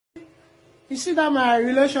You see that my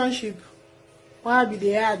relationship, why be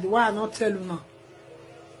the ad, why I not tell you now?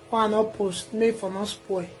 Why I not post, make for not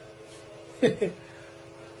spoil. It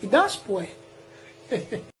does spoil.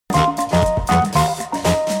 Oh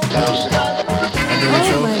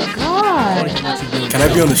my god. Can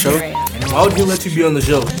I be on the show? Why would you let you be on the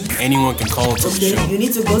show? Anyone can call into the show. You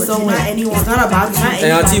need to go somewhere. Anyone. It's not about you.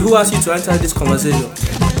 Hey, Auntie, who asked you to enter this conversation?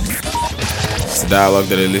 It's a dialogue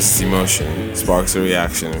that elicits emotion, sparks a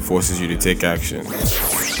reaction, and forces you to take action.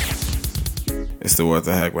 It's the What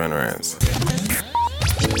the Heck Man Rants.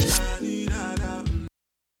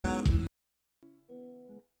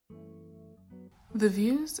 The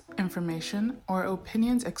views, information, or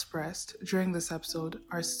opinions expressed during this episode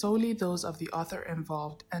are solely those of the author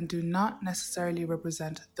involved and do not necessarily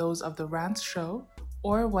represent those of the Rants Show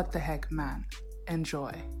or What the Heck Man.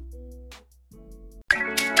 Enjoy.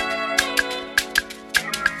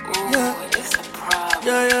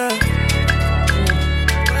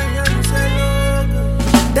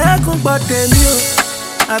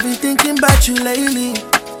 I've been thinking about you lately.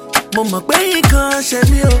 Mama, you can't share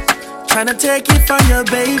me. Tryna take it from your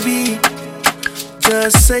baby.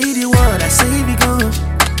 Just say the word, I say we go.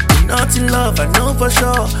 Not in love, I know for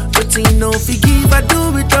sure. But you know if you give, I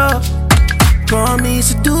do it all.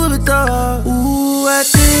 Promise to do it all. Ooh, I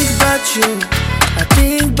think about you. I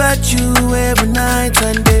think about you every night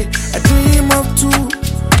and day. I dream of two.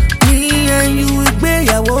 Me and you will be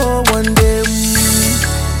one day.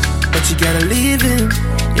 But you gotta leave him.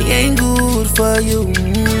 He ain't good for you.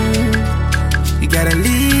 You gotta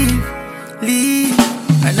leave.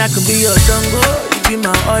 And I can be your jungle, you be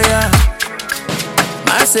my oya.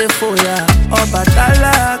 My say for ya,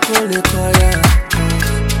 Obatala Kolekoya.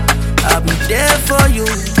 I'll be there for you,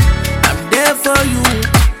 I'm there for you.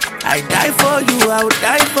 I die for you, I will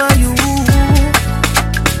die for you.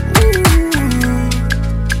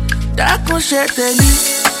 That can shit me.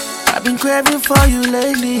 I've been craving for you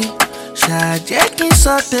lately. Shajaking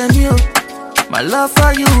something new. My love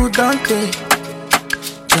for you don't take.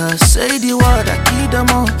 Just say the word, I keep them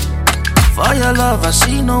on. For your love, I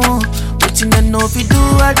see no one. Waiting to know if you do,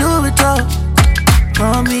 I do it all.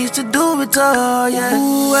 Promise to do it all, yeah.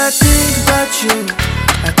 Ooh, I think about you.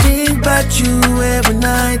 I think about you every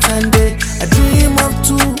night and day. I dream of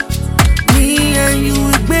two. Me and you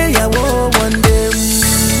will be one day.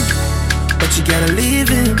 But you gotta leave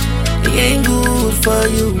him. He ain't good for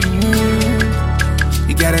you.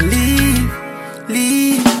 You gotta leave.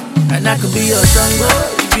 And I could be your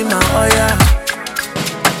jungle. Be my oya,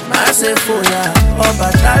 my say for ya,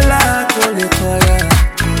 Obatala Kolekoya.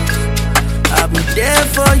 I'll be there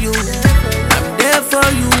for you, I'm there for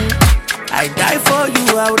you. I die for you,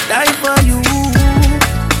 I will die for you.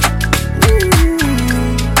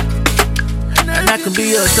 And I can be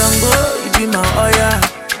your jungle, you be my oya,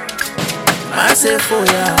 my say for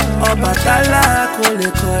ya, Obatala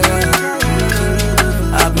Kolekoya.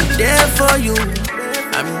 I'll be there for you,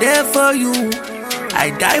 I'm there for you. I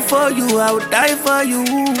die for you, I will die for you.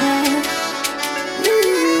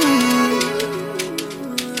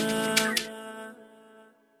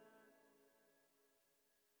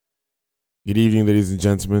 Good evening, ladies and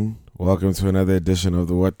gentlemen. Welcome to another edition of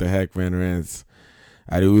the What the Heck Man Rants.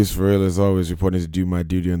 Adios for real, as always, reporting to do my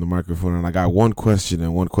duty on the microphone. And I got one question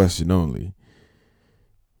and one question only.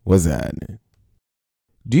 What's that?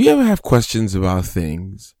 Do you ever have questions about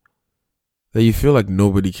things that you feel like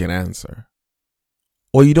nobody can answer?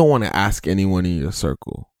 Or you don't want to ask anyone in your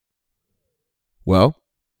circle? Well,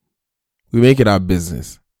 we make it our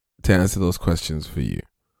business to answer those questions for you.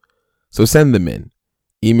 So send them in.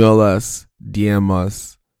 Email us, DM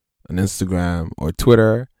us on Instagram or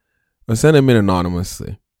Twitter, or send them in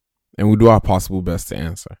anonymously. And we'll do our possible best to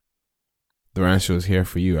answer. The Rants Show is here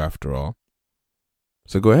for you after all.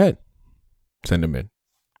 So go ahead. Send them in.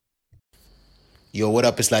 Yo, what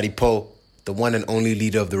up? It's Laddie Poe, the one and only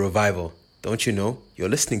leader of the revival. Don't you know? You're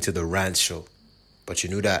listening to The Rants Show. But you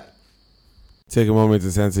knew that. Take a moment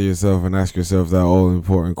to center yourself and ask yourself that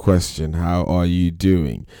all-important question. How are you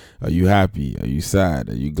doing? Are you happy? Are you sad?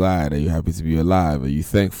 Are you glad? Are you happy to be alive? Are you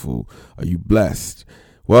thankful? Are you blessed?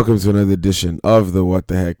 Welcome to another edition of the What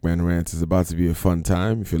the Heck Man Rants. It's about to be a fun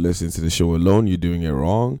time. If you're listening to the show alone, you're doing it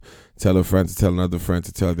wrong. Tell a friend to tell another friend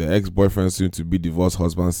to tell their ex-boyfriend, soon to be divorced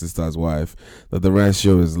husband, sister's wife, that the Rants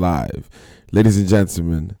Show is live. Ladies and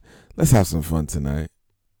gentlemen, let's have some fun tonight.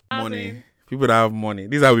 Money. People that have money.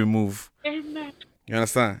 This is how we move. Amen. You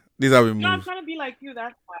understand? This is how we move. No, I'm trying to be like you,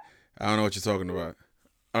 that's why. I don't know what you're talking about.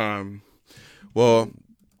 Well,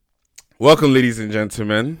 welcome, ladies and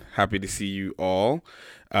gentlemen. Happy to see you all.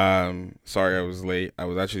 Sorry I was late. I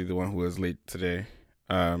was actually the one who was late today.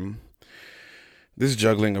 The this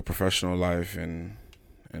juggling a professional life and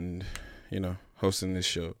hosting this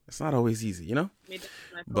show, it's not always easy,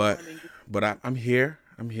 But I'm here.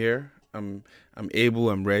 I'm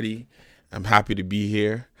able. I'm ready. I'm happy to be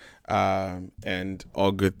here. And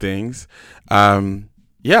all good things.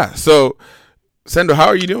 Yeah. So, Sendo, how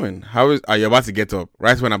are you doing? Are you about to get up?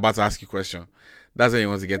 Right when I'm about to ask you a question. That's when you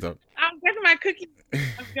want to get up. I'm getting my cookie.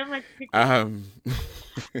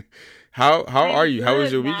 How are you? How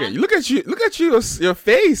was your weekend? Look at you, your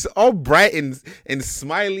face all bright and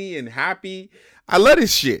smiley and happy. I love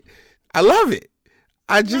this shit. I love it.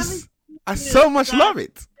 I so much love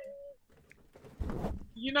it.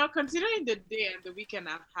 Considering the day and the weekend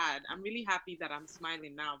I've had, I'm really happy that I'm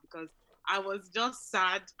smiling now because I was just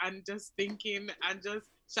sad and just thinking and just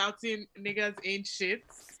shouting niggas ain't shit.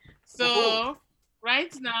 So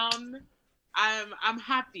right now I'm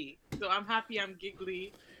happy. So I'm happy, I'm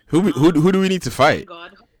giggly. Who do we need to fight?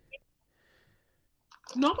 God.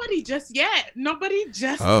 Nobody just yet.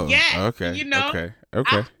 yet. Okay. Okay.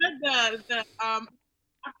 After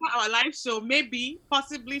our live show, maybe,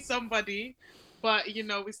 possibly somebody, but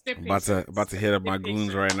we stay patient. About to hit up my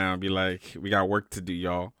goons right now and be like, we got work to do,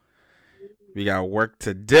 y'all. We got work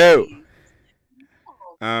to do.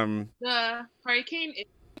 The hurricane is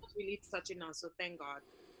not really touching us, so thank God.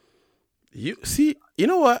 You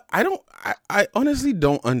know what? I honestly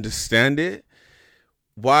don't understand it.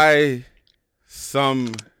 Why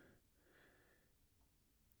some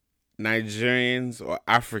Nigerians or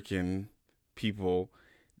African people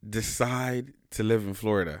decide to live in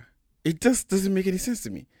Florida. It just doesn't make any sense to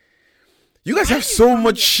me. You guys have so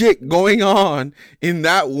much shit going on in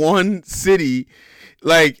that one city.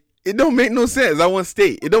 Like, it don't make no sense. That one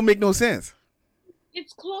state. It don't make no sense.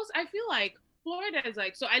 It's close. I feel like Florida is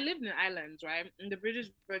like, so I lived in islands, right? In the British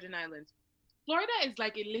Virgin Islands. Florida is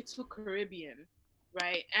like a little Caribbean,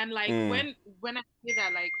 right? And like when I say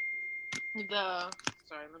that, like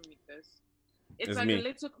sorry, let me eat this. It's like a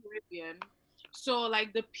little Caribbean. So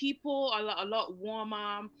like the people are a lot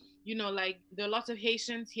warmer. Like there are lots of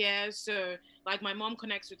Haitians here. So like my mom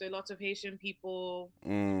connects with a lot of Haitian people.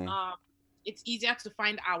 It's easier to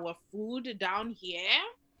find our food down here.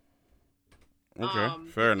 Okay,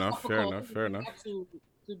 fair enough. To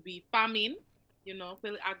be farming,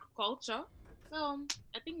 for agriculture. So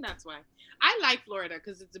I think that's why I like Florida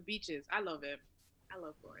because it's the beaches. I love it. I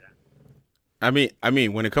love Florida. I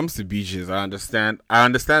mean, when it comes to beaches, I understand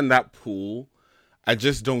that pool. I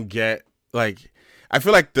just don't get, like, I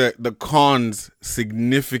feel like the cons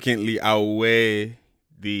significantly outweigh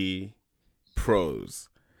the pros.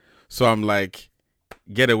 So I'm like,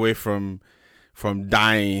 get away from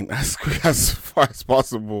dying as far as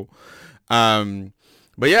possible.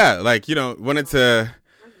 But yeah, like, wanted to,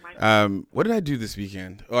 what did I do this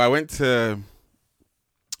weekend? Oh, I went to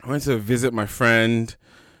visit my friend.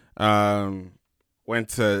 I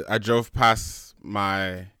drove past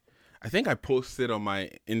I think I posted on my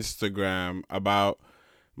Instagram about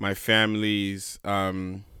my family's,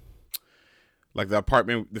 like the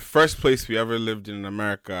apartment, the first place we ever lived in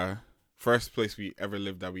America, first place we ever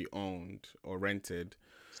lived that we owned or rented.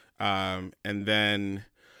 And then,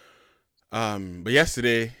 but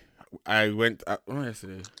yesterday I went,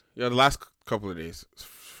 the last couple of days,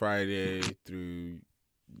 Friday through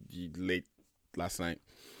late last night,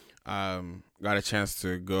 got a chance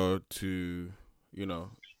to go to,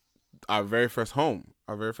 our very first home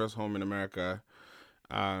in America.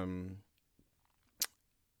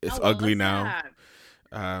 It's ugly now.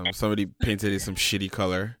 Somebody painted it some shitty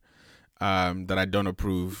color that I don't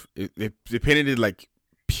approve. They painted it like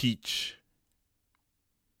peach.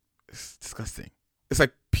 It's disgusting. It's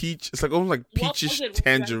like peach. It's like almost like peachish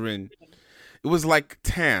tangerine. It was like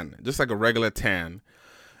tan, just like a regular tan.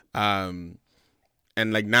 And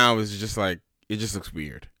like now it's just like, it just looks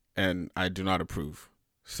weird and I do not approve.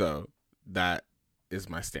 So that is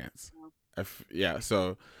my stance. So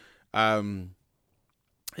so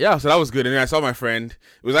that was good. And then I saw my friend.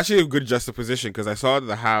 It was actually a good juxtaposition because I saw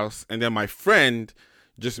the house and then my friend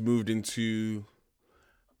just moved into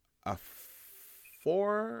a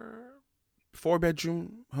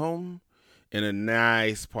four-bedroom home in a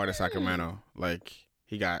nice part of Sacramento. Like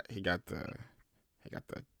he got the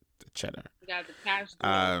cheddar. You got the cash.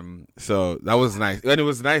 So that was nice. And it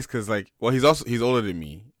was nice because like, well, he's older than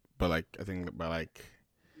me, but like I think by like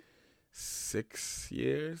 6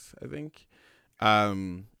 years, I think.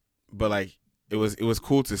 But like it was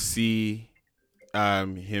cool to see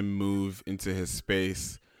him move into his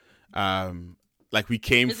space. Like we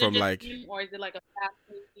came from like, or is it like a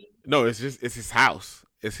family? No, it's his house.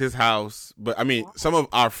 It's his house. But I mean, some of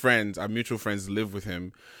our friends, our mutual friends, live with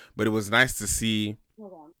him. But it was nice to see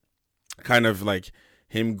kind of like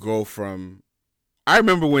him go from. I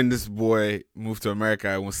remember when this boy moved to America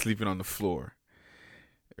and was sleeping on the floor,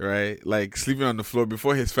 right? Like sleeping on the floor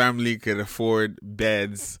before his family could afford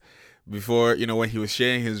beds. Before, when he was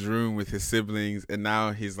sharing his room with his siblings, and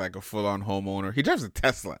now he's like a full-on homeowner. He drives a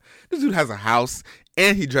Tesla. This dude has a house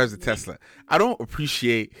and he drives a Tesla. I don't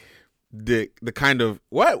appreciate the kind of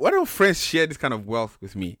why don't friends share this kind of wealth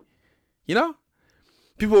with me?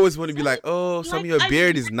 People always want to be like, oh, some of your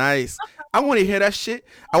beard is nice. I want to hear that shit.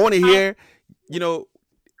 I want to hear,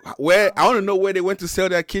 where I want to know where they went to sell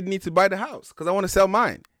their kidney to buy the house, because I want to sell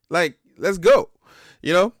mine. Like, let's go,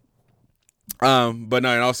 But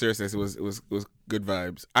no, in all seriousness, it was good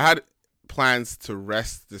vibes. I had plans to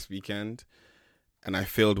rest this weekend, and I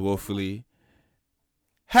failed woefully.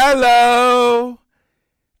 Hello.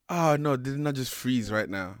 Oh no, did it not just freeze right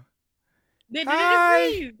now? They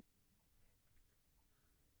didn't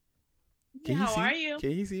freeze. How are you?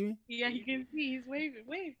 Can he see me? Yeah, he can see. He's waving.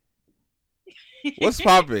 Wave. What's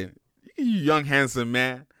popping? You young handsome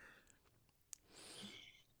man.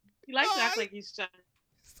 He likes to act like he's shy.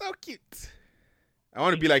 So cute. I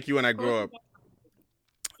want to be like you when I grow up.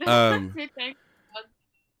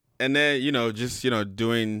 And then just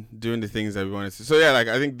doing the things that we wanted to. So yeah, like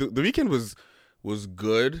I think the weekend was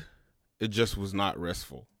good. It just was not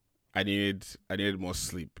restful. I needed more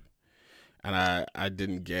sleep, and I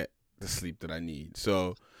didn't get the sleep that I need.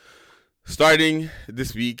 So starting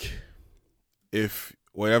this week, if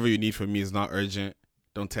whatever you need from me is not urgent,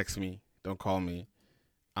 don't text me, don't call me.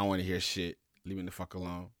 I don't want to hear shit. Leave me the fuck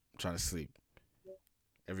alone. I'm trying to sleep.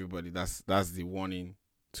 Everybody, that's the warning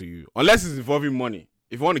to you. Unless it's involving money.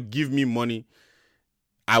 If you want to give me money,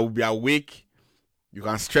 I will be awake. You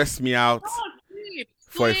can stress me out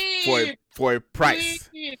for a price.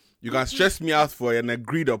 You can stress me out for an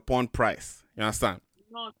agreed upon price. You understand?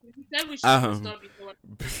 No, he said we should stop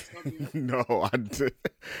before. No,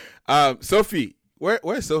 Sophie,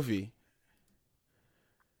 where's Sophie?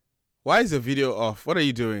 Why is the video off? What are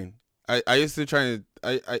you doing? Are you still trying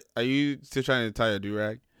to? Are you still trying to tie a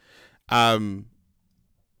do-rag? I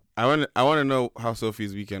want to know how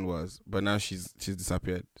Sophie's weekend was, but now she's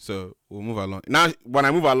disappeared. So we'll move along. Now, when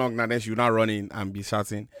I move along, now then she'll not run in and be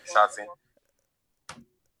shouting.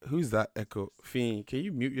 Who's that echo? Fiend, can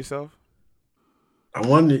you mute yourself? I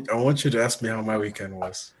want you to ask me how my weekend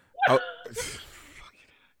was.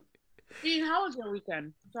 Fiend, how was your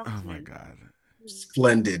weekend? Oh my God.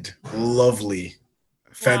 Splendid, lovely,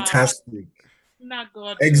 fantastic, not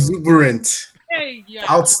good, exuberant,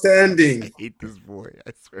 outstanding. I hate this boy.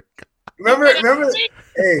 I swear. Remember?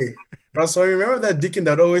 Hey, Rasori, remember that Deacon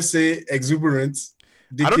that always say exuberant?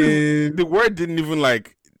 Deacon. The word didn't even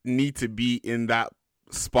like need to be in that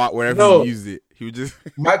spot wherever he used it. He would just.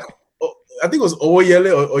 I think it was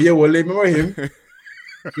Oyele or Oyewole. Remember him?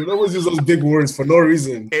 He would always use those big words for no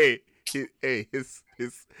reason. Hey,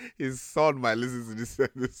 his son might listen to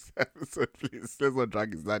this episode, please. Let's not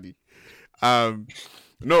drag his daddy.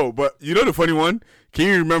 No, but the funny one? Can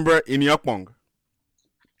you remember Inyakpong?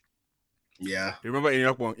 Yeah. You remember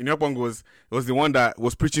Inyakpong? Inyakpong was the one that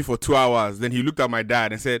was preaching for 2 hours. Then he looked at my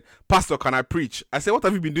dad and said, "Pastor, can I preach?" I said, "What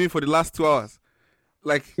have you been doing for the last 2 hours?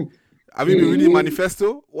 Like, have you been reading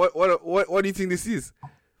Manifesto? What do you think this is?"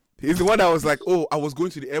 He's the one that was like, "Oh, I was going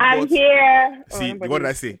to the airport." I'm here. See, what did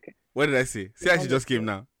I say? Okay. What did I say? See how she just came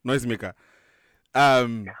now. Noisemaker.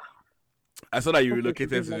 I saw that you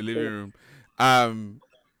relocated to the living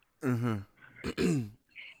room.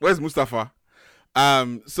 Where's Mustafa?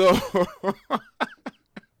 So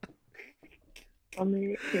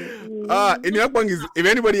Inyakpong is, if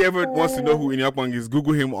anybody ever wants to know who Inyakpong is,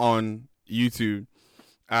 Google him on YouTube.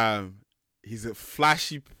 He's a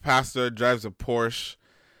flashy pastor, drives a Porsche,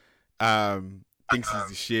 thinks he's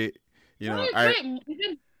the shit.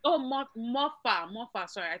 Mofa.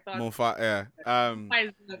 Sorry, I thought Mofa. Yeah.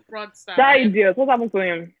 Is the fraudster. That idiot. What happened to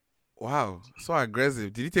him? Wow, so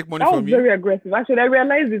aggressive. Did he take money from you? That was very aggressive. Actually, I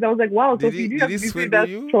realized this. I was like, wow, did he swindle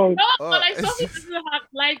you? Strong. No, but I saw he doesn't have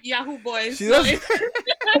like Yahoo boys. She doesn't.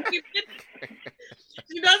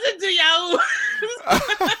 She doesn't do Yahoo.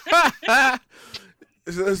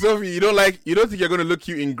 So, Sophie, you don't think you're gonna look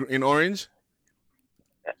cute in orange?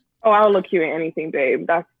 Oh, I'll look cute in anything, babe.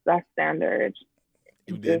 That's standard.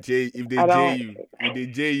 If they J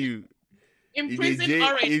you. In prison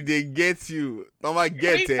orange. If they get you, don't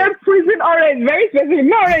get it. Prison orange, very specific.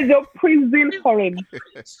 No orange, no prison orange.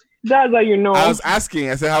 That's how you know. I was asking.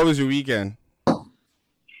 I said, "How was your weekend?"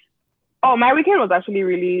 Oh, my weekend was actually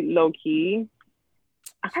really low key.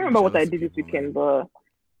 I can't remember what I did this weekend, but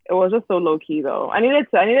it was just so low key though. I needed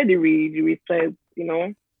the reset.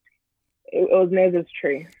 It was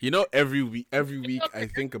necessary. Every week I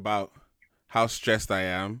think about how stressed I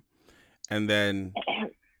am, and then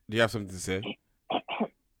do you have something to say?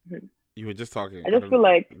 You were just talking. I just feel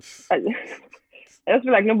like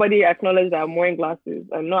nobody acknowledged that I'm wearing glasses.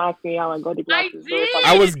 I'm not asking how I got the glasses.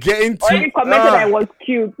 I was getting to. Or even commented I was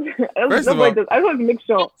cute. First of all, I just want to make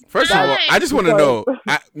sure. First of all, I just want to know.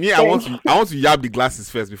 I want to yab the glasses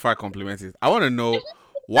first before I compliment it. I want to know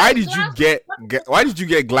why did you get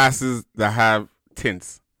glasses that have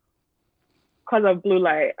tints? Because of blue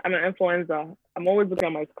light. I'm an influencer. I'm always looking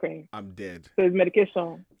at my screen. I'm dead. So it's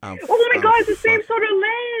medication. Oh my god, it's the same sort of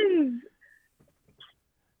lens.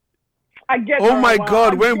 I get. Oh my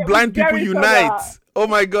god, when blind people unite. Oh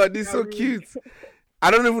my god, this is so cute. I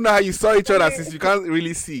don't even know how you saw each other since you can't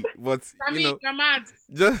really see. But you know,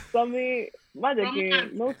 just Sammy,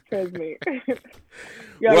 no stress me.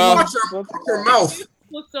 Well, watch your mouth.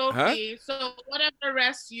 Sophie, so whatever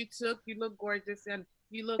rest you took, you look gorgeous and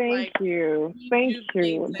you look Thank you.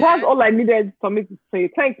 That's all I needed for me to say.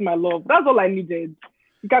 Thanks, my love. That's all I needed.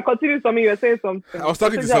 You can continue, Sammy. You're saying something. I was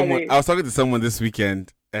talking to someone this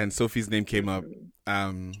weekend, and Sophie's name came up.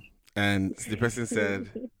 And the person said,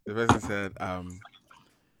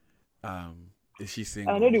 is she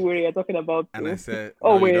single? I know the word you're talking about. And I said,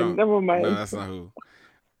 oh no, wait, never mind. No, that's not who.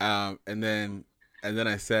 And then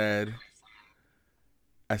I said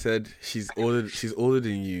she's older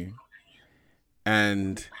than you,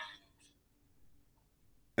 and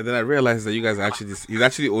then I realized that you guys are he's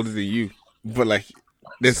actually older than you, but like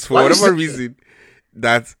there's for whatever reason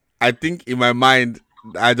that I think in my mind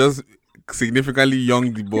I just significantly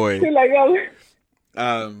young the boy.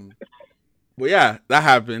 But yeah, that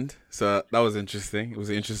happened. So that was interesting. It was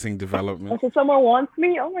an interesting development. So someone wants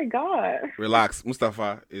me? Oh my god. Relax.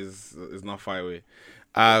 Mustafa is not far away.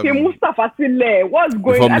 Mustafa Sile. What's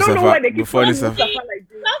going on? I don't know why they keep calling Mustafa like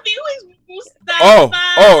this. Oh,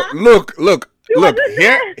 look.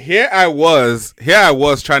 Here I was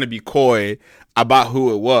trying to be coy about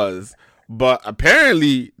who it was, but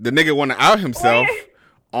apparently the nigga want to out himself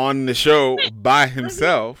on the show by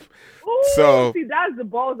himself. Ooh, so see, that's the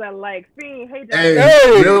balls I like. See, are you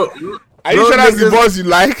sure that's the balls you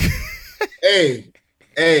like? hey,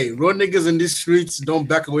 real niggas in these streets don't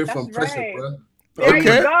back away from pressure, bro. There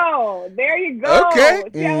you go. Okay.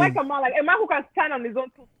 See, I like a man who can stand on his own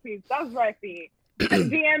 2 feet. That's right, see.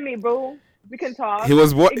 DM me, bro. We can talk. He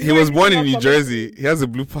was born in New Jersey. He has a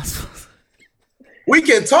blue passport. We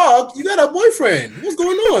can talk. You got a boyfriend. What's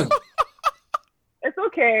going on? It's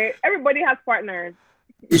okay. Everybody has partners.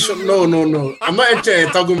 No. I'm not entering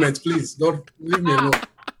entanglement. Please don't leave me alone.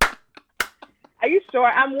 Are you sure?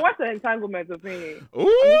 I'm worth an entanglement with me. I'm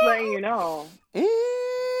just letting you know.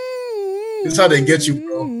 This is how they get you,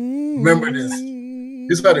 bro. Remember this.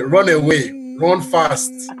 This is how they run away. Run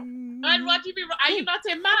fast. And what you be? Are you not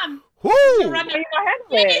a man? Woo!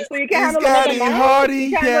 So you can't handle another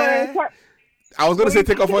man. I was gonna say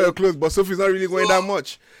take off all your clothes, but Sophie's not really going that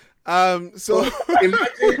much. So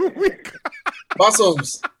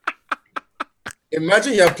Bassoms,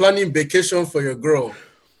 imagine you're planning vacation for your girl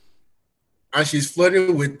and she's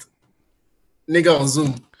flirting with nigga on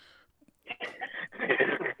Zoom.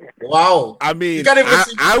 Wow. I mean,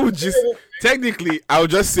 I would just technically I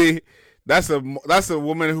would just say that's a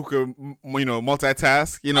woman who can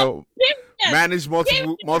multitask, manage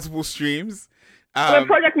multiple streams. I'm a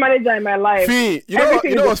project manager in my life. You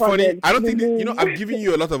know what's funny? I don't think I'm giving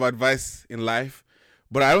you a lot of advice in life,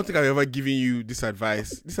 but I don't think I've ever given you this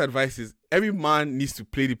advice. This advice is every man needs to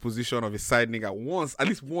play the position of a side nigga at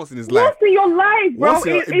least once in his life. Once in your life, bro.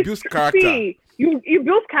 It builds character. See, you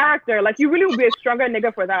build character. Like, you really will be a stronger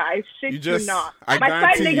nigga for that. I shit you not. My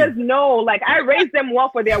side niggas know. Like, I raised them well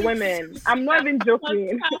for their women. I'm not even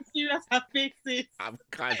joking. I'm serious. I fix it. I'm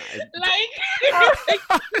kind of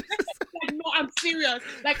no, I'm serious.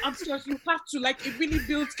 Like, I'm serious. You have to. Like, it really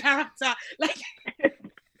builds character. Like.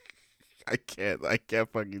 I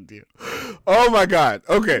can't fucking deal. Oh my god.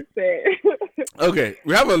 Okay. Okay.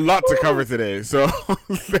 We have a lot to cover today, so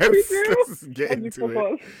let's get into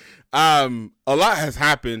it. A lot has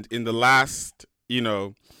happened in the last,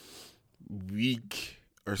 week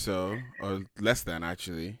or so, or less than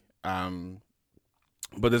actually.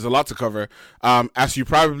 But there's a lot to cover. As you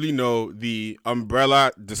probably know, the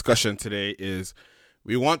umbrella discussion today is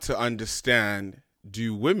we want to understand,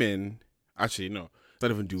 do women actually no. Not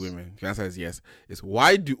even do women. The answer is yes. It's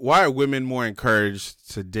why are women more encouraged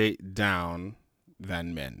to date down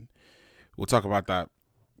than men? We'll talk about that,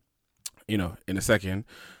 in a second.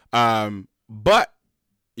 But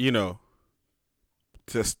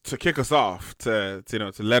to kick us off, to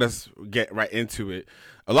let us get right into it.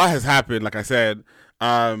 A lot has happened. Like I said,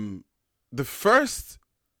 the first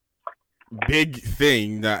big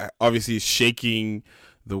thing that obviously is shaking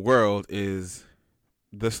the world is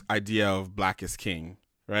this idea of Black is King,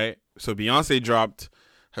 right? So Beyonce dropped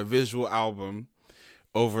her visual album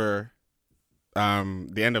over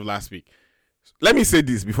the end of last week. Let me say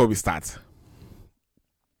this before we start.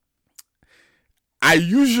 I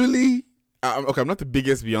usually, I'm not the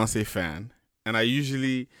biggest Beyonce fan, and I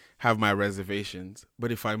usually have my reservations.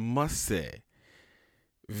 But if I must say,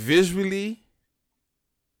 visually,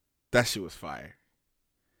 that shit was fire.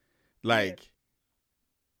 Like,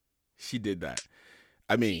 she did that.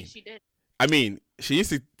 I mean, she did. I mean, she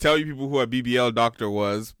used to tell you people who a BBL doctor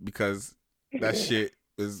was because that shit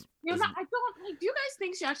was. I don't like. Do you guys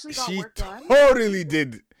think she actually got work done? Totally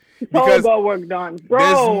did. Because got work done,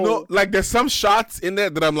 bro. There's some shots in there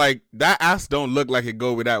that I'm like, that ass don't look like it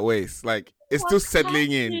go with that waist. Like, it's still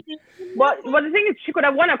settling in. But the thing is, she could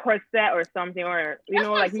have worn a corset or something, or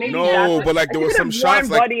like maybe. No, but like there were some shots.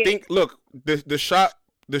 Like, look, the shot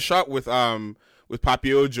with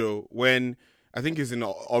Papi Ojo when I think it's in an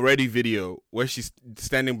already video where she's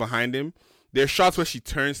standing behind him. There's shots where she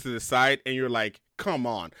turns to the side, and you're like, come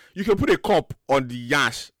on, you can put a cup on the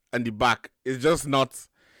yash and the back. It's just not.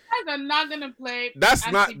 You guys are not gonna play.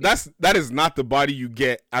 That is not the body you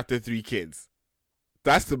get after 3 kids.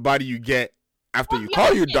 That's the body you get after you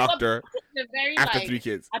call your doctor after 3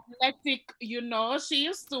 kids. Athletic, she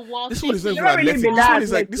used to walk. This one is not even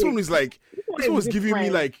athletic. This one was giving me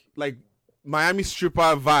like Miami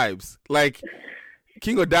stripper vibes, like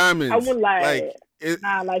King of Diamonds. I won't lie. She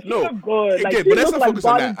look good. Again, but let's not focus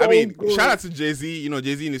on that. I mean, shout out to Jay-Z.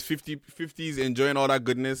 Jay-Z in his 50s enjoying all that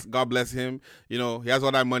goodness. God bless him. He has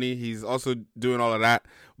all that money. He's also doing all of that.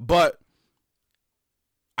 But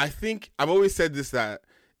I think I've always said this, that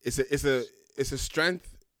it's a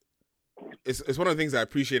strength. It's one of the things I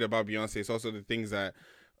appreciate about Beyonce. It's also the things that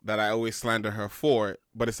I always slander her for.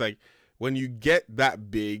 But it's like when you get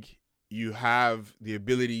that big, you have the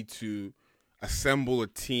ability to assemble a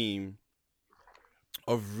team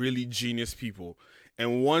of really genius people.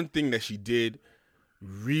 And one thing that she did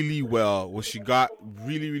really well was she got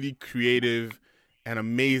really, really creative and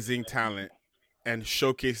amazing talent and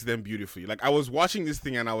showcased them beautifully. Like, I was watching this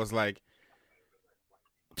thing and I was like,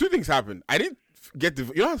 2 things happened. I didn't get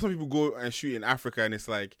how some people go and shoot in Africa and it's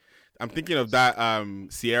like, I'm thinking of that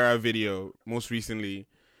Sierra video most recently.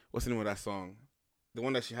 What's the name of that song? The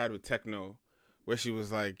one that she had with Techno, where she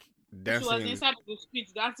was like dancing. She was inside the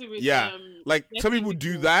streets dancing with like some people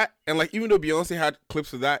do that, and like even though Beyonce had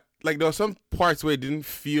clips of that, like there were some parts where it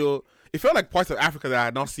felt like parts of Africa that I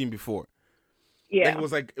had not seen before. Yeah,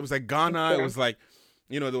 like, it was like Ghana. It was like,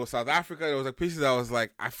 there was South Africa. There was like places I was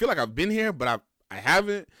like, I feel like I've been here, but I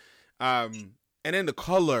haven't. And then the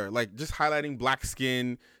color, like just highlighting black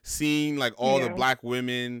skin, seeing like all the black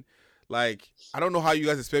women. Like, I don't know how you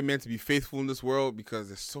guys expect men to be faithful in this world because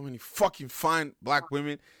there's so many fucking fine black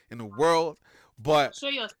women in the world. But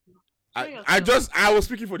I was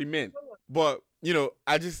speaking for the men. But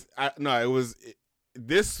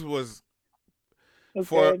this was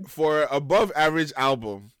for above average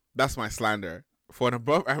album. That's my slander. For an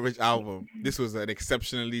above average album, this was an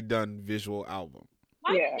exceptionally done visual album.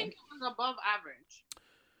 Why do you think it was above average?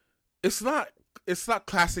 It's not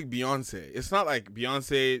classic Beyonce. It's not like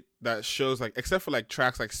Beyonce that shows like, except for like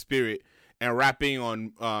tracks like Spirit and rapping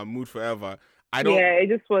on Mood Forever. I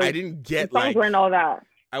didn't get songs weren't all that.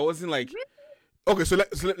 I wasn't like, okay. So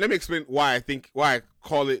let me explain why I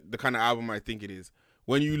call it the kind of album I think it is.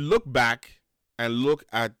 When you look back and look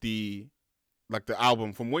at the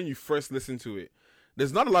album from when you first listen to it,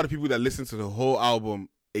 there's not a lot of people that listen to the whole album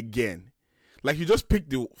again. Like, you just pick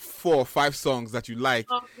the 4 or 5 songs that you like.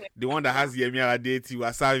 Okay. The one that has Yemi Alade,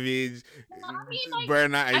 Tiwa Savage,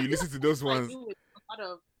 Burna, and you listen to those ones. I do with a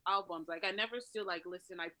lot of albums. Like, I never still like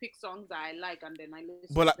listen. I pick songs that I like and then I listen.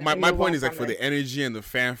 But like, my point is like for the energy and the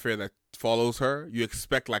fanfare that follows her, you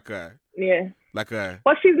expect like a. But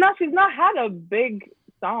she's not had a big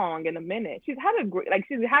song in a minute. She's had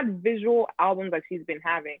she's had visual albums like she's been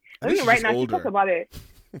having. I think right now she talks about it.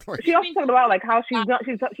 She also talked about like how she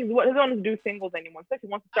doesn't want to do singles anymore. So she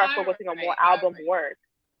wants to start focusing on more album work.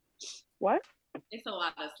 What? It's a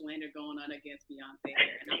lot of slander going on against Beyonce.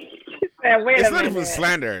 It's not even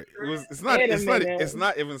slander. It's not even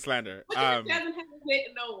slander. But she hasn't had a hit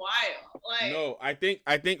in a while. Like, no,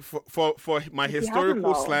 I think for my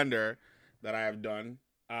historical slander that I have done,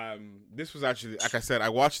 this was actually, like I said, I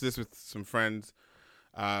watched this with some friends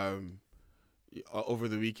over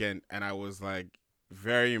the weekend, and I was like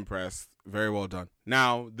very impressed. Very well done.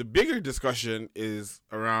 Now, the bigger discussion is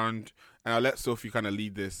around, and I'll let Sophie kind of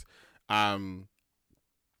lead this,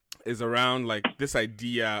 is around like this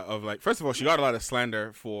idea of like, first of all, she got a lot of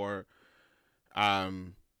slander for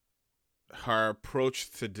her approach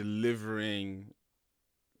to delivering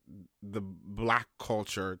the black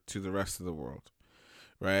culture to the rest of the world,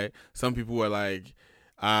 right? Some people were like,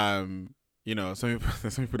 some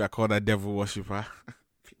people that call that devil worshiper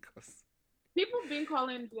because people been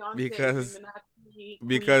calling Beyonce because she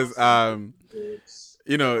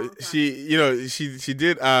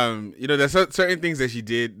did there's certain things that she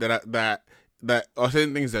did that or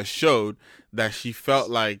certain things that showed that she felt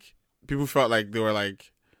like people felt like they were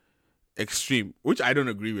like extreme, which I don't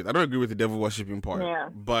agree with. I don't agree with the devil worshipping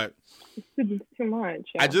part, but it's too much.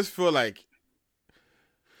 Yeah. I just feel like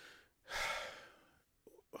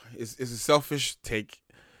it's a selfish take.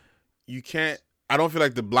 You can't. I don't feel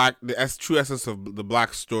like the true essence of the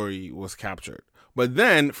black story was captured. But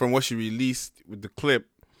then, from what she released with the clip,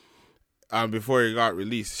 before it got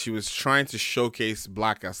released, she was trying to showcase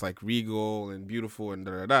black as like regal and beautiful and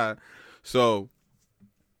da. So,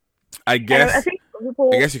 I guess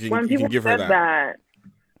you can give her that.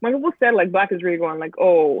 When people said like black is regal and like,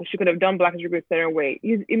 oh, she could have done black is regal a certain way,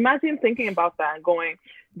 you imagine thinking about that and going,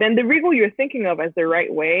 then the regal you're thinking of as the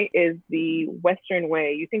right way is the Western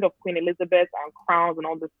way. You think of Queen Elizabeth and crowns and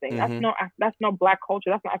all this thing. Mm-hmm. That's not black culture.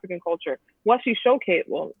 That's not African culture. What she showcased,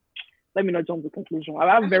 well, let me not jump to conclusion. I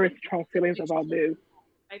have very strong feelings about this.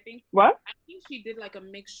 I think she did like a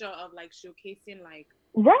mixture of like showcasing like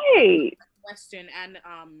Western and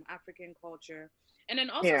African culture. And then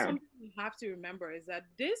also something we have to remember is that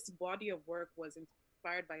this body of work was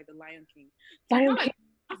inspired by The Lion King.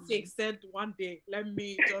 They said one day, let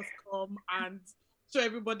me just come and show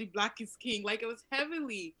everybody black is king. Like it was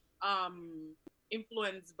heavily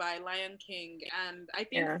influenced by Lion King. And I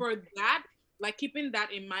think for that, like keeping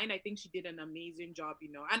that in mind, I think she did an amazing job,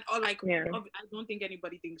 and I don't think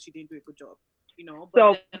anybody thinks she didn't do a good job,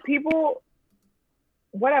 But people,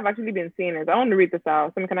 what I've actually been seeing is, I want to read this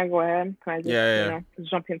out. Can I go ahead? Can I just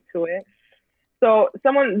jump into it? So this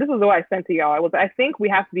is what I sent to y'all. I think we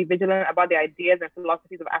have to be vigilant about the ideas and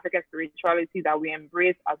philosophies of African spirituality that we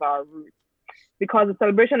embrace as our roots. Because the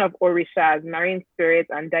celebration of Orishas, marine spirits,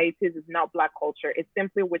 and deities is not black culture. It's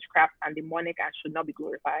simply witchcraft and demonic and should not be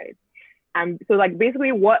glorified. And so like basically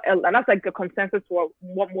and that's like a consensus for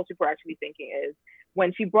what most people are actually thinking is,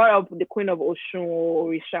 when she brought up the Queen of Oshun,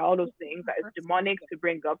 Orisha, all those things that is demonic to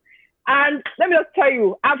bring up. And let me just tell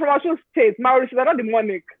you, I'm from Osun State. My Orishas are not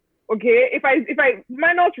demonic. Okay, if I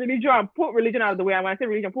minus religion and put religion out of the way, and when I say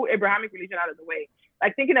religion, put Abrahamic religion out of the way,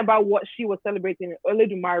 like thinking about what she was celebrating,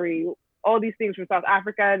 Olodumare, all these things from South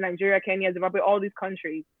Africa, Nigeria, Kenya, Zimbabwe, all these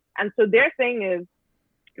countries. And so their thing is,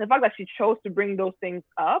 the fact that she chose to bring those things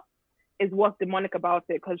up is what's demonic about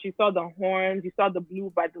it, because you saw the horns, you saw the blue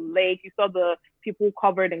by the lake, you saw the people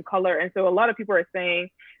covered in color. And so a lot of people are saying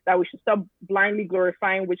that we should stop blindly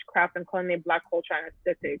glorifying witchcraft and calling it black culture and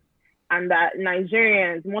aesthetics. And that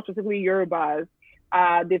Nigerians, more specifically Yorubas,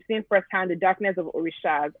 they've seen firsthand the darkness of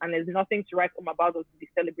Orishas, and there's nothing to write home about or to be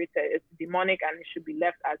celebrated. It's demonic and it should be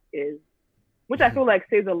left as is, which I feel like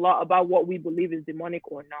says a lot about what we believe is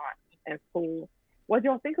demonic or not. And so, what do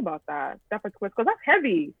y'all think about that? Because that's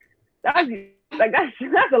heavy. That's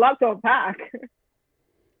a lot to unpack.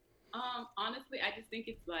 Honestly, I just think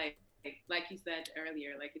it's like you said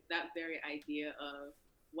earlier, like it's that very idea of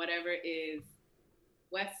whatever is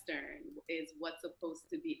Western is what's supposed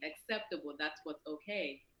to be acceptable. That's what's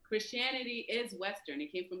okay. Christianity is Western.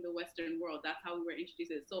 It came from the Western world. That's how we were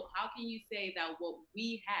introduced. So how can you say that what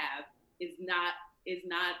we have is not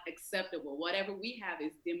acceptable? Whatever we have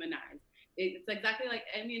is demonized. It's exactly like,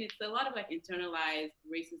 it's a lot of like internalized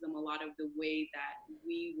racism, a lot of the way that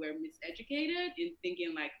we were miseducated in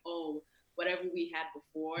thinking like, oh, whatever we had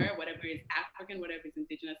before, whatever is African, whatever is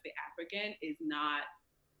indigenously African is not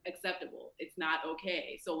acceptable. It's not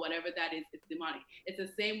okay. So whatever that is, it's demonic. It's the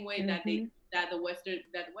same way that the Westerners,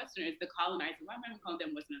 the colonizers, why am I calling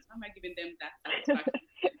them Westerners? Why am I giving them that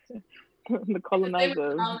satisfaction? The colonizers.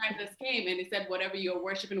 The colonizers came and they said, whatever you're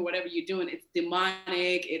worshiping, whatever you're doing, it's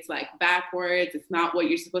demonic. It's like backwards. It's not what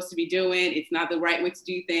you're supposed to be doing. It's not the right way to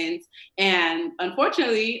do things. And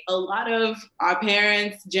unfortunately, a lot of our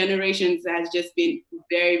parents' generations has just been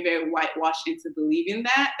very, very whitewashed into believing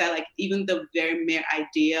that like even the very mere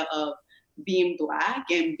idea of being Black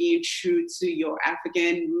and being true to your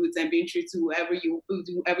African roots and being true to whoever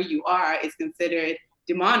you are is considered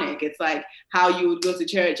demonic. It's like how you would go to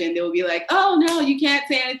church and they will be like, oh no, you can't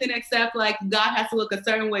say anything except like God has to look a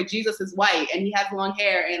certain way. Jesus is white and he has long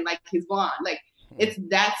hair and like he's blonde. Like it's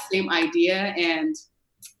that same idea. And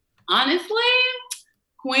honestly,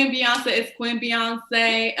 Queen Beyonce is Queen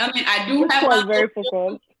Beyonce. I mean, I do have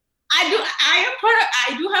I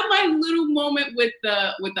do have my little moment with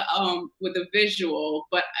the visual,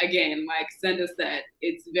 but again, like Senda said,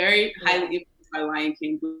 it's very highly influenced by Lion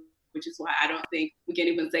King, which is why I don't think we can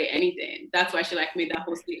even say anything. That's why she like made that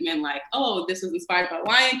whole statement like, oh, this was inspired by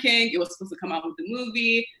Lion King. It was supposed to come out with the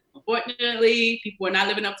movie. Unfortunately, people are not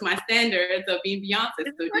living up to my standards of being Beyonce.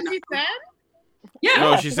 Is that what she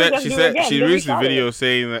said? Yeah. No, she released a video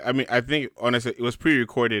saying that. I mean, I think honestly it was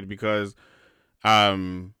pre-recorded because,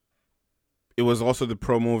 it was also the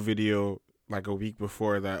promo video like a week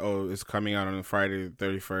before that. Oh, it's coming out on Friday the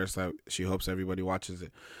 31st. That she hopes everybody watches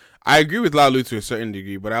it. I agree with Lalu to a certain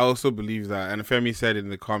degree, but I also believe that, and Femi said in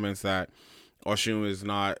the comments that Oshun is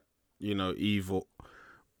not, evil.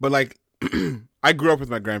 But like, I grew up with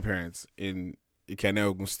my grandparents in Ikenne,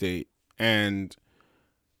 Ogun State, and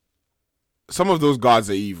some of those gods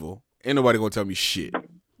are evil. Ain't nobody gonna tell me shit.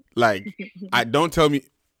 Like, don't tell me.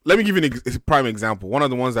 Let me give you a prime example. One of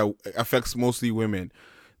the ones that affects mostly women,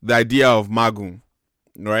 the idea of Magun,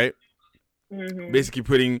 right? Mm-hmm. Basically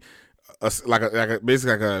putting basically like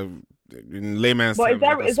a in layman's terms.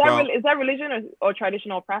 But is that religion or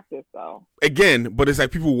traditional practice though? Again, but it's like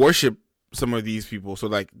people worship some of these people, so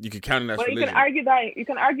like you can count it as religion. You can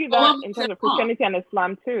argue that in terms of Christianity and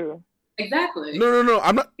Islam too. Exactly. No.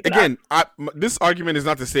 I'm not. Again, this argument is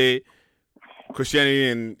not to say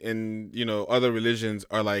Christianity and other religions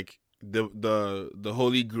are like the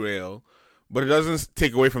holy grail, but it doesn't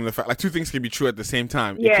take away from the fact like two things can be true at the same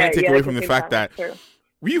time. It can't take away from the fact that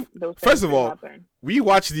we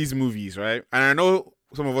watch these movies, right? And I know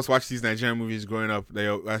some of us watch these Nigerian movies growing up.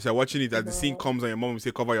 As you're watching it, as the scene comes on, your mom will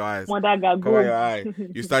say, "Cover your eyes, cover your eye."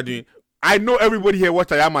 You start doing. I know everybody here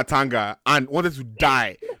watched Ayama Tanga and wanted to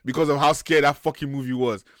die because of how scared that fucking movie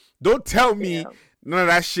was. Don't tell me none of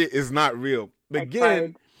that shit is not real. But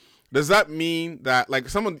again, does that mean that like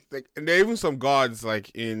someone like and there are even some gods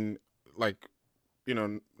like in like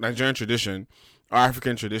Nigerian tradition or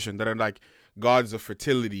African tradition that are like gods of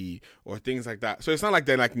fertility or things like that. So it's not like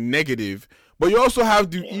they're like negative, but you also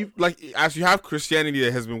have like as you have Christianity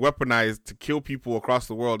that has been weaponized to kill people across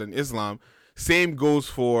the world, and Islam, same goes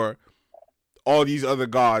for all these other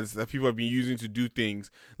gods that people have been using to do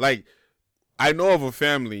things. Like I know of a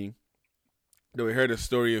family that we heard a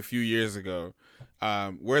story a few years ago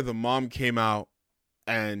where the mom came out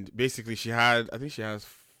and basically she has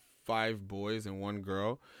 5 boys and 1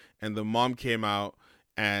 girl, and the mom came out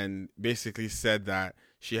and basically said that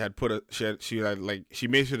she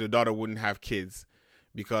made sure the daughter wouldn't have kids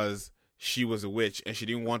because she was a witch and she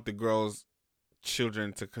didn't want the girls'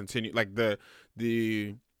 children to continue. Like the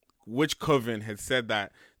witch coven had said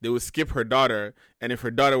that they would skip her daughter, and if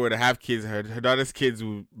her daughter were to have kids, her daughter's kids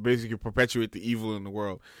would basically perpetuate the evil in the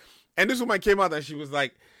world. And this woman came out and she was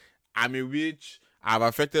like, I'm a witch, I've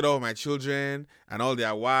affected all my children and all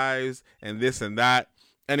their wives and this and that.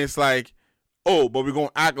 And it's like, oh, but we're going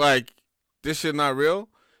to act like this shit not real?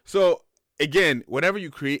 So, again, whenever you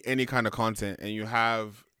create any kind of content and you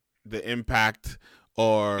have the impact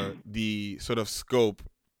or the sort of scope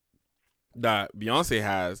that Beyonce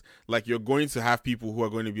has, like you're going to have people who are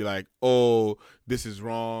going to be like, oh, this is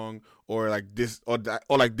wrong, or like this or that,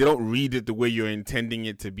 or like they don't read it the way you're intending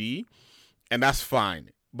it to be, and that's fine.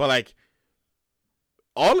 But like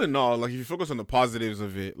all in all, like if you focus on the positives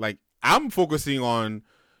of it, like I'm focusing on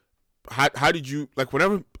how did you, like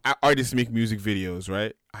whenever artists make music videos,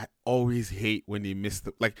 right? I always hate when they miss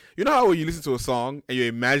the, like, you know how when you listen to a song and you're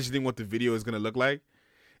imagining what the video is gonna look like,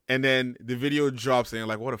 and then the video drops and you're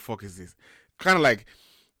like, what the fuck is this? Kind of like,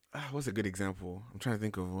 what's a good example? I'm trying to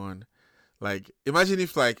think of one. Like, imagine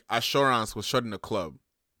if like Assurance was shot in a club.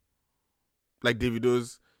 Like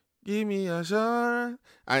Davido's Give Me Assurance.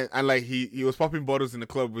 And like he was popping bottles in the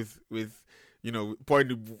club with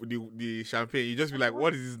pouring the champagne. You just be like,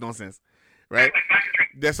 what is this nonsense? Right?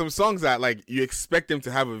 There's some songs that like you expect them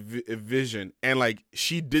to have a vision. And like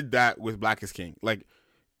she did that with Black is King. Like,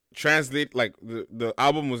 translate, like the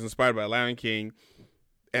album was inspired by Lion King,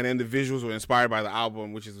 and then the visuals were inspired by the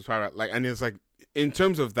album, which is inspired by, like, and it's like in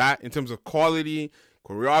terms of that, in terms of quality,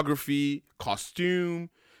 choreography, costume,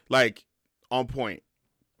 like on point.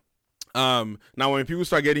 Now when people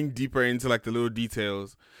start getting deeper into like the little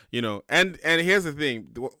details, and here's the thing,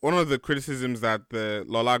 one of the criticisms that the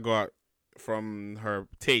Lola got from her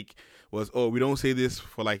take was, oh, we don't say this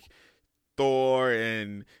for like Thor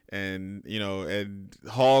and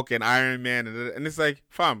Hulk and Iron Man, and it's like,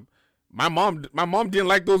 fam, my mom didn't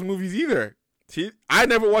like those movies either. I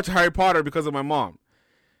never watched Harry Potter because of my mom.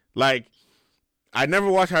 Like, I never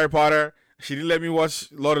watched Harry Potter. She didn't let me watch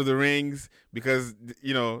Lord of the Rings because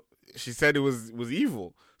she said it was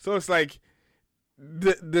evil. So it's like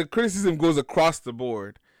the criticism goes across the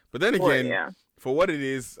board. But then again, for what it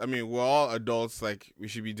is, I mean, we're all adults. Like, we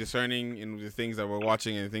should be discerning in the things that we're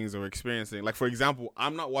watching and the things that we're experiencing. Like, for example,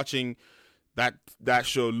 I'm not watching that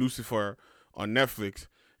show Lucifer on Netflix.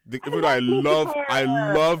 Even though I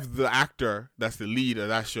love the actor that's the lead of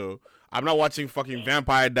that show. I'm not watching fucking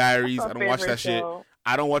Vampire Diaries. I don't watch that shit.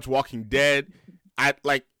 I don't watch Walking Dead. I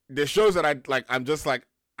like the shows that I'm just like,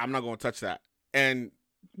 I'm not gonna touch that, and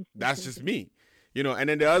that's just me. You know, and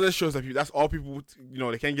then the other shows that's all people, you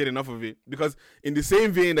know, they can't get enough of it. Because in the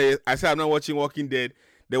same vein that I said I'm not watching Walking Dead,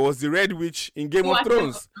 there was the Red Witch in Game of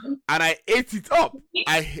Thrones, and I ate it up.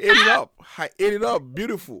 I ate it up.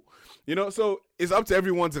 Beautiful. You know, so it's up to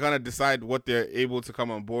everyone to kind of decide what they're able to come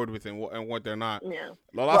on board with and what they're not. Yeah.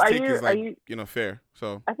 Lola's take is fair.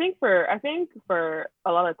 So I think for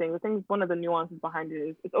a lot of things, I think one of the nuances behind it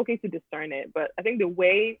is it's okay to discern it, but I think the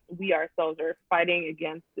way we ourselves are fighting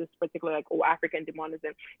against this particular African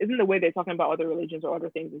demonism isn't the way they're talking about other religions or other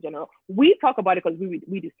things in general. We talk about it because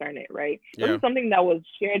we discern it, right? Yeah. This is something that was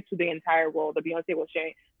shared to the entire world that Beyonce was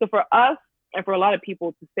sharing. So for us, and for a lot of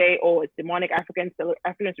people to say, oh, it's demonic, African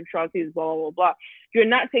spirituality is blah, blah, blah, blah. You're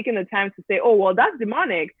not taking the time to say, oh, well, that's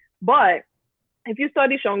demonic. But if you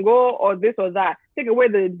study Shango or this or that, take away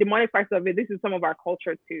the demonic parts of it, this is some of our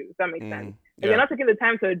culture too. Does that make sense? Yeah. You're not taking the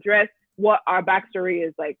time to address what our backstory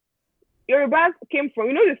is. Like, Yorubas came from,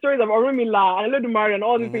 you know, the stories of Orunmila and Olodumare and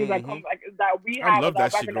all these things that come, like, that we have. I love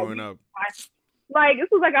that shit growing up. Like, this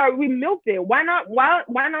was like we milked it. Why not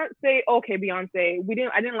say, okay, Beyonce,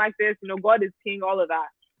 I didn't like this, you know, God is king, all of that.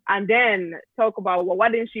 And then talk about, well, why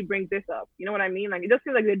didn't she bring this up? You know what I mean? Like, it just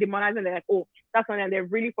feels like they're demonizing. They're like, oh, that's something. They're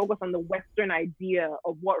really focused on the Western idea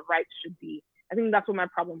of what rights should be. I think that's what my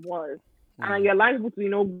problem was. And you're allowing people to, you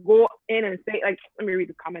know, go in and say, like, let me read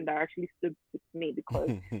the comment that actually stood with me, because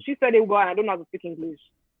she said it well, and I don't know how to speak English.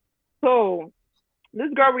 So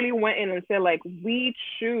this girl really went in and said, like, we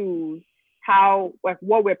choose how, like,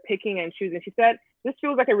 what we're picking and choosing. She said, this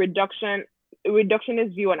feels like a reductionist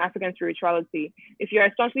view on African spirituality. If you're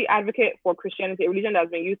a staunchly advocate for Christianity, a religion that has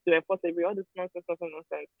been used to enforce all this nonsense,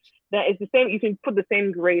 then it's the same, you can put the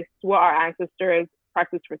same grace to what our ancestors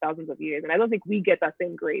practiced for thousands of years. And I don't think we get that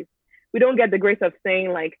same grace. We don't get the grace of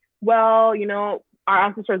saying, like, well, you know, our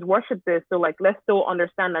ancestors worship this, so, like, let's still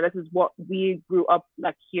understand that this is what we grew up,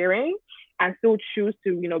 like, hearing, and still choose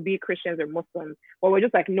to, you know, be Christians or Muslims. But we're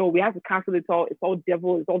just like, no, we have to cancel it all. It's all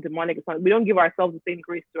devil. It's all demonic. We don't give ourselves the same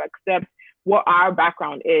grace to accept what our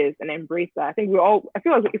background is and embrace that. I think it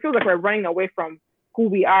feels like we're running away from who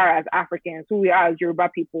we are as Africans, who we are as Yoruba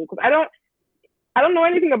people. Because I don't know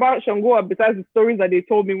anything about Shango besides the stories that they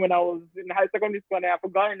told me when I was in high secondary school, and I've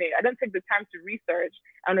forgotten it. I didn't take the time to research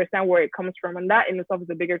and understand where it comes from. And that in itself is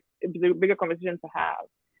a bigger conversation to have.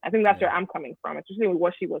 I think that's where I'm coming from, especially with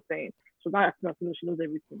what she was saying. So not she knows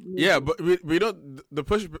everything. Yeah, but we don't. The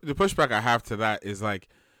pushback I have to that is, like,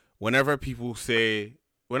 whenever people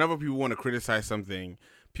want to criticize something,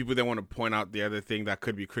 people then want to point out the other thing that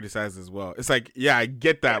could be criticized as well. It's like, yeah, I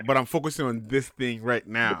get that, but I'm focusing on this thing right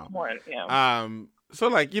now. So,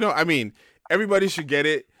 like, you know, I mean, everybody should get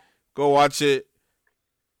it. Go watch it.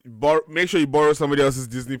 Make sure you borrow somebody else's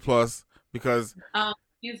Disney Plus, because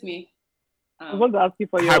excuse me. I want to ask you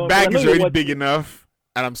for her bag is already big enough,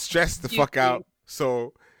 and I'm stressed the fuck out.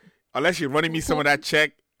 So unless you're running me some of that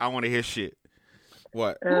check, I want to hear shit.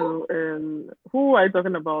 What? Who are you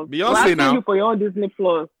talking about? Beyonce now. You for your own Disney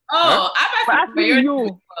Plus. Oh, I'm asking for your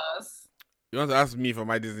Disney Plus. You want to ask me for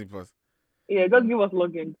my Disney Plus? Yeah, just give us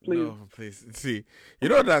login, please. No, please. See, you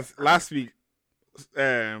know that last week,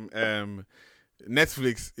 Netflix.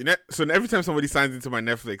 So every time somebody signs into my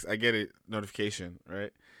Netflix, I get a notification,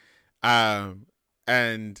 right?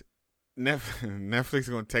 And Netflix is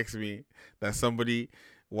gonna text me that somebody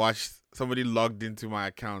logged into my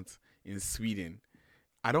account in Sweden.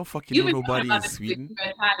 I don't fucking know nobody in Sweden.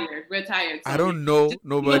 Retired. I don't know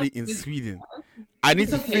nobody in Sweden. I need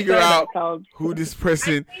to figure out who this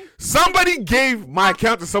person. Somebody gave my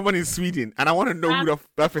account to someone in Sweden, and I want to know who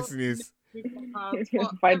that person is.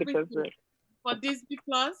 Find the person. For Disney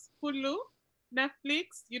Plus, Hulu,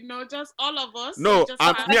 Netflix, you know, just all of us. No,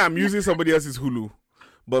 I'm using somebody else's Hulu,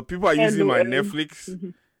 but people are using my Netflix.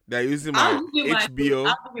 They're using my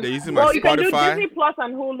HBO. They're using my Spotify. You can do Disney Plus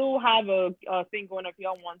and Hulu have a thing going if you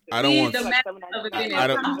don't want to. I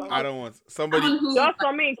don't want somebody. Just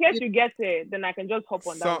for me, in case you get it, then I can just hop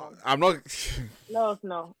on that one. I'm not. No.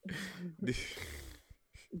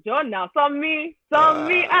 John now, some me.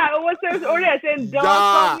 I was saying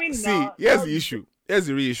John. Me see, here's the issue. Here's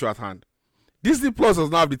the real issue at hand. Disney Plus does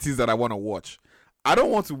not have the things that I want to watch. I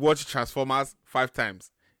don't want to watch Transformers 5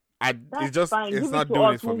 times. It's not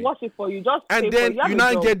doing it for me. We'll watch it for you. And then you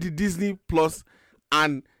now get the Disney Plus,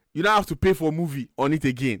 and you don't have to pay for a movie on it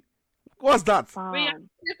again. What's that? Why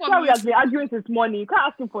we have been arguing since morning? You can't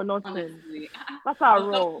ask him for nothing. That's our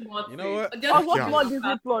role. You know what? Just watch more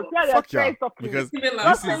Disney Plus. Fuck y'all. Because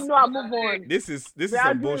just say no and move on. This is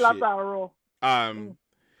some bullshit.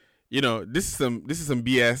 You know, this is some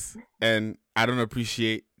BS, and I don't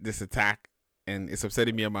appreciate this attack, and it's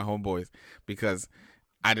upsetting me and my homeboys because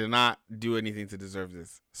I did not do anything to deserve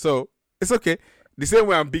this. So it's okay. The same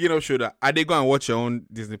way I'm bigging up shoulder, I did go and watch your own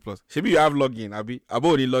Disney Plus. Maybe you have login, I've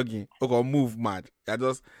already login. Okay, move mad.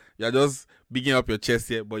 You're just bigging up your chest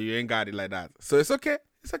here, but you ain't got it like that. So it's okay.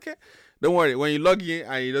 It's okay. Don't worry. When you log in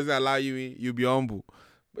and it doesn't allow you in, you'll be humble.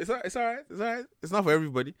 But it's all right. It's all right. It's not for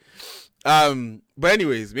everybody. But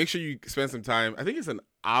anyways, make sure you spend some time. I think it's an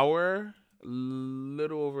hour,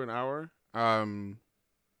 little over an hour. Hour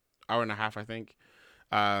and a half, I think.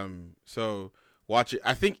 So watch it.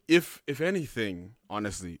 I think if anything,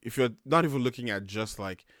 honestly, if you're not even looking at just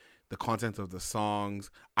like the content of the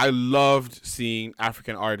songs, I loved seeing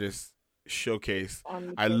African artists showcase.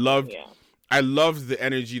 I loved the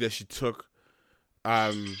energy that she took.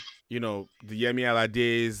 You know, the Yemi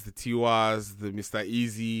Alades, the Tiwas, the Mr.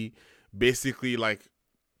 Easy, basically like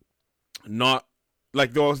not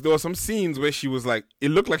like there was some scenes where she was like,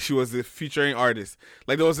 it looked like she was a featuring artist.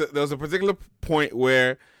 Like there was a particular point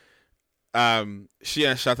where she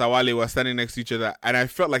and Shatta Wale were standing next to each other, and I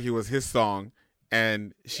felt like it was his song,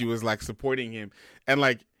 and she was like supporting him. And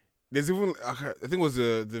like there's even I think it was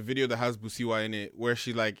the video that has Busiwa in it, where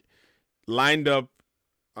she like lined up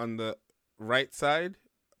on the right side,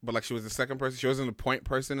 but like she was the second person. She wasn't the point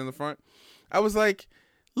person in the front. I was like,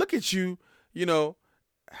 look at you, you know,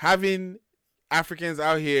 having Africans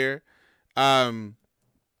out here, you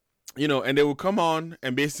know, and they will come on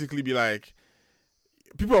and basically be like,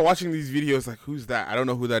 people are watching these videos like, who's that? I don't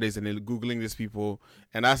know who that is. And they're Googling these people.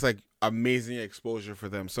 And that's like amazing exposure for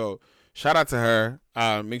them. So shout out to her.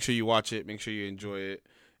 Make sure you watch it. Make sure you enjoy it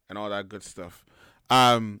and all that good stuff.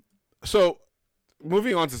 So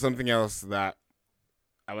moving on to something else that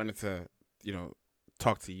I wanted to, you know,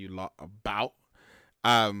 talk to you lot about.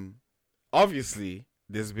 Obviously,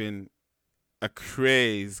 there's been a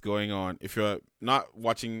craze going on. If you're not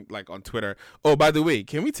watching like on Twitter. Oh, by the way,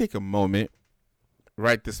 can we take a moment?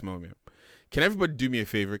 Right this moment. Can everybody do me a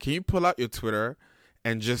favor? Can you pull out your Twitter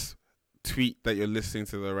and just tweet that you're listening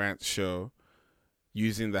to The Rant Show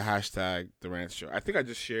using the hashtag The Rant Show? I think I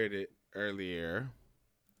just shared it earlier.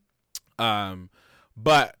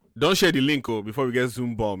 But don't share the link before we get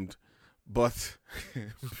Zoom bombed. But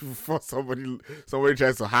before somebody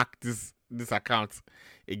tries to hack this account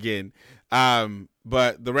again.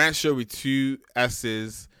 But The Rant Show with 2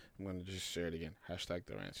 S's. I'm gonna just share it again. Hashtag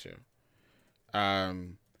The Rant Show.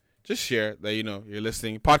 Just share that, you know, you're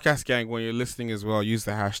listening. Podcast Gang, when you're listening as well, use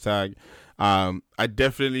the hashtag. I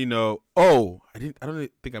definitely know. Oh, I don't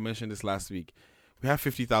think I mentioned this last week. We have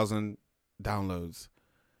 50,000 downloads.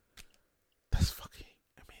 That's fucking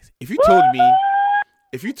amazing. If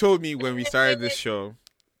you told me when we started this show,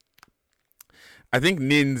 I think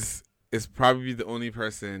Nins is probably the only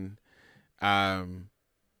person. Nins,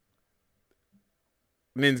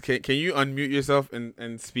 can you unmute yourself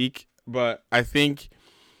and speak? But I think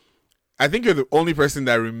you're the only person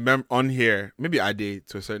that remember on here. Maybe I did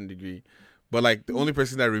to a certain degree, but like the only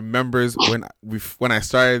person that remembers when I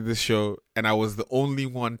started this show and I was the only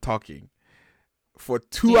one talking for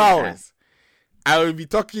 2 hours. I would be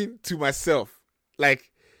talking to myself.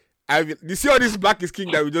 Like, you see all this Black is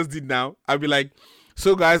King that we just did now? I'll be like,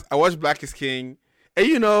 so guys, I watched Black is King, and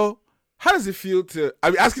you know, how does it feel to?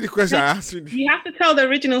 I'll be asking the question. You have to tell the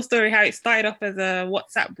original story, how it started off as a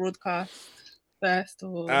WhatsApp broadcast first,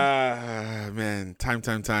 or man, time.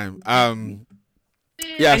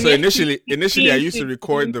 Yeah. So initially, I used to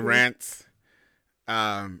record the rants.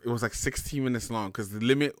 It was like 16 minutes long because the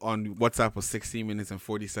limit on WhatsApp was 16 minutes and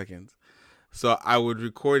 40 seconds. So I would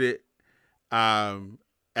record it, and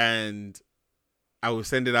I would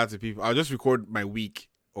send it out to people. I'll just record my week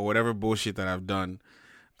or whatever bullshit that I've done.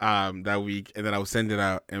 That week, and then I would send it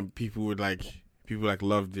out, and people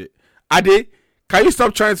loved it. Ade, can you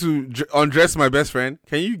stop trying to undress my best friend?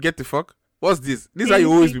 Can you get the fuck? What's this? This is how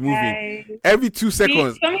you always be moving. Every 2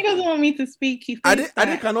 seconds. Somebody doesn't want me to speak. Ade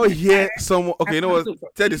cannot hear someone. Okay, you know what?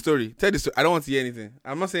 Tell the story. I don't want to hear anything.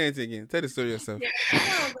 I'm not saying anything again. Tell the story yourself.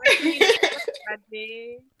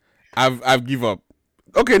 I've give up.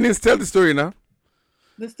 Okay, Nins, tell the story now.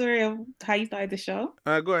 The story of how you started the show?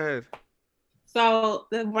 Go ahead. So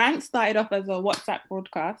the rant started off as a WhatsApp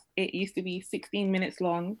broadcast. It used to be 16 minutes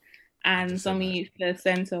long, and somebody used to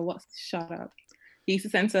send to He used to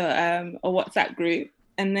send to a WhatsApp group,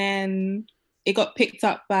 and then it got picked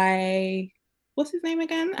up by what's his name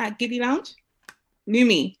again at Giddy Lounge?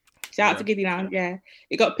 Numi. Shout out to Giddy Lounge. Yeah,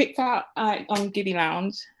 it got picked out on Giddy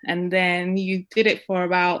Lounge, and then you did it for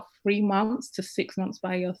about 3 months to 6 months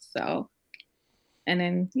by yourself, and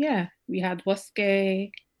then we had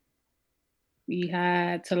Woske, we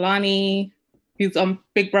had Talani, who's on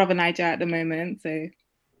Big Brother Niger at the moment. So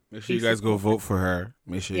make sure you guys go vote for her.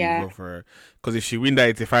 Make sure you vote for her, because if she win that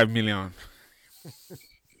 85 million.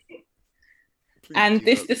 And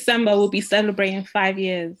this December we'll be celebrating 5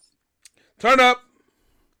 years. Turn up.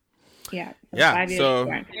 Yeah. 5 years. So,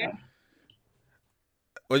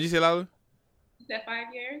 what did you say, Lalu? You said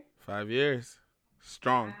 5 years? 5 years.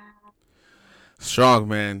 Strong. Strong,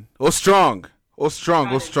 man. Strong.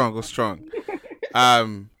 Strong.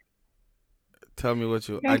 Tell me what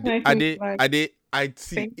you. I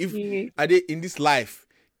see. If I did in this life,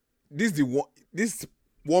 this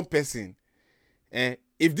one person,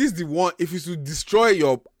 if this the one, if you should destroy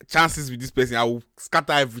your chances with this person, I will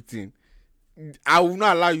scatter everything. I will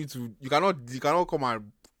not allow you to. You cannot come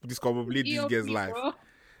and discombobulate this girl's life.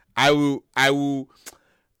 I will.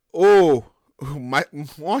 Oh, my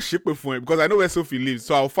one shape for him, because I know where Sophie lives.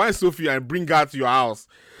 So I'll find Sophie and bring her to your house,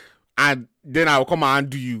 and then I'll come and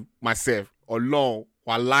undo you myself. Or long,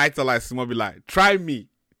 or lie till I small be like, try me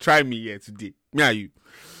here today. Me and you.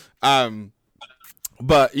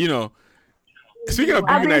 But speaking of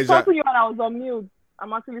I've bringing been Niger, talking to you and I was on mute.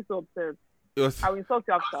 I'm actually so upset. I will insult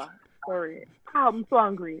you after. Sorry. I'm so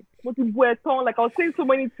angry. Like I was saying so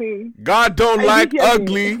many things. God don't like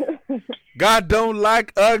ugly. God don't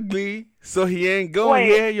like ugly, so he ain't gonna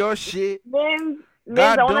hear your shit. Names,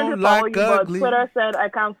 God I wanted don't to follow like you, ugly. but Twitter said I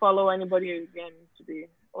can't follow anybody again today.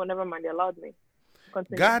 Oh, never mind. They allowed me.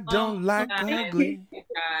 Continue. God don't like ugly.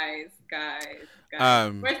 Guys.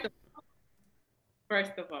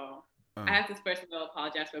 First of all, I have to first of all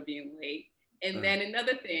apologize for being late. And then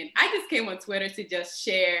another thing, I just came on Twitter to just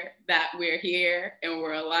share that we're here and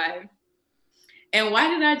we're alive. And why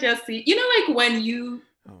did I just see, like when you...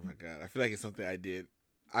 Oh my God, I feel like it's something I did.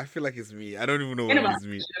 I feel like it's me. I don't even know what it's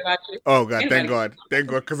me. Oh God, thank God.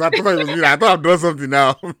 Because I thought it was me. I thought I'm doing something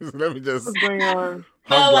now. So let me just... What's going on?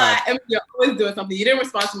 You're always doing something. You didn't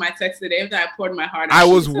respond to my text today. I poured my heart out. I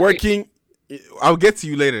was working. I'll get to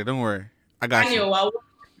you later. Don't worry. I got you.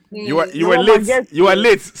 You were late. You were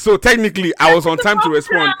late. So technically, I was on time to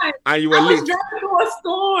respond, and you were late. I was driving through a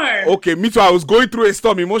storm. Okay, me too. I was going through a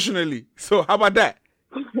storm emotionally. So how about that?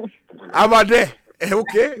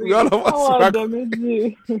 Okay, we all of us. But like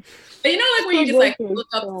when you just like look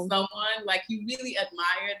up to someone, like you really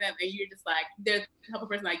admire them, and you're just like, they're the type of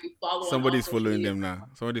person like you follow. Somebody's following them now.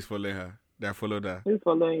 Somebody's following her. They followed her. Who's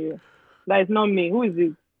following you? That is not me. Who is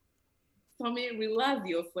it? Somebody realize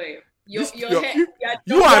your slave. You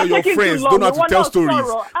and your friends don't have to tell stories.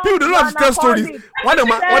 People don't have to tell stories. What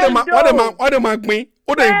am I going?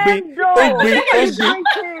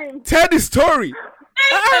 Tell the story.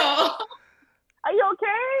 Are you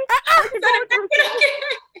okay?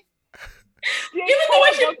 Even though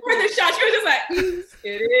when she poured the shot, she was just like,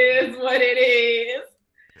 it is what it is.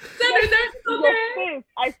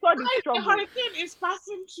 I saw the The hurricane is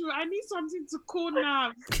passing through. I need something to cool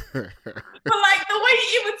now. But like the way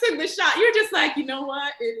you even took the shot, you're just like, you know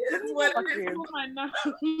what? It is what it is. Oh my God.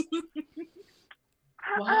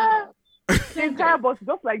 Wow. The entire bus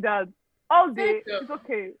just like that. All day. It's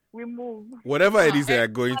okay. We move. Whatever it is they are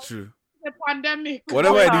going through. The pandemic.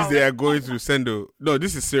 Whatever it is they are going through, Sendo. No,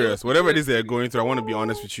 this is serious. Whatever it is they are going through, I want to be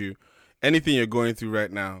honest with you. Anything you're going through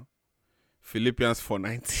right now, Philippians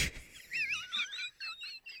 4:90.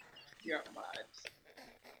 You're mad.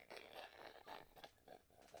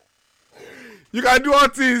 You can do all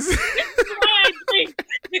things.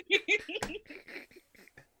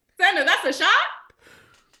 Sandra, that's a shot?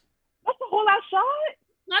 That's a whole lot shot?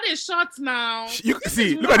 Not a shot now. You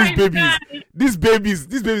see, look at these babies.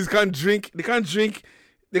 These babies can't drink. They can't drink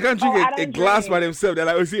a glass by themselves. They're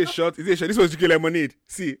like, oh, is it a shot? Is it a shot? This was drinking lemonade.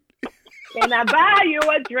 See. Can I buy you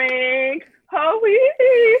a drink?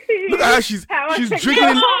 Look at her. She's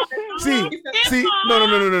drinking. See. No.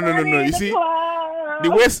 You see, the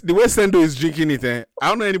way Sendo is drinking it. I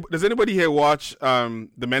don't know. Does anybody here watch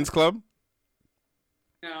the Men's Club?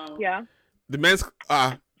 No. Yeah. The Men's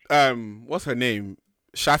what's her name?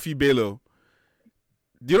 Shafi Bello.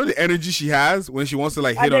 Do you know the energy she has when she wants to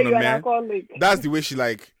like hit on a man? That's the way she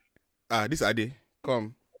like. This Ade,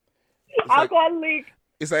 come. Alcoholic.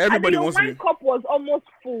 It's like everybody wants to. My cup was almost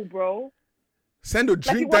full, bro. Sendo,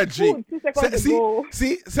 drink that drink.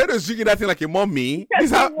 See, Sendo's drinking that thing like a mommy.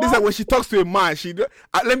 This is when she talks to a man. She be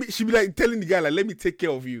like telling the guy like, "Let me take care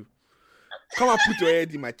of you. Come and put your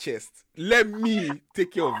head in my chest. Let me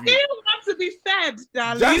take care of you. You want to be fed,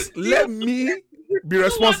 darling. Just let me be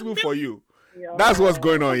responsible for you. Yeah. That's what's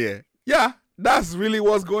going on here. Yeah, that's really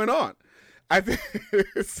what's going on. I think.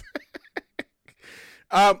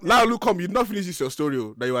 Now, look, you did not finish your story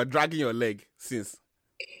that you were dragging your leg since.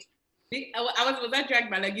 Was I dragging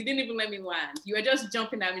my leg? You didn't even let me land. You were just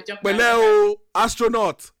jumping at me, But now,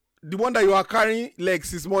 astronaut, the one that you are carrying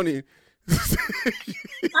legs this morning.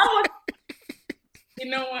 You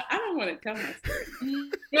know what? I don't want to tell my story.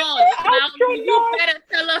 No, you better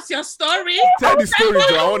tell us your story. Tell the story,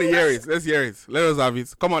 Joe. I want to hear it. Let's hear it. Let us have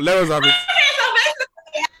it. Come on, let us have it.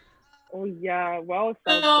 Oh yeah, well,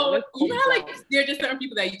 so you know, like there are just certain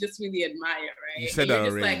people that you just really admire, right? You said that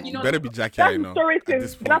already. Like, you know, better be Jackie, I know.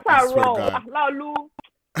 That's our role. Laulu,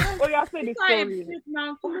 oh yeah, say the story.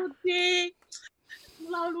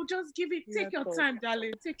 Laulu, just give it. Take your time,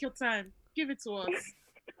 darling. Take your time. Give it to us.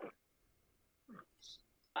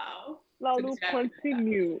 Wow. Laulu,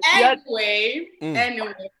 continue. Anyway.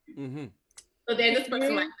 Mm-hmm. So there's this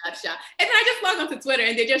person like that shot. And then I just log onto Twitter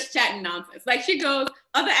and they're just chatting nonsense. Like she goes,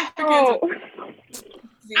 other Africans.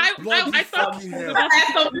 I thought.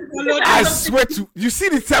 I swear to you, see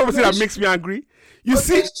the type of thing that makes me angry. You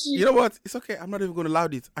see, you know what? It's okay. I'm not even going to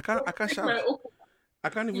loud it. I can't shout. I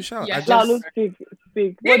can't even shout. Yeah, I just speak.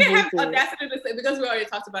 They didn't have audacity to say because we already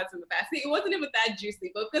talked about it in the past. See, it wasn't even that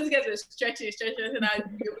juicy, but because you guys were stretching, and I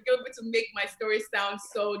were able to make my story sound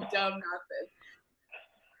so dumb nonsense.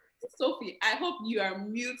 Sophie, I hope you are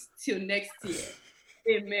mute till next year.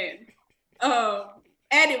 Amen.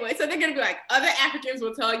 Anyway, so they're gonna be like, other Africans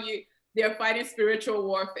will tell you they're fighting spiritual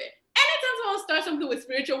warfare. Anytime someone starts something with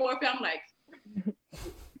spiritual warfare, I'm like,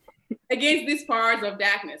 against these powers of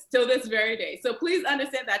darkness till this very day. So please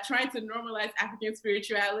understand that trying to normalize African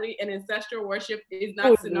spirituality and ancestral worship is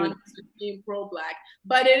not synonymous with being pro-Black,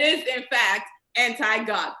 but it is in fact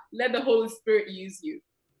anti-God. Let the Holy Spirit use you.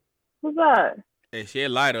 Who's that? Hey, she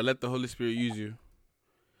ain't lied or let the Holy Spirit use you.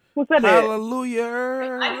 Who said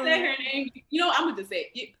Hallelujah. I said her name. You know, I'm going to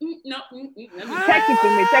say it. Text it to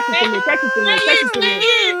me. Text it to me. Text it to me.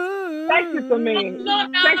 Text it to me.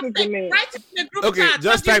 Text it to me. Text it to me. Okay,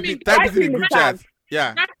 just type it in the group chat.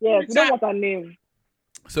 Yeah. Yes, we don't want her name.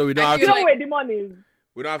 So we don't have to. You know where the money is.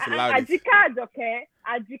 We don't have to loud it. Ajika Ajoke.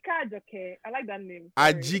 Ajika Ajoke. I like that name.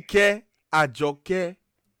 Ajike Ajoke.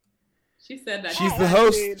 She said that. She's the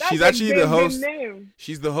host. She's actually the host.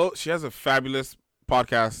 She's the host. She has a fabulous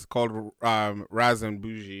podcast called Raz and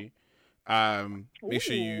Bougie. Make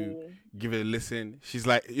sure you give it a listen. She's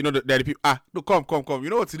like, you know, the people. No, come.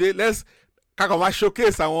 You know what? Today, let's my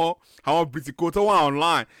showcase. I want British Koto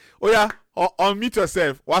online. Oh yeah, unmute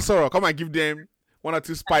yourself. What's up? Come and give them 1 or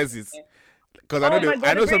 2 spices. Because I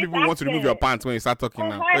know some people want to remove your pants when you start talking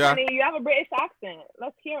now. Hi, honey, you have a British accent.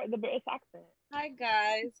 Let's hear the British accent. Hi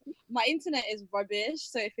guys, my internet is rubbish,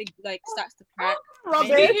 so if it starts to crack,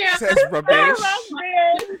 She says rubbish.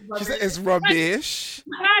 She said it's rubbish.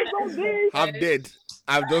 I'm dead.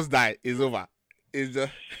 I've just died. It's over. It's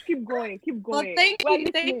just keep going. Well, thank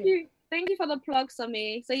you for the plug,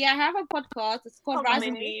 Sami. So yeah, I have a podcast. It's called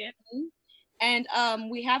Rising, and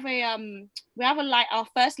we have our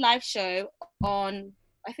first live show on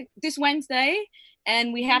I think this Wednesday,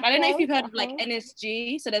 and we have I don't know if you've heard of like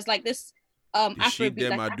NSG. So there's like this. Shit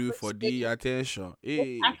them I do for the attention.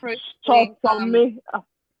 Hey.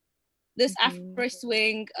 This Afro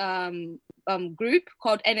swing group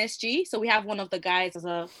called NSG. So we have one of the guys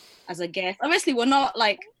as a guest. Obviously, we're not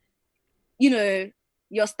like, you know,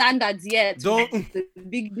 your standards yet. Don't the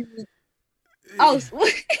big. Oh, it's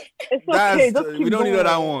okay. We don't need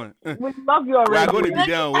that one. We love you already. We are going to be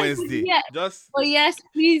there on Wednesday. Yeah. Oh yes,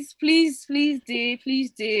 please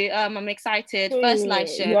do. I'm excited. First live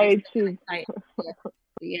show. Yeah, too.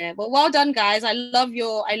 Yeah, but well done, guys. I love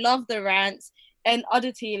the rants. And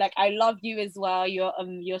Oddity, like I love you as well.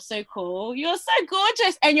 You're so cool. You're so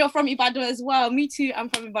gorgeous, and you're from Ibadan as well. Me too. I'm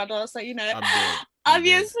from Ibadan, so you know,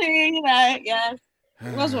 obviously, you know, yes.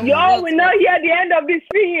 Yo, we now hear the end of this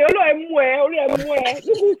thing. I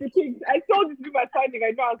told you to be my signing. I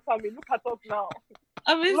know I'm coming. Look at us now.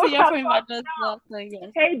 Obviously, you're from Ibadan as well. So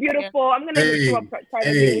yes. Hey, beautiful. I'm gonna show up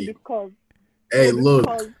privately because. Hey, look.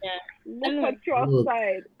 Look at your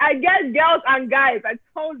side. I guess girls and guys. I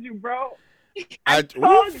told you, bro. I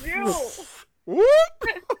told you.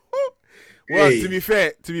 Well, to be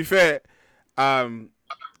fair,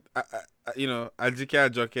 you know, Ajike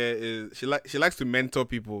Ajoke is she likes to mentor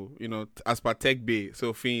people, you know, as per Tech Bay.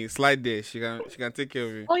 So Finn, slide there. She can take care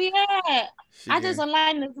of you. Oh yeah, Ada's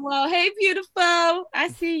online as well. Hey, beautiful. I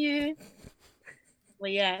see you.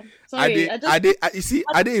 Well, yeah. Sorry, you see,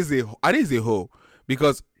 Ade is a hoe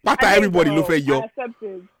because pata everybody look at you.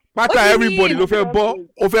 Pata everybody look at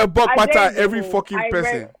over pata every fucking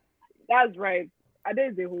person. That's right.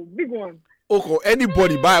 Ade is a whole big one. Okay,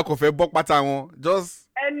 anybody buy a coffee box pattern just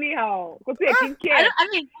anyhow. I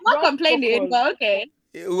mean, I'm not complaining, but okay.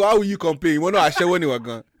 How will you complain? You want to share when you were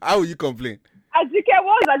gone? How will you complain? Ajike,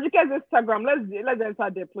 what is Ajike's Instagram? Let's enter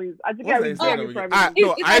there, please. Ajike is very private.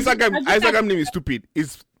 No, Instagram name is stupid.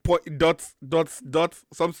 It's dot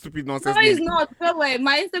some stupid nonsense. No, it's not. Don't worry.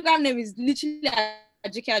 My Instagram name is literally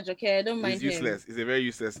Ajike. I don't mind. It's useless. It's a very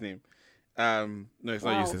useless name. No, it's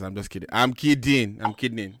not useless. I'm just kidding. I'm kidding.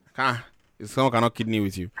 Someone cannot kidney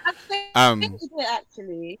with you.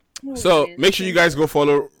 Actually. So make sure you guys go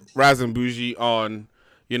follow Raz and Bougie on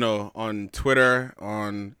Twitter,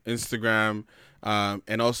 on Instagram,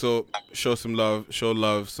 and also show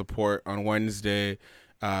love, support on Wednesday.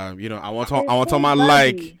 I want on my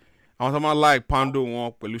like Pando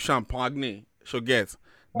one Pelushan Pagne. Get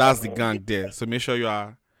that's the gang there. So make sure you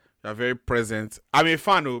are very present. I'm a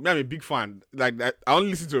fan. I'm a big fan. Like that, I only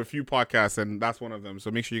listen to a few podcasts, and that's one of them. So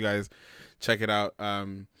make sure you guys check it out.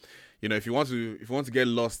 If you want to get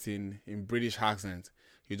lost in British accent,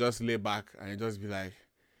 you just lay back and you just be like,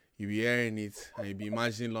 you be hearing it, and you be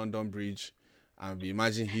imagining London Bridge, and be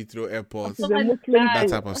imagining Heathrow Airport, that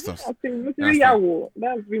type of stuff. That's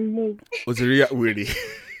removed. Really?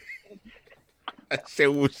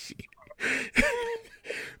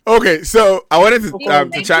 Okay, so I wanted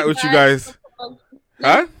to chat with you guys.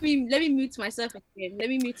 Let me mute myself again.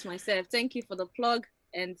 Thank you for the plug.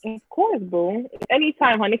 And of course, boo.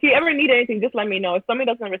 Anytime, honey. If you ever need anything, just let me know. If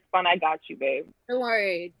somebody doesn't respond, I got you, babe. Don't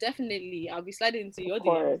worry. Definitely. I'll be sliding into your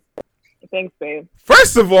DMs. Thanks, babe.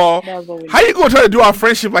 First of all, how you gonna try to do our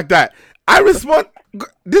friendship like that? I respond.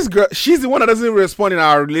 This girl, she's the one that doesn't respond in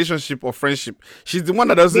our relationship or friendship. She's the one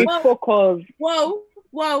that doesn't. Whoa.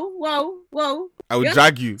 I would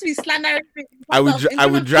drag you. To be slandering. I would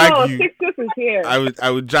drag you. Here. I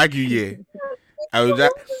would drag you here. I would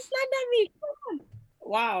drag. Slander me.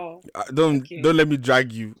 Wow. Don't let me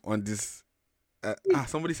drag you on this.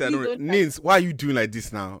 Somebody said, Nins, why are you doing like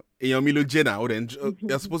this now? You're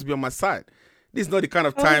supposed to be on my side. This is not the kind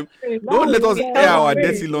of time. Don't let us air our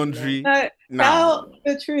dirty laundry now. Tell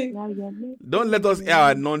the truth. Don't let us air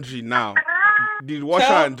our laundry now. The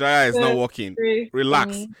washer and dryer is not working.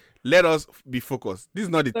 Relax. Let us be focused. This is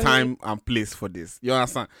not the time and place for this. You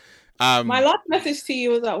understand? My last message to you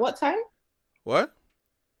was at what time? What?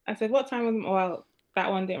 I said, what time was well? That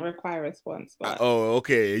one didn't require a response. But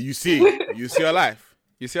okay. You see your life.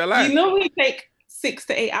 You normally take 6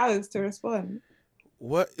 to 8 hours to respond.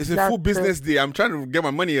 What? It's a full business day. I'm trying to get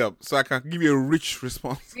my money up so I can give you a rich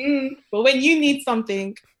response. But when you need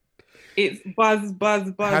something, it's buzz.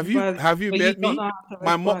 Have you met me?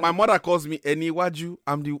 My mother calls me Eni Waju.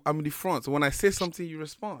 I'm the front. So when I say something, you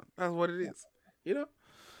respond. That's what it is.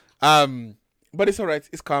 But it's all right.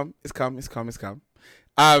 It's calm.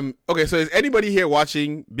 Okay, so is anybody here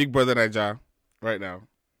watching Big Brother Naija right now?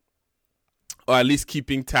 Or at least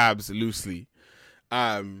keeping tabs loosely?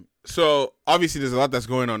 So obviously there's a lot that's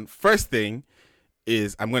going on. First thing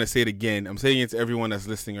is, I'm going to say it again. I'm saying it to everyone that's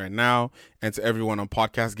listening right now and to everyone on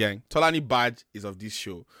Podcast Gang. Tolani Badge is of this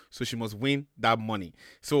show, so she must win that money.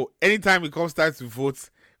 So anytime it comes time to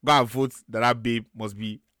vote, go and vote that babe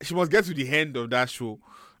she must get to the end of that show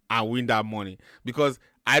and win that money. Because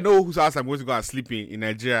I know whose house I'm going to go and sleep in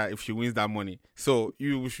Nigeria if she wins that money. So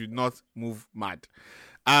you should not move mad.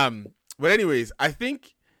 But anyways, I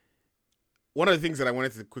think one of the things that I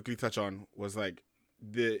wanted to quickly touch on was like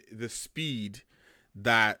the speed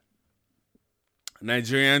that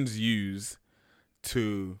Nigerians use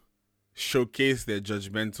to showcase their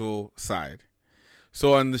judgmental side.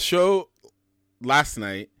 So on the show last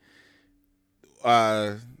night,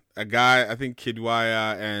 a guy, I think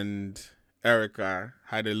Kidwaya and Erica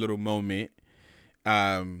had a little moment,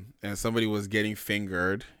 and somebody was getting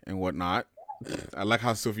fingered and whatnot. I like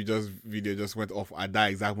how Sophie video just went off at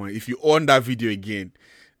that exact moment. If you own that video again,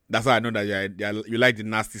 that's how I know that you like the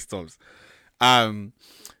nasty stuff.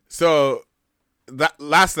 So that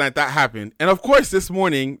last night that happened, and of course this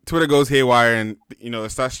morning Twitter goes haywire, and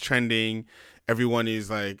it starts trending. Everyone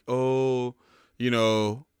is like, oh,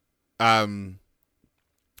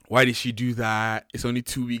 why did she do that? It's only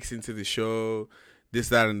 2 weeks into the show, this,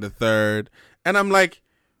 that, and the third. And I'm like,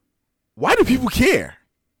 why do people care?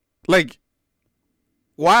 Like,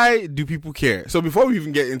 why do people care? So before we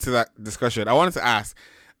even get into that discussion, I wanted to ask.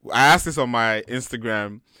 I asked this on my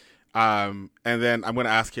Instagram, and then I'm going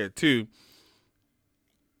to ask here too.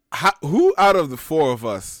 Who out of the four of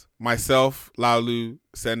us, myself, Laulu,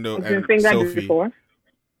 Sendo, and Sophie...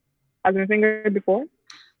 I've been fingered before.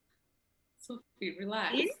 Sophie,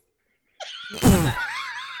 relax.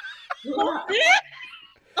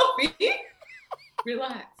 Sophie,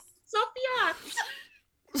 relax. Sophia.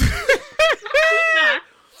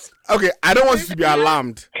 Okay, I don't want you to be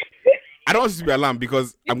alarmed. I don't want you to be alarmed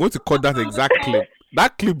because I'm going to cut that exact clip.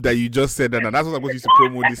 That clip that you just said, and that's what I'm going to use to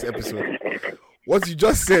promote this episode. What you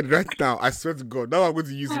just said right now, I swear to God, that's what I'm going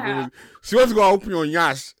to use to promote. She wants to go open your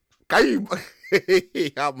yash. Can you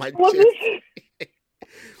have my chest?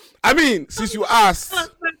 I mean, since you asked,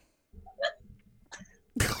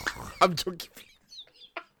 I'm joking.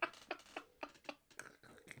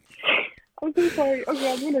 I'm so sorry.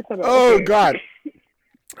 Okay, I'm gonna shut up. Oh okay. God.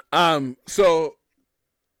 So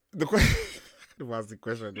the question was the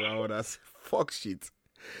question. I would ask. Fuck shit.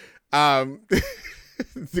 The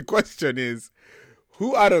question is,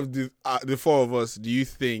 who out of the four of us do you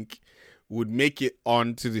think would make it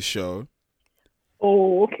onto the show?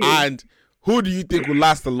 Oh, okay. And who do you think will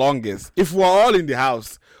last the longest? If we're all in the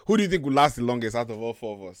house, who do you think will last the longest out of all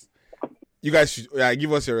four of us? You guys should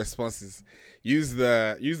give us your responses. Use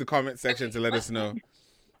the comment section to let us know.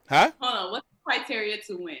 Huh? Hold on. What's the criteria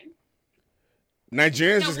to win?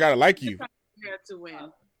 Nigerians just gotta like you. To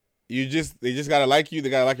win. They just gotta like you. They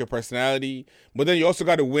gotta like your personality. But then you also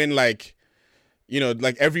gotta win, like,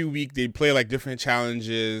 like every week they play like different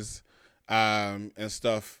challenges, and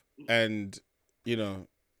stuff. And you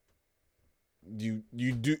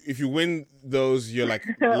do if you win those, you're like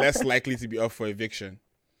less likely to be up for eviction.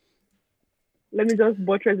 Let me just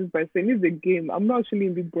buttress this by saying it's a game. I'm not actually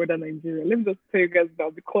in Big Brother Nigeria. Let me just tell you guys now,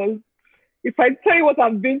 because if I tell you what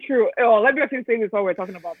I've been through, let me actually say this while we're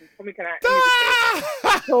talking about this.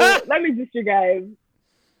 So let me just you guys.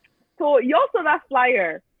 So you also that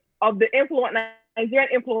flyer of the Nigerian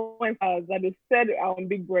influencers that they said on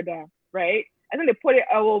Big Brother, right? I think they put it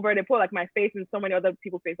all over. They put like my face and so many other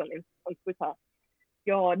people's face on Twitter.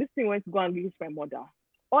 Yo, this thing went to go and reach my mother.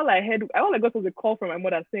 All I got was a call from my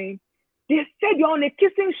mother saying, they said you're on a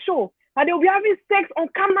kissing show and they'll be having sex on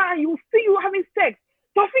camera and you'll see you having sex.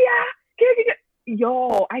 Sophia,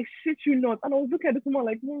 yo, I shit you not. And I was looking at this woman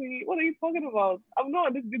like, Mommy, what are you talking about? I'm not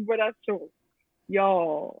on this Big Brother show.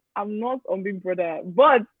 Yo, I'm not on Big Brother.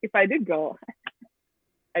 But if I did go,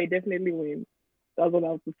 I definitely win. That's what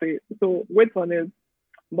I have to say. So wait on it.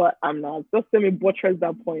 But I'm not. Just let me buttress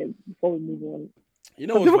that point before we move on.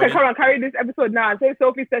 People can come and carry this episode now and say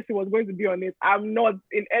Sophie said she was going to be on it. I'm not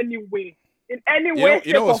in any way. In any way.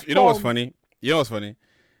 You know what's funny? You know what's funny?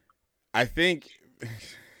 I think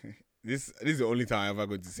this is the only time I'm ever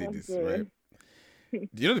going to say this, right?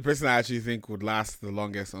 Do you know the person I actually think would last the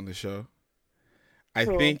longest on the show? I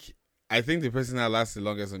think the person that lasts the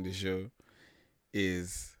longest on the show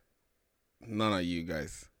is none of you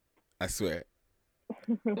guys. I swear.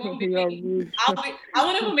 I want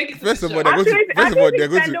to make it. First of all, they're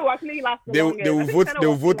going to. They will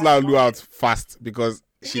vote Laulu out fast because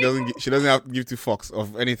she doesn't have to give to Fox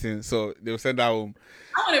of anything, so they'll send her home.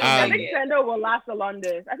 I think Sendo will last the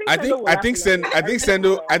longest. I think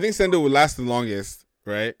Sendo will last the longest,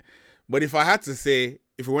 right? But if I had to say,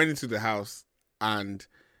 if we went into the house and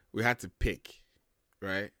we had to pick,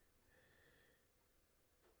 right?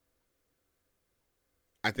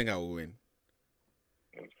 I think I will win.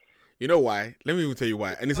 You know why? Let me even tell you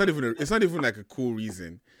why. And it's not even like a cool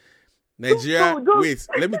reason. Nigeria, wait,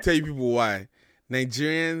 let me tell you people why.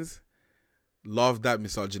 Nigerians love that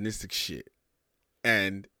misogynistic shit.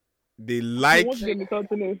 And they like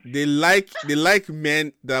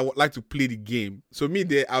men that would like to play the game. So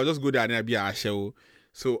I'll just go there and I'll be a show.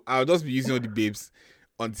 So I'll just be using all the babes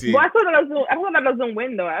until. But I thought that doesn't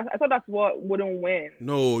win though. I thought that's what wouldn't win.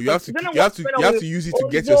 No, you have to use it to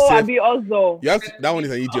get yourself. That one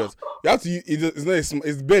is an idiot. You have to use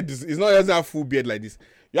it doesn't have full beard like this.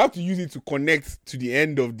 You have to use it to connect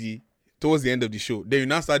to towards the end of the show. Then you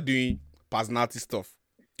now start doing personality stuff.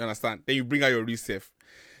 You understand? Then you bring out your real self.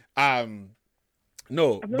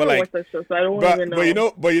 No, but like, show, so I don't even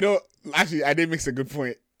know. But actually, I did make a good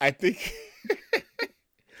point. I think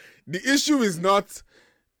the issue is not.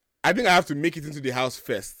 I think I have to make it into the house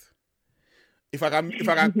first. If I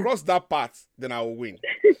can cross that part, then I will win.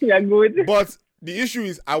 Yeah, good. But the issue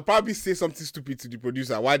is I'll probably say something stupid to the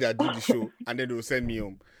producer while they're doing the show, and then they'll send me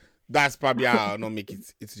home. That's probably how I'll not make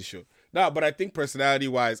it into the show. No, but I think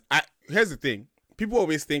personality-wise, here's the thing. People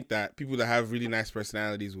always think that people that have really nice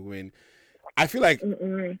personalities will win. I feel like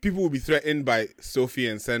people will be threatened by Sophie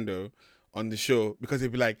and Sendo on the show because they'll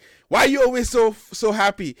be like, why are you always so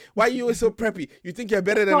happy? Why are you always so preppy? You think you're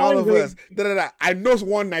better than all of us? I know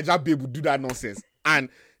one Niger babe will do that nonsense and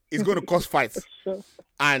it's going to cause fights.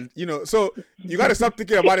 And, so you got to stop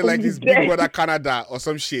thinking about it like it's Big Brother Canada or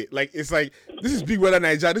some shit. Like, it's like, this is Big Brother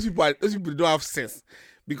Nigeria. Those people don't have sense.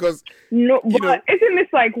 because no, but isn't this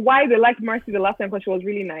like why they liked Mercy the last time? Because she was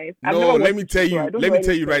really nice. No, let me tell you. Let me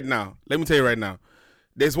tell you right now.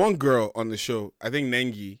 There's one girl on the show. I think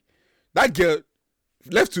Nengi. That girl,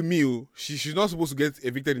 left to me, she's not supposed to get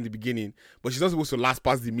evicted in the beginning, but she's not supposed to last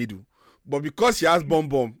past the middle. But because she has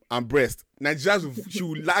bum and breast,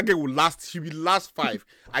 Nigerians will last. She will last 5.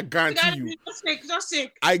 I guarantee you. Just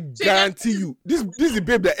shake. I guarantee you. This is the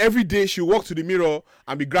babe that every day she'll walk to the mirror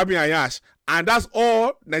and be grabbing her yash, and that's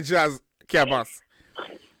all Nigerians care about.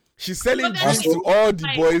 She's selling drinks to all the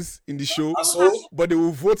boys in the show, but they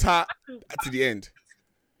will vote her to the end.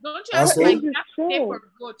 Don't you have to pay for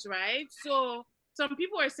votes, right? So some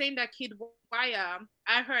people are saying that Kid Wire,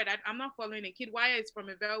 I'm not following it. Kid Wire is from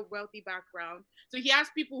a very wealthy background. So he has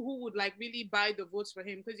people who would like really buy the votes for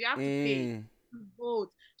him because you have to pay to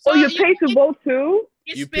vote. So you pay to vote too?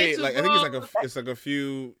 You pay like I think it's like a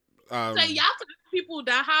few so you have to have people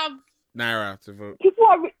that have Naira to vote.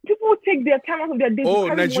 People take their time out of their day. Oh,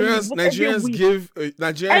 Nigerians give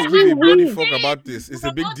really bloody fuck about this. It's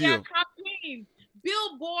a big deal.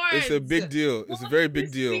 Billboards. It's a big deal. It's a very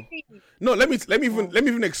big deal. No, let me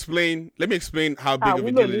even explain. Let me explain how big of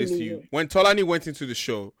a deal it is to you. When Tolani went into the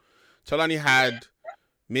show, Tolani had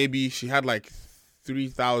she had like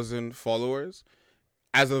 3,000 followers.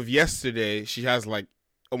 As of yesterday, she has like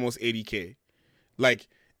almost 80K.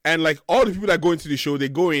 And all the people that go into the show, they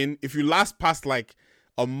go in. If you last past like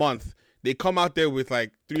a month, they come out there with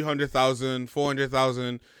like 300,000,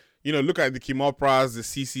 400,000. Look at the Kim Oprahs, the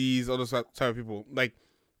CCs, all those type of people.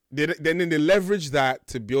 Then they leverage that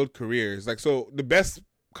to build careers. So the best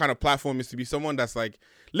kind of platform is to be someone that's like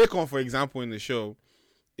Lekon, for example, in the show,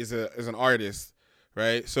 is an artist,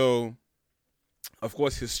 right? So, of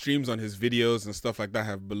course, his streams on his videos and stuff like that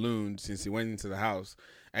have ballooned since he went into the house.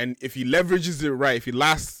 And if he leverages it right, if he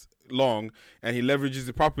lasts long and he leverages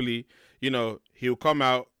it properly, he'll come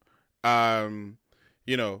out, of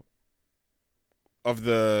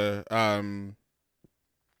the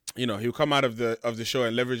he'll come out of the show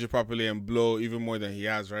and leverage it properly and blow even more than he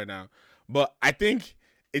has right now. But I think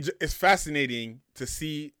it's fascinating to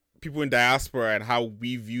see people in diaspora and how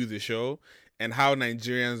we view the show and how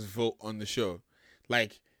Nigerians vote on the show.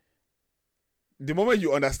 The moment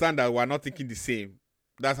you understand that we're not thinking the same,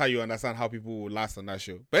 that's how you understand how people will last on that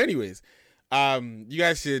show. But anyways, you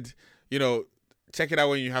guys should check it out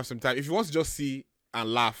when you have some time. If you want to just see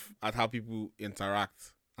and laugh at how people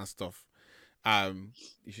interact and stuff,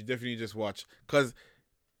 you should definitely just watch, because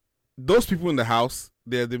those people in the house,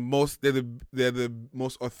 they're the most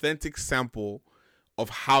authentic sample of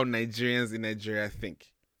how Nigerians in Nigeria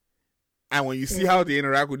think. And when you see how they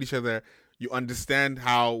interact with each other, you understand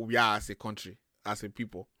how we are as a country, as a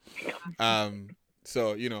people.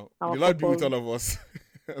 So the Lord be with all of us.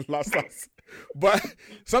 last. But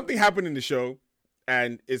something happened in the show,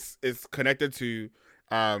 and it's connected to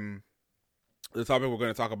the topic we're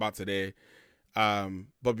going to talk about today.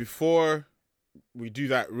 But before we do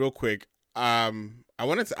that, real quick, I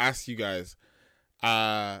wanted to ask you guys,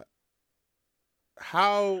 how,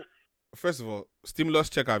 first of all, stimulus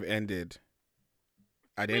check have ended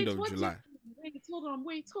at the end of July. Hold on.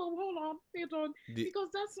 Because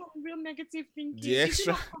that's some real negative thinking.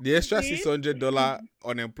 The extra $600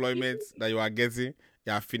 unemployment that you are getting,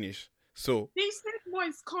 you are finished. So they said more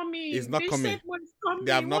is coming. It's not coming.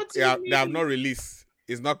 They have not released.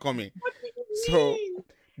 It's not coming. So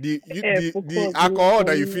the alcohol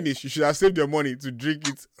that you finish, you should have saved your money to drink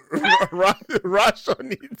it,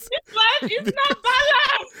 ration it. It's not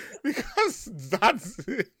balanced. Because that's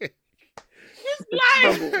it's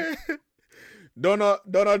life.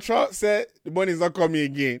 Donald Trump said the money is not coming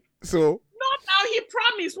again. So not now. He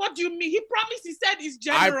promised. What do you mean? He promised. He said it's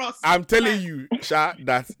generous. I'm telling you, Sha,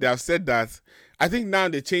 that they have said that. I think now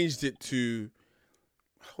they changed it to,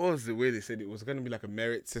 what was the way they said it? It was going to be like a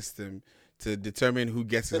merit system to determine who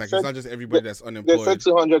gets it. Like, it's not just everybody that's unemployed. They said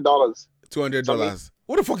 $200. $200.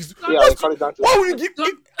 What the fuck is? Yeah, why would you give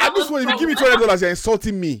me? At this point, if you give me $200, you're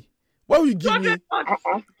insulting me. Why would you give me?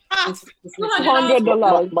 $200.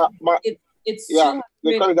 It's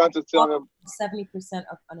they cut it down to 200. 70%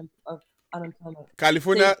 of unemployment.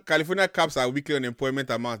 California caps our weekly unemployment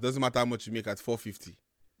amount. Doesn't matter how much you make at $450.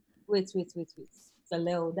 Wait. So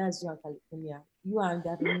Leo, that's you in California. You are in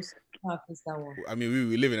that news. That one. I mean,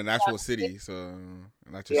 we live in an actual city, so an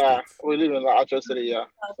actual state. We live in an actual city. Yeah,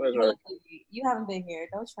 that's right. You haven't been here.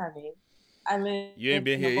 Don't try me. I live. You ain't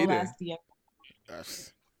been here either.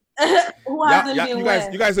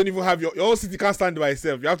 You guys don't even have your own city. Can't stand by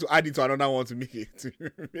itself. You have to add it to another one to make it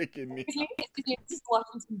neat. This is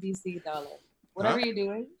Washington DC, darling. Whatever you're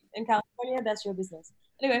doing in California, that's your business.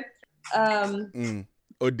 Anyway,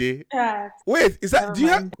 Ode. Yeah. Wait, is that?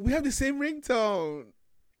 We have the same ringtone?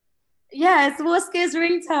 Yeah, it's Woski's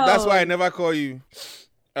ringtone. That's why I never call you.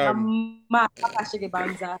 But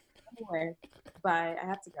I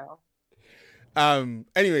have to go.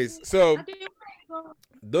 Anyways, so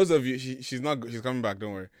those of you, she's coming back.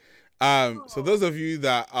 Don't worry. So those of you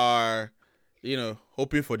that are,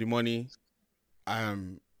 hoping for the money,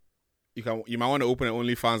 you might want to open an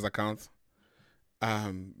OnlyFans account,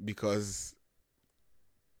 because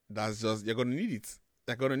that's just you're gonna need it.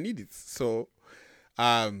 They're gonna need it. So,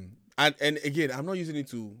 and again, I'm not using it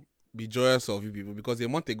to be joyous of you people, because a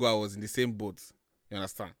month ago I was in the same boat. You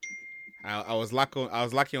understand? I was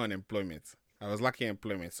lacking on employment.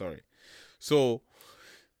 Sorry. So,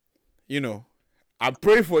 I'm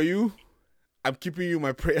praying for you. I'm keeping you in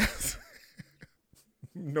my prayers.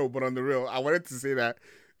 No, but on the real, I wanted to say that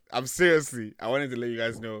I wanted to let you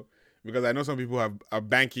guys know, because I know some people are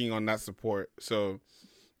banking on that support. So,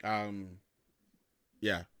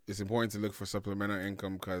 yeah, it's important to look for supplemental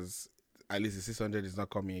income, because at least the 600 is not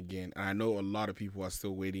coming again. And I know a lot of people are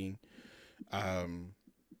still waiting,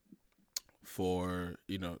 for,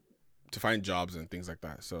 to find jobs and things like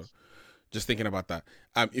that. So just thinking about that.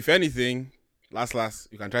 If anything, last,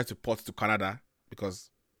 you can try to port to Canada, because,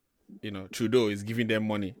 Trudeau is giving them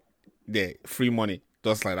money there, free money,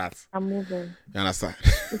 just like that. I'm moving. You understand?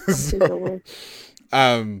 So,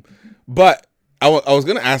 but I was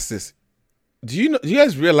going to ask this. Do you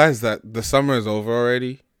guys realize that the summer is over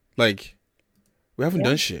already? Like, we haven't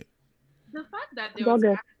done shit. The fact that there was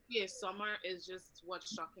actually a summer is just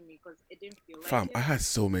what's shocking me, because it didn't feel like Fam, it. I had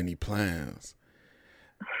so many plans.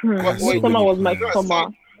 Summer was my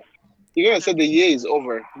summer. You guys said the year is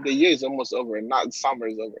over. The year is almost over. Not summer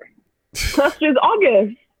is over. Plus, it's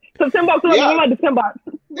August, September, October, November, December.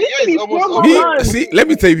 The year is almost over. See, let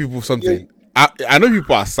me tell you people something. I know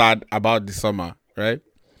people are sad about the summer, right?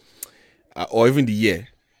 Or even the year.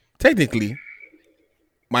 Technically,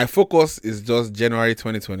 my focus is just January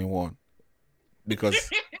 2021, because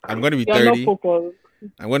I'm going to be 30.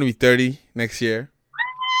 I'm going to be 30 next year.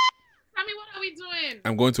 Tell me, what are we doing?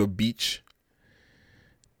 I'm going to a beach,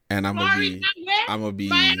 and I'm gonna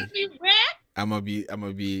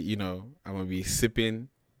be sipping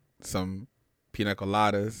some pina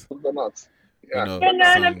coladas.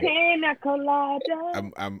 Banana pina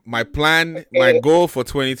colada. My goal for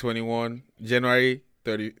 2021, January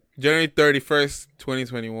 31st,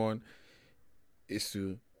 2021, is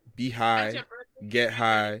to be high, get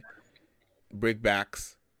high, break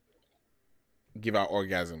backs, give out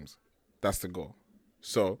orgasms. That's the goal.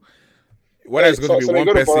 So, whether it's going to be one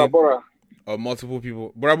person Bora Bora. or multiple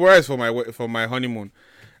people, Bora Bora is for my honeymoon.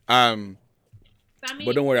 Sammy,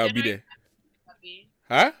 but don't worry, I'll be there.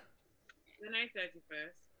 Huh? January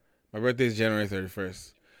 31st. My birthday is January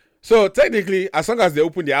 31st. So technically, as long as they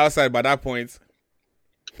open the outside by that point.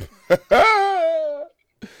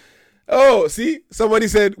 Oh, see, somebody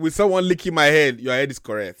said with someone licking my head, your head is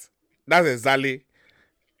correct. That's exactly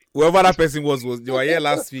whoever that person was. You were here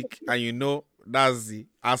last week, and that's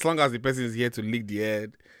as long as the person is here to lick the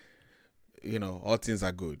head, all things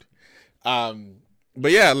are good.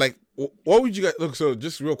 But yeah, like, what would you guys look? So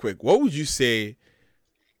just real quick, what would you say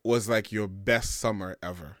was like your best summer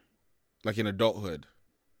ever, like in adulthood?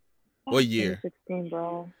 What year? 2016,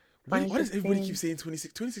 bro. Why does everybody keep saying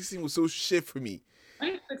 2016? 2016 was so shit for me.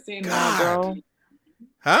 2016, bro.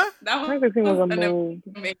 Huh? That was 2016 was an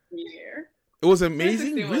amazing year. It was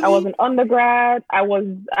amazing. Really? I was an undergrad. I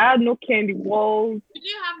had no candy walls. Did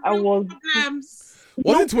you have programs?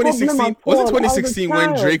 Was it 2016? Was it 2016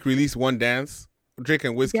 when Drake released One Dance? Drake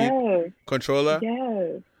and Wizkid? Controller?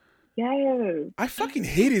 Yes. I fucking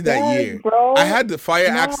hated that year. Bro. I had the fire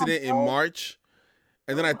accident in March,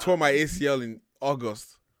 and then I tore my ACL in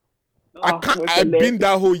August. I've been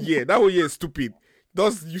that whole year. That whole year is stupid.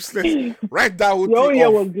 That's useless. Write that whole thing off. Your year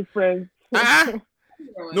was different.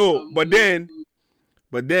 No, but then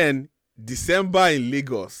December in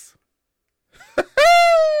Lagos.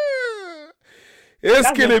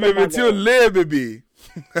 It's killing baby till late, baby.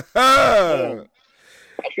 Oh,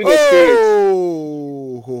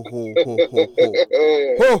 ho ho ho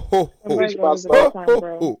ho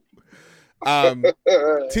ho.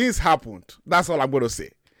 Things happened. That's all I'm gonna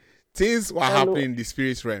say. Things were happening in the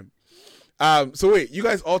spirit realm. So wait, you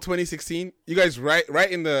guys all 2016? You guys write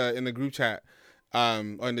in the group chat,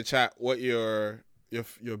 or in the chat, what your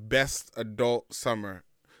best adult summer.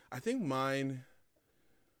 I think mine.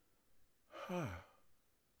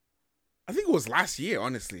 I think it was last year,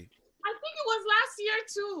 honestly. I think it was last year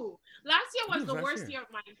too. Last year was the worst year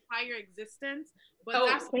of my entire existence. But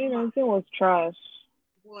last 2019 was trash.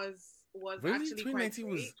 Was really? actually 2019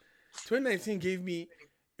 quite great. 2019 gave me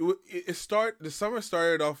the summer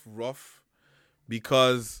started off rough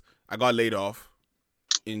because I got laid off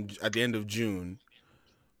at the end of June,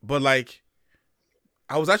 but like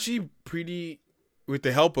I was actually pretty, with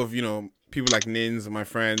the help of people like Nins and my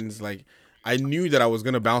friends, like I knew that I was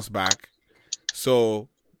gonna bounce back, so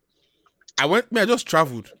I just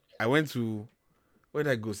traveled. I went to, where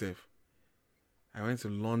did I go, Seth? I went to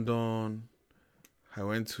London. I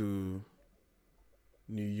went to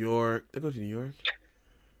New York. Did I go to New York?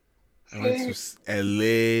 I went to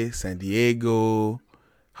LA, San Diego.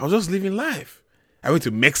 I was just living life. I went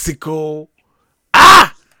to Mexico.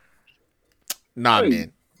 Nah, man.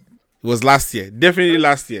 It was last year. Definitely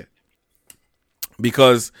last year.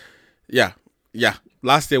 Because, yeah.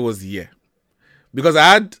 Last year was the year. Because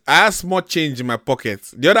I had small change in my pocket.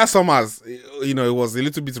 The other summers, it was a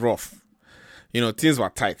little bit rough. Things were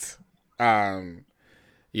tight. And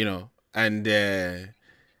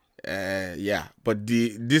but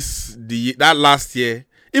that last year,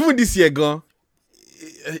 even this year gone,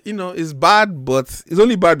 it's bad, but it's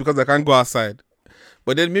only bad because I can't go outside.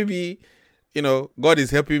 But then maybe, God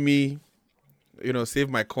is helping me, save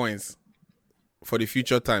my coins for the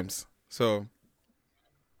future times. So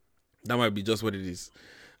that might be just what it is.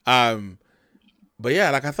 But yeah,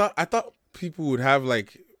 like I thought people would have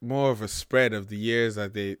like more of a spread of the years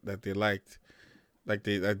that they liked, like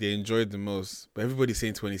they enjoyed the most. But everybody's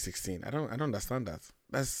saying 2016. I don't understand that.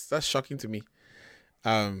 That's shocking to me.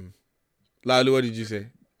 Lalu, what did you say?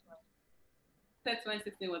 That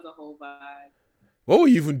 2016 was a whole vibe. What were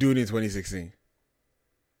you even doing in 2016?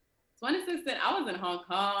 2016, I was in Hong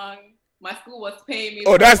Kong. My school was paying me.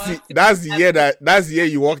 Oh, that's the year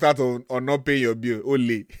you walked out on not paying your bill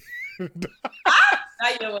only.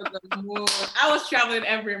 That year was the moon. I was traveling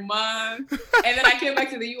every month, and then I came back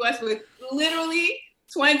to the U.S. with literally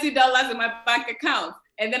 $20 in my bank account.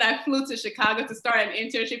 And then I flew to Chicago to start an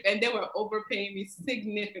internship, and they were overpaying me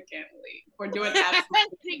significantly for doing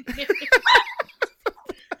absolutely.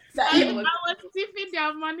 I was tipping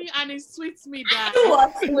their money, and it sweets me down. It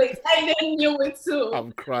was sweet. And they knew it too.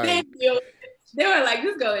 I'm crying. They were like,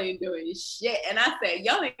 "This girl ain't doing shit," and I said,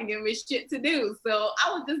 "Y'all ain't giving me shit to do." So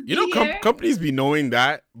I was just companies be knowing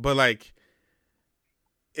that, but like,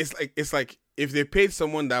 it's like if they paid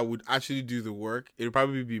someone that would actually do the work, it'd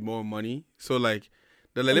probably be more money. So like,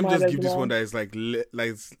 let me just give this one that is like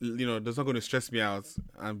that's not going to stress me out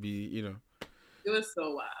and be It was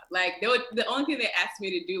so wild. Like the only thing they asked me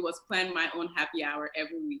to do was plan my own happy hour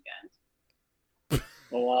every weekend.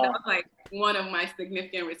 Wow. That was like one of my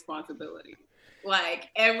significant responsibilities. Like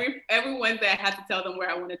every Wednesday, I had to tell them where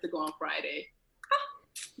I wanted to go on Friday.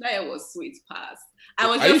 That was sweet pass.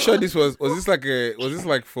 Are you sure this was this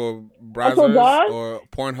like for Brazzers or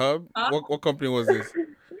Pornhub? What company was this?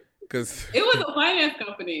 Because it was a finance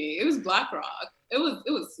company. It was BlackRock. It was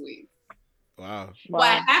sweet. Wow.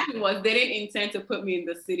 What happened was they didn't intend to put me in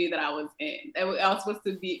the city that I was in. I was supposed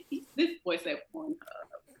to be. This boy said Pornhub.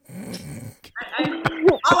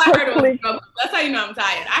 All I heard was Grubhub. That's how you know I'm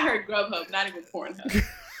tired. I heard Grubhub, not even Pornhub.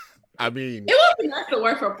 I mean, it would be nice to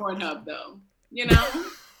work for Pornhub, though. You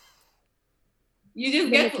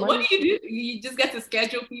just get to, what do? You just get to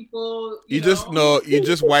schedule people. You just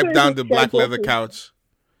wipe down the black leather couch.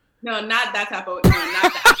 No, not that type of. No,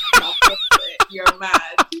 not that type of. You're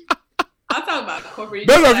mad. I'll talk about corporate.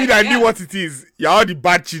 Those of you that knew what it is, you're all the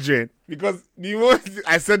bad children. Because the moment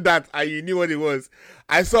I said that and you knew what it was,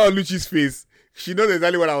 I saw Luchi's face. She knows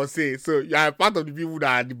exactly what I was saying. So you're part of the people that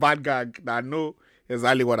are the bad gang that know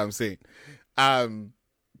exactly what I'm saying. But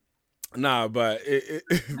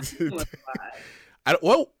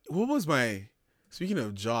what was my, speaking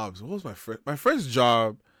of jobs, what was my first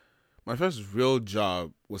job? My first real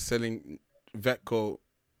job was selling Vector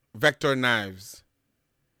knives.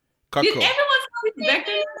 Did everyone say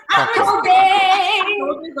Vector?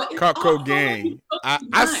 Cutco gang.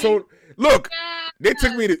 I sold. Look, they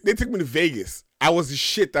took me to Vegas. I was the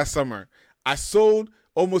shit that summer. I sold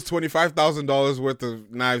almost $25,000 worth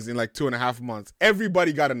of knives in like 2.5 months.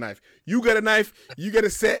 Everybody got a knife. You get a knife. You get a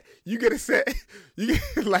set. You get a set. You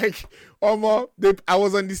get like almost. I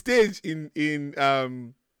was on the stage in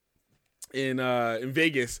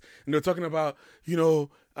Vegas, and they're talking about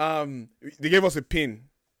they gave us a pin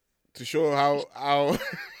to show how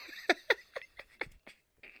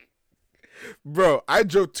bro, I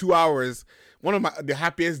drove 2 hours. One of the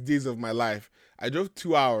happiest days of my life. I drove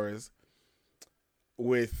 2 hours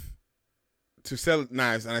to sell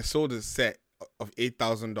knives, and I sold a set of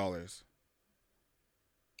 $8,000.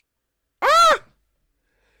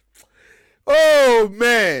 Oh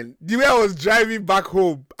man, the way I was driving back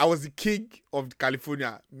home, I was the king of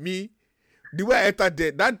California. Me, the way I entered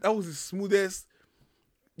there, that was the smoothest.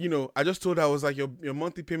 you know, I just told her, I was like, your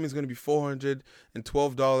monthly payment is going to be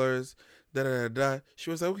 $412. Da, da, da, da. She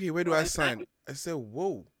was like, okay, where do I sign? I said,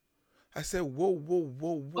 whoa.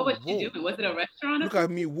 Whoa. What was she doing? Was it a restaurant? Look at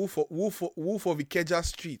me, Wolf of Ikeja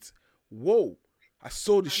Street. Whoa. I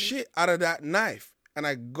sold the shit out of that knife. And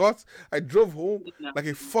I drove home like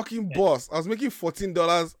a fucking boss. I was making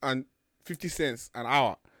 $14.50 an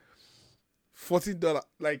hour. $14.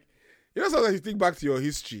 Like, you know, sometimes you think back to your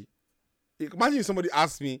history. Imagine if somebody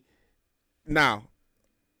asked me now,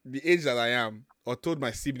 the age that I am, or told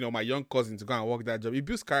my sibling or my young cousin to go and work that job. It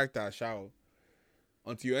builds character, shall.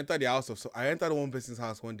 Until you enter the house of... So I entered one person's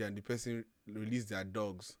house one day and the person released their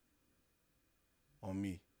dogs on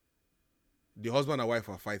me. The husband and wife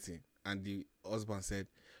were fighting. And the husband said,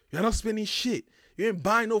 you're not spending shit. You ain't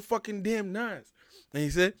buying no fucking damn knives. And he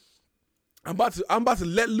said, I'm about to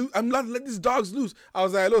let these dogs loose. I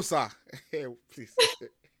was like, hello, sir. Please.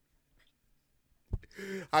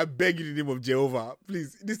 I beg you in the name of Jehovah.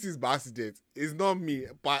 Please, this is by accident. It's not me.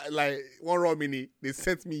 But like 1 wrong minute, they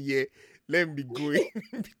sent me here. Let me be going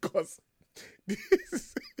because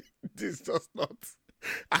this does not.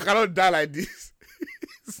 I cannot die like this.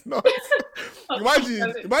 It's not.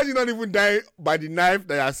 Imagine not even dying by the knife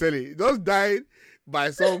that you're selling. Just dying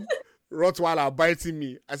by some Rottweiler biting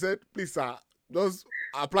me. I said, please, sir, just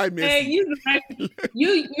apply mercy. Hey, use the knife.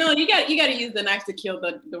 You gotta use the knife to kill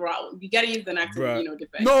the rat. You gotta use the knife to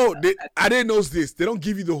defend. No, I didn't know this. They don't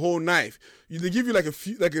give you the whole knife. They give you like a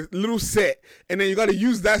little set, and then you gotta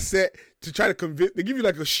use that set to try to convince. They give you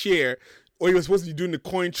like a share, or you're supposed to be doing the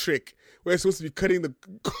coin trick, where you're supposed to be cutting the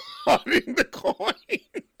coin.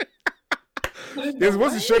 They're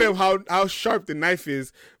supposed to show them how sharp the knife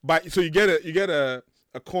is, so you get a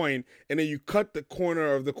coin, and then you cut the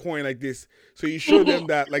corner of the coin like this. So you show them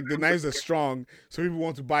that like the knives are strong, so people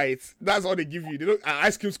want to buy it. That's all they give you. They don't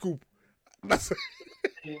ice cream scoop. That's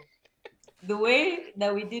the way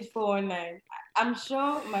that we did 419. I'm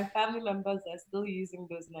sure my family members are still using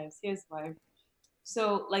those knives. Here's why.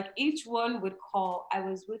 So like each one would call. I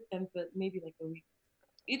was with them for maybe like a week.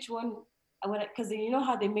 Each one, because you know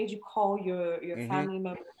how they made you call your family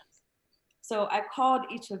members. So I called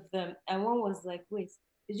each of them, and one was like, wait,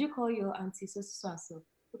 did you call your auntie so?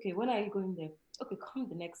 Okay, when are you going there? Okay, come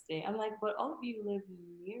the next day. I'm like, but all of you live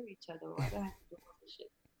near each other. Why do I have to do all this shit?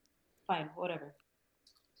 Fine, whatever.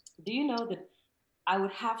 Do you know that I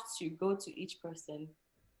would have to go to each person,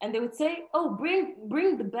 and they would say, oh,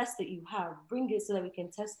 bring the best that you have. Bring it so that we can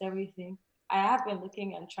test everything. I have been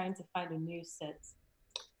looking and trying to find a new set.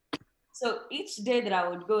 So each day that I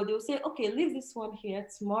would go, they would say, okay, leave this one here.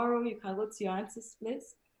 Tomorrow you can go to your auntie's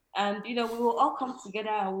place. And, we will all come together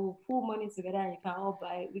and we'll pool money together and we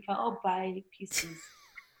can all buy pieces.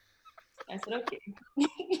 I said, okay.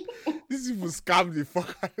 These people scam the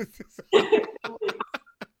fuck out of this.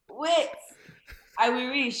 Wait, I will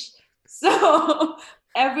reach. So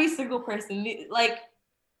every single person, like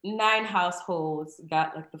 9 households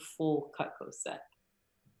got like the full Cutco set.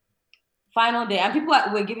 Final day, and people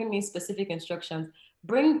were giving me specific instructions.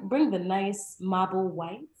 Bring the nice marble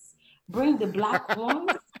whites. Bring the black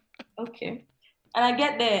ones. Okay. And I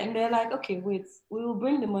get there, and they're like, okay, wait, we will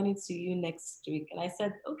bring the money to you next week. And I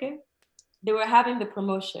said, okay. They were having the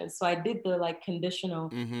promotion, so I did the like conditional.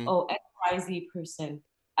 XYZ person.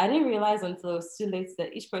 I didn't realize until it was too late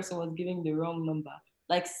that each person was giving the wrong number,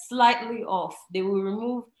 like slightly off. They will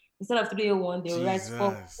remove, instead of 301, they will write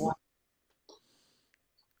 441.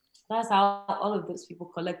 That's how all of those people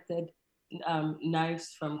collected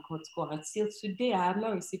knives from Costco. Until today, I have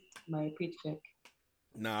not received my paycheck.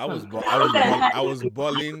 Nah, I was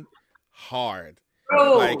balling hard.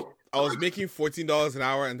 Bro. Like I was making $14 an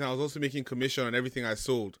hour, and then I was also making commission on everything I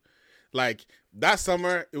sold. Like that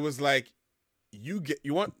summer, it was like you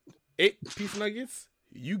want 8-piece nuggets,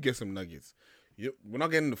 you get some nuggets. We're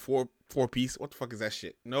not getting the 4-piece. What the fuck is that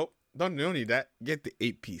shit? Nope. Don't need that. Get the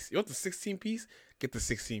 8-piece. You want the 16-piece? Get the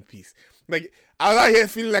 16-piece. Like I was out here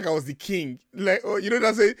feeling like I was the king. Like, oh, you know what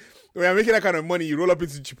I'm saying? When I'm making that kind of money, you roll up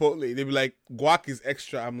into Chipotle. They be like, guac is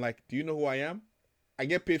extra. I'm like, do you know who I am? I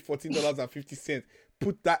get paid $14.50.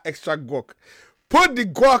 Put that extra guac. Put the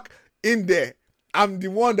guac in there. I'm the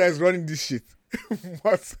one that is running this shit.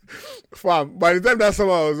 But fam, by the time that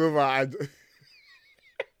summer was over,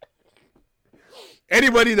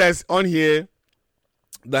 anybody that's on here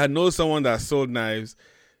that knows someone that sold knives,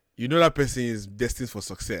 you know that person is destined for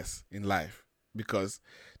success in life, because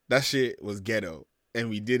that shit was ghetto and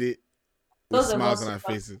we did it with smiles on our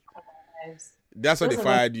faces. That's why they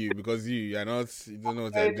fired you, because you don't know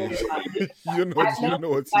what you're doing. you don't know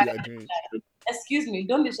what you are doing. Excuse me,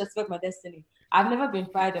 don't disrespect my destiny. I've never been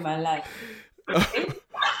fired in my life.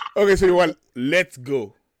 Okay, so you want let's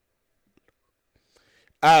go.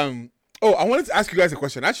 Oh, I wanted to ask you guys a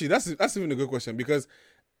question. Actually, that's even a good question because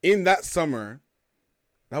in that summer,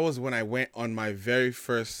 that was when I went on my very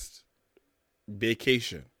first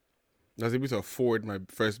vacation. I was able to afford my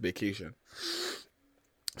first vacation.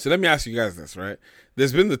 So let me ask you guys this, right?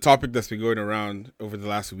 There's been the topic that's been going around over the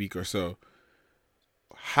last week or so.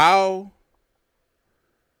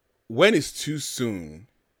 When is too soon?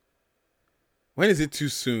 When is it too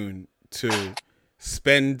soon to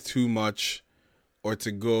spend too much or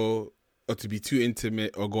to go or to be too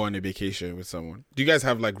intimate or go on a vacation with someone? Do you guys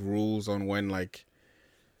have like rules on when, like,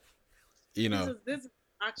 you know? This is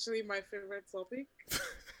actually my favorite topic.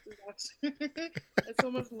 I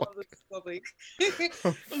so much love this topic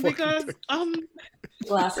because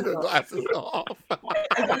glasses off.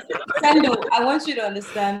 Sando, I want you to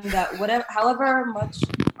understand that however much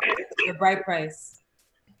the bride price,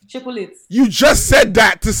 triple it. You just said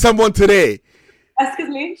that to someone today. Excuse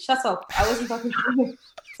me, shut up. I wasn't talking to you.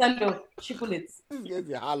 Sando, triple it.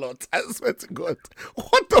 I swear to God.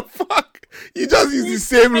 What the fuck? You just used the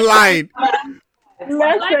same line.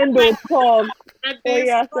 Let's send it talk. Oh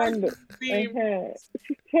yeah, send it.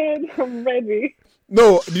 She said I'm ready.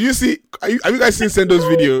 No, do you see? Have you guys seen Sendo's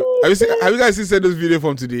video? Have you guys seen Sendo's video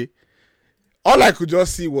from today? All I could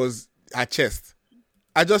just see was her chest.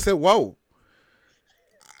 I just said, "Wow."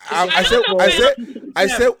 I said,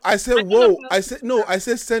 "Whoa." I said, "No." I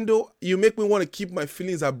said, "Sendo, you make me want to keep my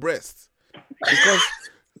feelings abreast because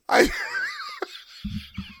I."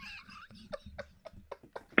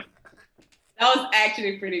 That was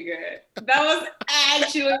actually pretty good. That was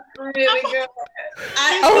actually really good.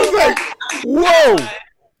 I was like, whoa,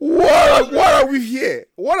 what are we here?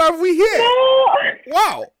 What are we here?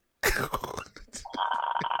 Wow.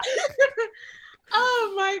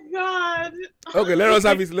 Oh my God. Okay, let us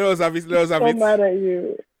have it. I'm mad at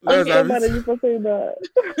you. I'm so mad at you for saying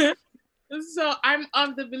that. So I'm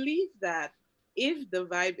of the belief that if the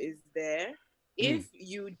vibe is there, if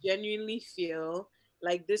you genuinely feel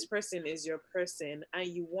like this person is your person and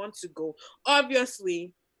you want to go,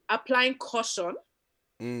 obviously applying caution,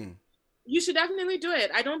 you should definitely do it.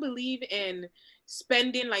 I don't believe in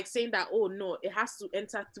spending, like saying that, oh no, it has to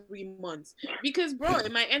enter 3 months, because bro,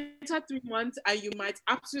 it might enter 3 months and you might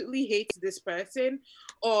absolutely hate this person,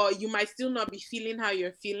 or you might still not be feeling how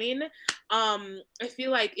you're feeling. I feel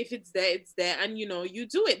like if it's there, and you know, you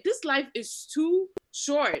do it. This life is too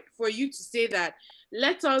short for you to say that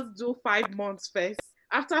let us do 5 months first.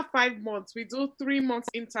 After 5 months, we do 3 months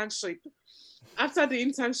internship. After the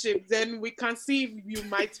internship, then we can see if you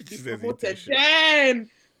might be promoted. Then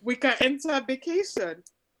we can enter vacation.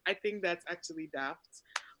 I think that's actually daft.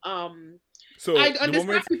 So I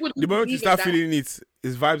understand the moment you start feeling it,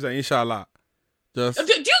 is vibes and inshallah. Just like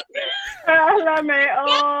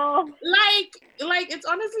it's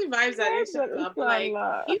honestly vibes and inshallah. But like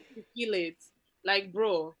if you feel it, like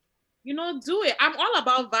bro, you know, do it. I'm all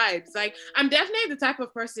about vibes. Like, I'm definitely the type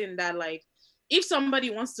of person that, like, if somebody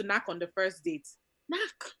wants to knock on the first date,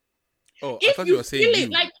 knock. Oh, if I thought you were saying it,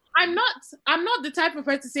 like, I'm not the type of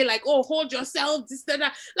person to say, like, oh, hold yourself, this, that.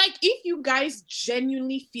 Like, if you guys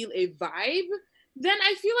genuinely feel a vibe, then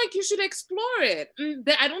I feel like you should explore it.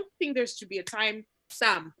 I don't think there should be a time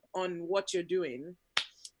stamp on what you're doing.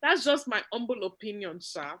 That's just my humble opinion,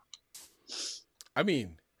 sir. I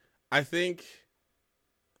mean, I think...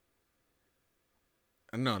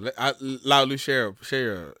 No, loudly share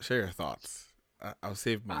your thoughts. I'll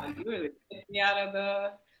save mine. You really took me out of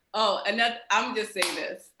the. Oh, I'm just saying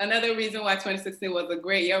this. Another reason why 2016 was a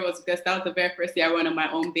great year was because that was the very first year I went on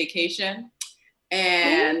my own vacation,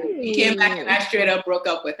 and he came back and I straight up broke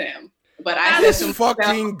up with him. But I said to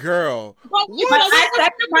fucking girl.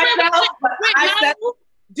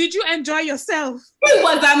 Did you enjoy yourself? It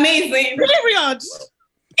was amazing. Period.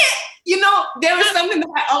 You know, there was something that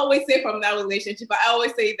I always say from that relationship. I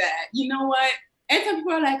always say that, you know what? Anytime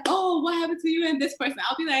people are like, oh, what happened to you and this person?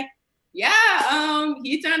 I'll be like, yeah,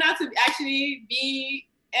 he turned out to actually be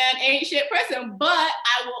an ain't shit person. But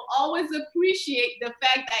I will always appreciate the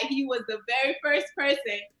fact that he was the very first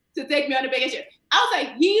person to take me on a vacation. I was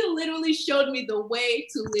like, he literally showed me the way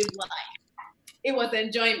to live life. It was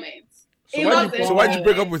enjoyment. So why'd you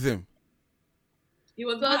break up with him? He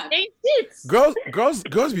was not.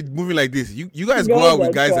 Girls be moving like this. You guys go out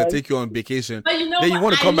with guys that take you on vacation. But you know then you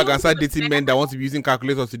want to come back and start dating men that want to be using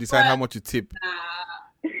calculators to decide how much you tip.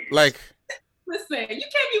 Like, listen, you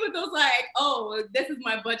can't be with those like, oh, this is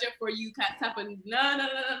my budget for you type of. No.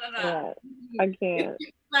 Yeah, I can't.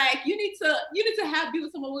 Like you need to be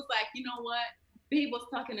with someone who's like, you know what, babe was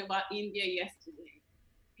talking about India yesterday.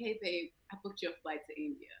 Hey babe, I booked your flight to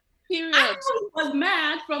India. Period. I was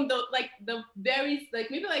mad from the very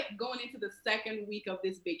maybe going into the second week of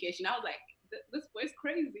this vacation. I was like, this boy's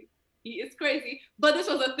crazy. He is crazy. But this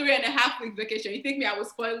was a 3.5 week vacation. You think me I was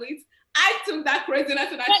spoiled? I took that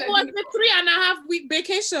craziness and I said, it was a 3.5 week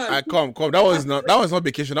vacation. Come. That was not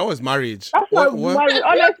vacation. That was marriage. What?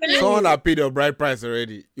 Honestly. Someone that paid your bride price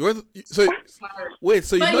already. So you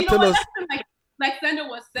not tell us. Like Sandra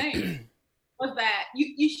was saying, was that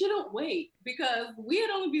you shouldn't wait because we had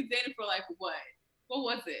only been dating for what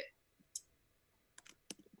was it?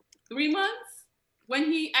 3 months? When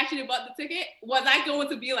he actually bought the ticket, was I going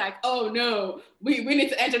to be like, oh no, we need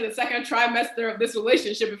to enter the second trimester of this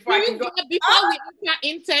relationship before I can go? Before we enter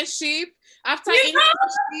internship, after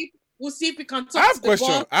internship, we'll see if we can talk. I have a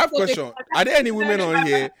question. Are there any women on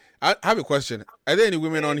here? I have a question. Are there any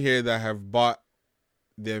women on here that have bought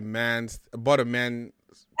paid for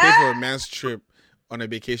a man's trip on a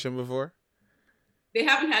vacation before? They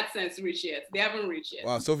haven't had sense reach yet. They haven't reached yet.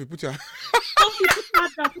 Wow, Sophie, put your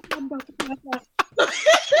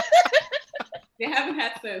They haven't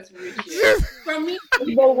had sense reach yet. For me,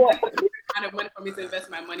 kind of money for me to invest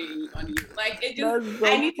my money on you. I need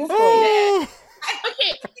to see that.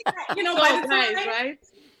 Okay, by the time, right?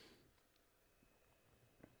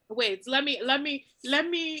 Wait, let me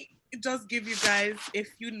just give you guys a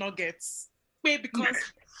few nuggets. Wait, because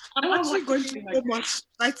I'm actually going to so much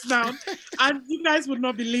right now, and you guys would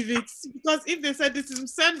not believe it. Because if they said this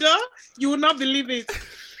is Sender, you would not believe it.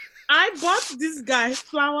 I bought this guy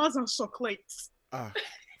flowers and chocolates.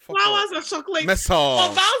 Flowers and chocolates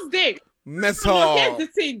for Val's Day. Here's the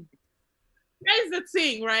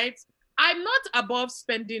thing, right? I'm not above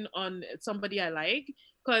spending on somebody I like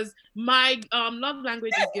because my love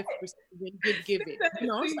language is gift giving.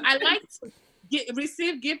 So I like to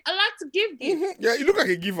receive gift. I like to give gifts. Yeah, you look like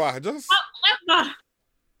a giver. However,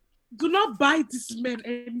 do not buy these men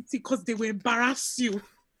anything because they will embarrass you.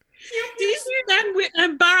 These men will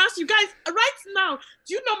embarrass you guys. Right now,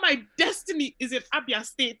 do you know my destiny is in Abia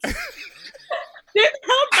State? They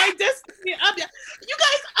held my destiny in Abia. You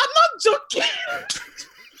guys, I'm not joking.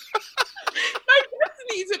 My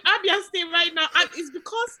destiny is in Abia State right now, and it's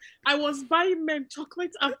because I was buying men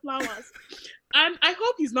chocolates and flowers. And I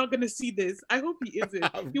hope he's not gonna see this. I hope he isn't.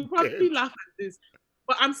 He'll probably laugh at this,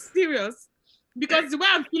 but I'm serious because the way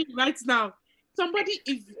I'm feeling right now, somebody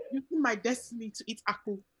is using my destiny to eat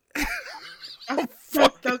apple. That's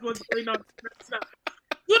what's going on right now.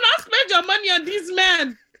 Do not spend your money on these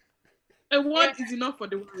men. A word is enough for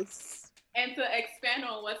the wise. And to expand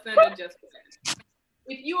on what Sandra just said,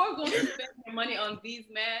 if you are going to spend your money on these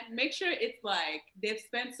men, make sure it's they've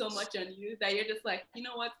spent so much on you that you're just like, you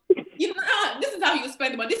know what? This is how you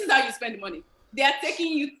spend the money. This is how you spend the money. They are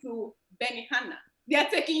taking you to Benihana. They are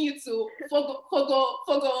taking you to Fogo Chow.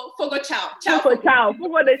 Fogo the Chow. Yes,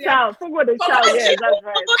 that's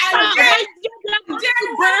right.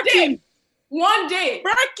 And one day,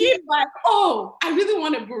 you're like, oh, I really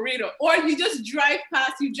want a burrito. Or you just drive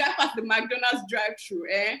past the McDonald's drive-thru,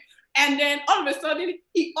 and then all of a sudden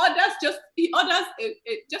he orders just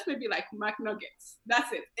maybe McNuggets.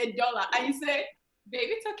 That's it, $1. And you say, babe,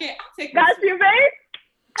 it's okay, I'll take that's you, babe.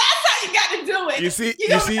 That's how you gotta do it. You see,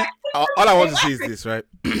 all I want to say is this, right?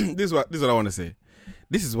 This is what I want to say.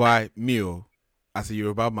 This is why Mio, as a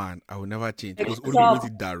Yoruba man, I will never change. Because only we're going to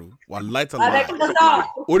Daru. One light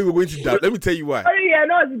only we're going to Daru. Let me tell you why.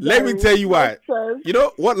 Let me tell you why. You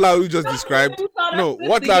know what Laulu just described? No,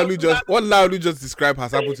 what Laulu just described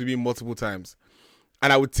has happened to me multiple times.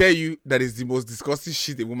 And I would tell you that is the most disgusting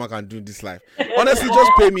shit a woman can do in this life. Honestly,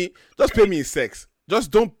 just pay me in sex.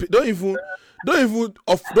 Just don't bring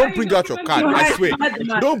out your card. I swear.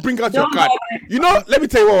 Don't bring out your card. You know, let me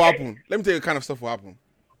tell you what will happen. Let me tell you the kind of stuff will happen.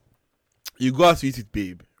 You go out to eat with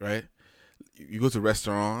babe, right? You go to a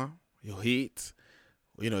restaurant, you eat,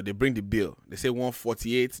 they bring the bill. They say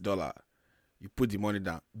 $148. You put the money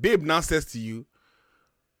down. Babe now says to you,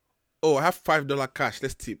 oh, I have $5 cash.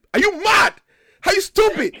 Let's tip. Are you mad? Are you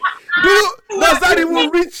stupid? Does that even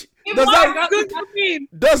reach? Does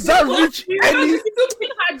that reach any?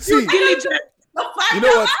 See, you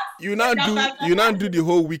know what? You now do the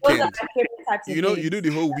whole weekend. You do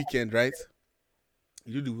the whole weekend, right?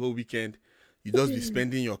 You do the whole weekend. You just be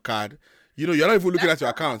spending your card. You're not even looking at your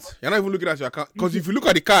account. Because if you look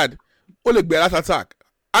at the card, that's attack.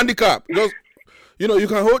 Handicap. Just you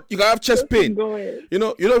can have chest pain. You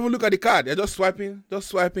don't even look at the card. You're just swiping.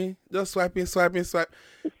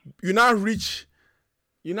 You now reach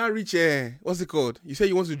what's it called? You say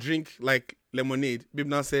you want to drink lemonade. Babe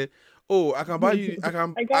now say, oh, I can buy you. I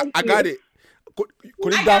got it.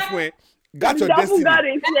 Could it that way? Got your destiny.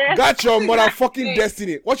 Got your motherfucking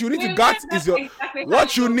destiny. What you need to got is your.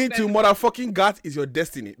 What you need to motherfucking got is your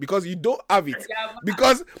destiny because you don't have it.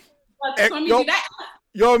 Because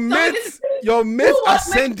your mates are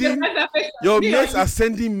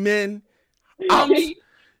sending men out.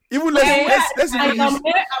 Even let's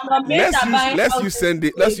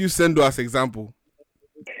use Sendo as example.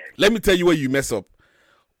 Let me tell you where you mess up.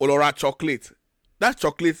 Olora chocolate. That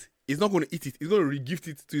chocolate is not going to eat it. He's going to re-gift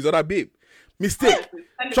it to his other babe. Mistake.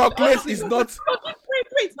 Chocolate is not.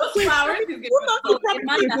 Wait. Those flowers is good. So a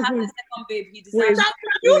man that has a second babe, he deserves.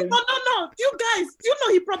 No. You guys, you know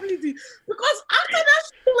he probably did because after that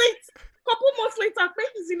chocolate, couple months later,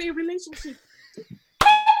 babe is in a relationship. Do you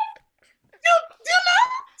know?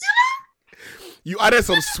 You added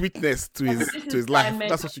some sweetness to his life.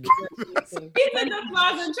 That's what you get. He took the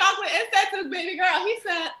flowers and chocolate and said to his baby girl, he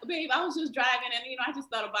said, babe, I was just driving and, I just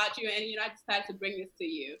thought about you and, I decided to bring this to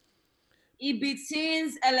you.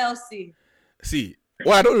 Ibitins LLC. See,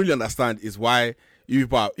 what I don't really understand is why you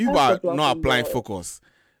people are not applying focus.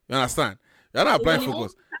 You understand? You're not applying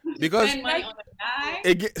focus. Because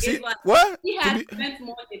what? He has spent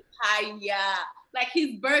more than like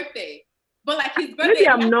his birthday. But like his birthday, maybe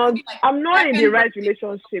I'm not in the right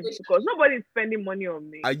relationship because nobody's spending money on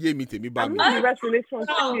me. I'm not in the right relationship.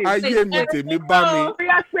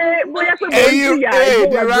 Hey,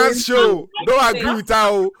 the Rance show. Don't agree with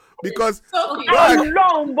her because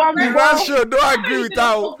the Rance show. Don't agree with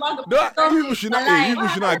her. You should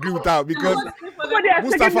not agree with her because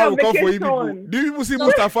Mustafa will come for you people. Do you people see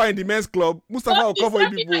Mustafa in the men's club? Mustafa will come for you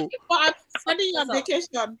people. I'm sending you on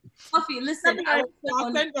vacation. Sophie, listen, I'll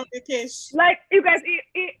send you on vacation. Like you guys,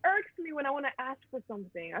 it irks me when I want to ask for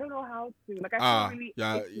something. I don't know how to. Like I feel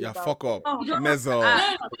really. Fuck up. Mess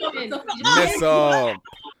up. Mess up.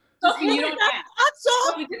 Sophie, you don't have.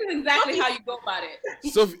 Sophie, this is exactly how you go about it.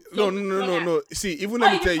 Sophie, no. See, even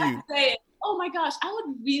let me tell you. Oh my gosh, I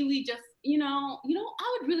would really just, I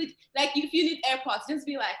would really, like, if you need AirPods, just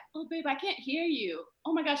be like, oh, babe, I can't hear you.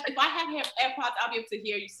 Oh my gosh, if I had AirPods, I'll be able to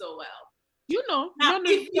hear you so well. You know,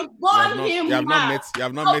 if you born him, you have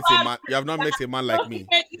not met a man like me.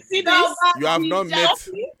 You see this? You have not met.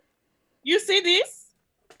 You see this?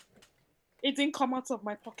 It didn't come out of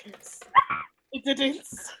my pockets. It didn't.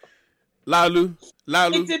 Lalu,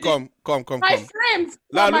 come. My friends.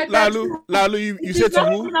 Lalu, you said to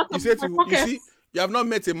who? You said to who? You see, you have not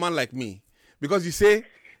met a man like me because you say,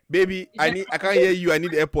 baby, I can't hear you. I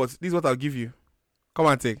need AirPods. This is what I'll give you. Come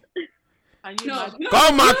and take.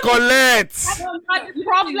 Come and collect.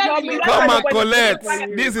 Come and collect.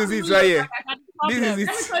 This is it right here. This is it.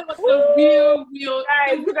 Real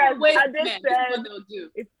guys, what they'll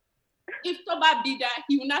do. If Toba be that,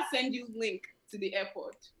 he will not send you link to the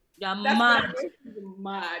airport. You're mad. He's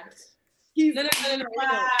mad.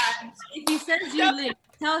 If he sends you link,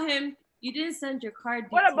 tell him you didn't send your card.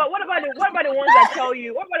 What about the ones that tell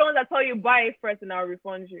you? What about the ones that tell you buy it first and I'll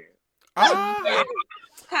refund you?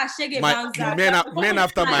 Men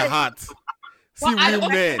after my heart. See, real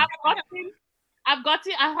men. I've got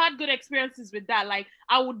it. I've had good experiences with that. Like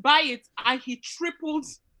I would buy it and he tripled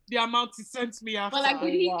the amount he sent me after. But like,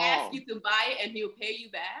 did he ask you to buy it and he'll pay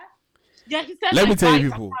you back? Yeah, he said. Let me tell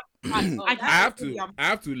you, people. I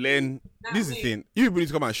have to learn. This is the thing. You people need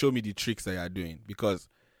to come and show me the tricks that you are doing because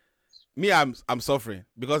me, I'm suffering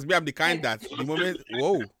because me, I'm the kind that the moment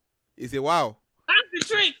it's a wow. That's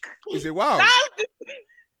the trick. It's a wow.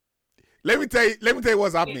 Let me tell you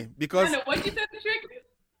what's happening because. What you said the trick?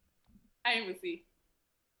 I didn't even see.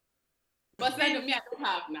 But send to me, I don't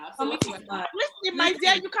have now. So listen, my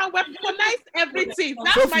dear, you can weaponize everything.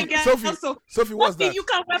 That's my guess. Sophie, what's that? You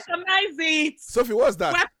can weaponize it. Sophie, what's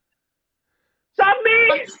that?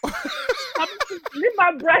 Tommy, leave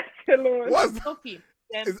my breast alone. What's Sophie?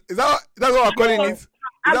 Is that what I'm calling it? Is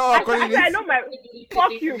that what I'm calling it? I know my.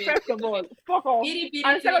 Fuck you, first of all. Fuck off.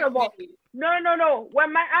 And second of all, no.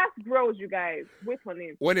 When my ass grows, you guys, wait for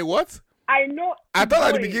it. When it what? I know. I thought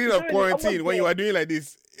at the beginning of quarantine when you were doing like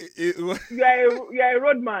this. You're a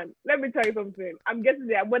road man. Let me tell you something. I'm getting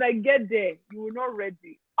there. When I get there, you will not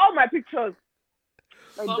ready. All my pictures.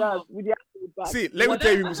 My dad with the back. See, let me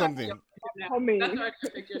tell you something.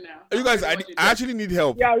 You guys, I actually need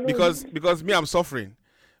help because me, I'm suffering.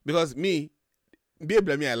 Because me, babe,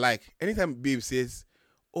 like me, I like. Anytime babe says,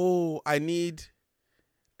 "Oh, I need,"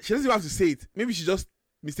 she doesn't even have to say it. Maybe she just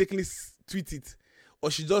mistakenly tweet it, or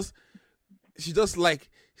she just like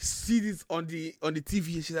see this on the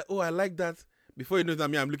TV and she's like, "Oh, I like that." Before you know that,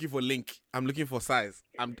 me, I'm looking for link. I'm looking for size.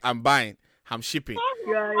 I'm buying. I'm shipping.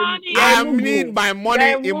 I need my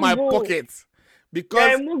money in my pocket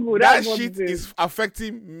because that shit is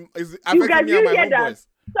affecting me and my homeboys.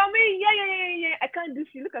 Tommy, yeah. I can't do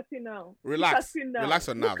shit. Look at you now. Relax. You now. Relax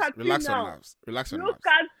on nerves. Relax on nerves. Relax on nerves. Look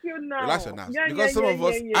at you now. Relax on nerves. Yeah, Because some of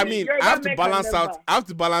us, I mean, You're I have to gonna balance make a out. I have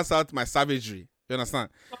to balance out my savagery. You understand?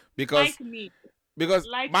 Because Like me. because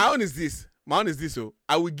Like my me. own is this. My own is this. Oh,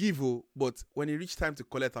 I will give. Oh, but when it reach time to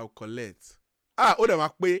collect, I'll collect.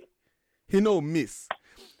 Odem he no miss.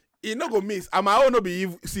 He no go miss. And my own no be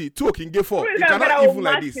evil. See, two can get four. It cannot even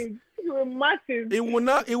like this. Massive. It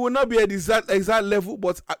will not be at the exact level,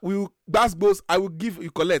 but we will that's both. I will give,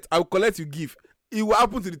 you collect. I will collect, you give. It will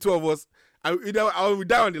happen to the two of us. I will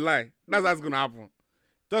die on the line. That's what's gonna happen.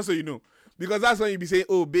 Just so you know. Because that's when you be saying,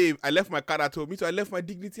 oh babe, I left my card at home. Me too, I left my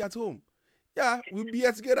dignity at home. Yeah, we'll be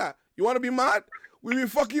here together. You wanna be mad? We'll be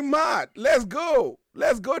fucking mad. Let's go.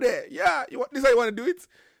 Let's go there. Yeah. This is how you wanna do it?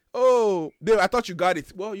 Oh, babe, I thought you got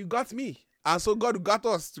it. Well, you got me. And so God got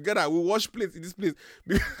us together. We'll wash plates in this place.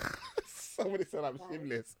 Somebody said I'm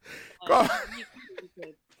shameless. God.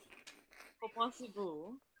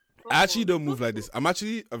 Possible. I actually don't move like this. I'm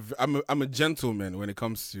a gentleman when it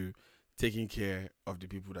comes to taking care of the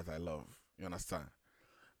people that I love. You understand?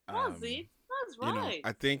 That's it. That's right. You know,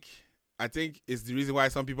 I think it's the reason why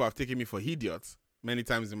some people have taken me for idiots many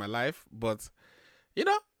times in my life. But you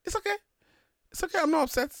know, it's okay. It's okay. I'm not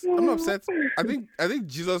upset. I think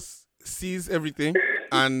Jesus sees everything,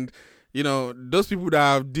 and you know those people that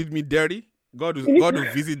have did me dirty, God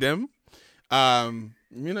will visit them.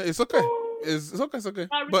 You know, it's okay. It's okay.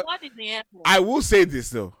 But I will say this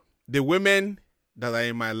though: the women that are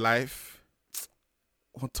in my life,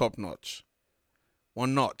 top notch,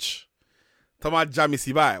 one notch. Tama Jami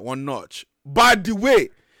Sibai, one notch. By the way,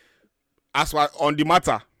 as well on the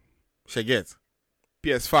matter, she gets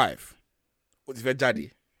PS5. What's the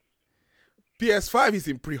jadi? PS5 is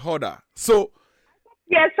in pre-order. So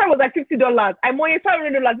PS5 was like $50. I'm on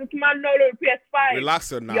 $500. It's man no PS5.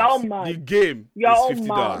 Relax your nerves. The game is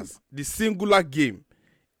 $50. The singular game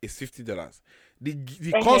is $50.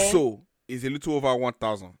 The console is a little over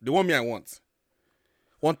 1,000. The one I want.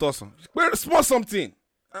 1,000. Small something.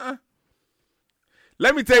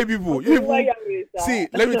 Let me tell you people.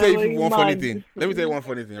 Let me tell you people one funny thing. Let me tell you one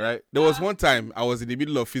funny thing, right? There was one time I was in the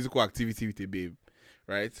middle of physical activity with a babe,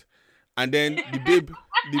 right? And then the babe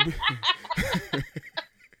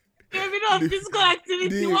physical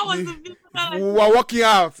activity. What was the physical activity? We were working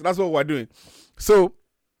out. That's what we were doing. So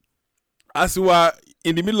as we were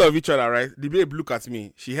in the middle of each other, right? The babe looked at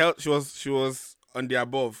me. She was on the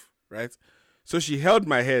above, right? So she held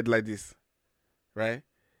my head like this, right?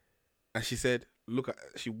 And she said,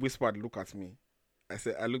 she whispered, look at me.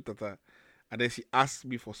 I looked at her, and then she asked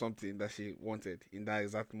me for something that she wanted in that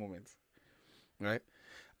exact moment, right?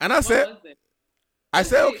 And I said,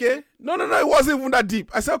 okay. No, it wasn't even that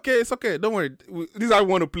deep. I said, okay, it's okay. Don't worry. This is how we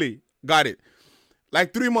want to play. Got it.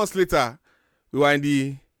 Like 3 months later, we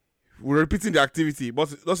were repeating the activity, but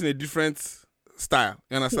just in a different style.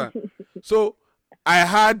 You understand? So I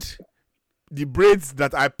had the braids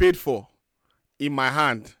that I paid for in my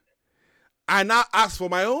hand. I now asked for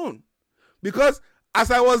my own. Because as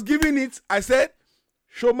I was giving it, I said,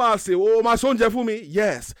 Shoma say, oh, my son Jeffumi,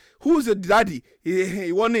 yes. Who's your daddy?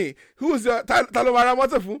 He won it. Who's your Talomara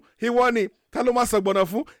Matafu? He won it. Taloma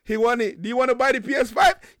Sagbonafu? He won it. Do you want to buy the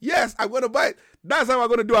PS5? Yes, I'm going to buy it. That's how we're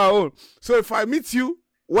going to do our own. So if I meet you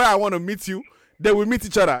where I want to meet you, then we meet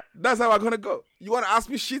each other. That's how we're going to go. You want to ask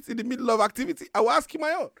me shit in the middle of activity? I will ask you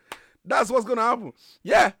my own. That's what's going to happen.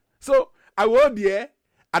 Yeah. So I will there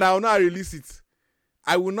and I will not release it.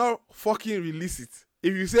 I will not fucking release it.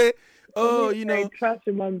 If you say, oh, you know, trust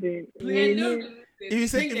human being.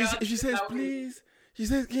 If she says please, she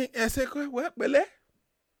says, I say, what, Bele,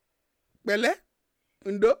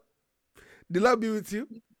 Undo, the Lord be with you.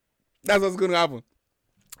 That's what's gonna happen.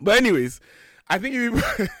 But anyways, I think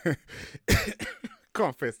if you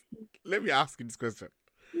confess, let me ask you this question: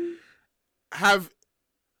 have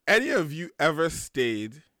any of you ever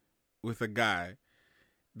stayed with a guy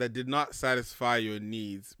that did not satisfy your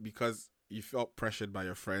needs because you felt pressured by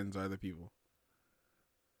your friends or other people?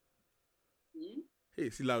 Hey,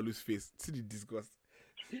 see Laulu's face. See the disgust.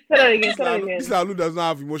 This Laulu does not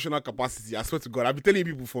have emotional capacity. I swear to God. I've been telling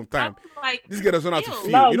people from time. Like, this guy doesn't know how to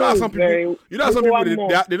feel. You know how some people,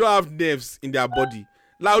 they don't have nerves in their body.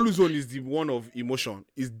 Laulu's one is the one of emotion.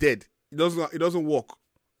 It's dead. It doesn't work.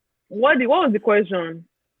 What was the question?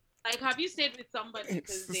 Like, have you stayed with somebody?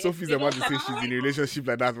 Sophie's about to say she's in a relationship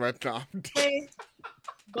like that right now.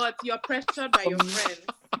 But you're pressured by your friends.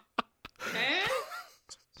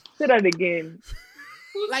 Say that again.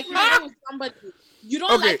 Like, you're with somebody. You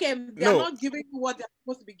don't like them. They're not giving you what they're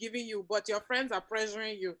supposed to be giving you, but your friends are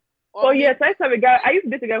pressuring you. Oh, yes. I used to have a guy. I used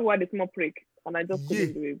to date a guy who had a small prick, and I just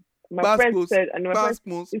couldn't do it. my friend said, and my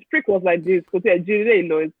friend, his trick was like this, because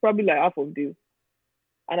it's probably like half of this.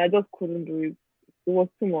 And I just couldn't do it. It was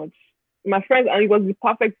too much. My friend, and it was the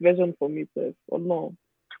perfect version for me, so no.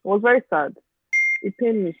 It was very sad. It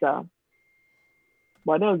pained me, sir.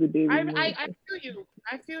 But that was the day. I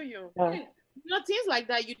feel you. Yeah. You know, things like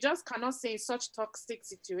that, you just cannot say in such toxic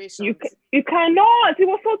situations. You cannot. It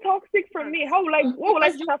was so toxic for me. How, like, what would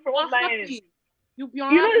I start from online? You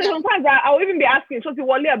know, sometimes I'll even be asking, so is it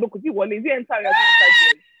entire?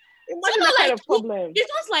 Imagine that kind of problem. It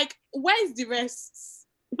was like, where's the rest?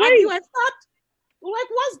 And you had thought, like,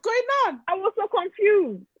 what's going on? I was so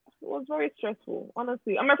confused. It was very stressful,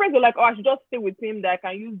 honestly. And my friends were like, I should just stay with him, that I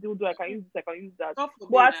can use dildo, I can use this, I can use that.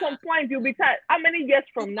 But at some point, you'll be tired. How many years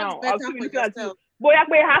from now? I'll be looking at you. Boy, I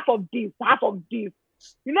pay half of this.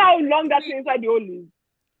 You know how long that thing inside the hole is?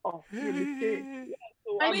 Oh, really?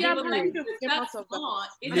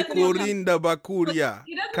 Nikorinda Bakuria,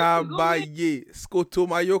 Kabaye,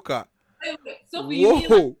 Skotomayoka. So for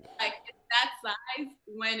you, like that size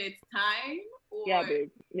when it's time? Or... Yeah, babe.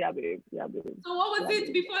 So what was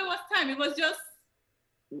it before it was time? It was just...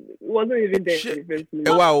 It wasn't even there.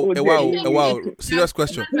 Wow. Serious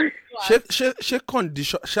question. She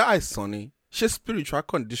condition, she is sunny. She spiritual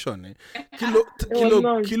condition.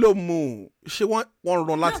 Kilo mu. She want run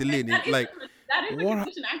lati lane. Like, that is a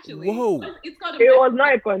condition, actually. Whoa. It was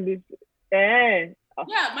not a condition. Yeah,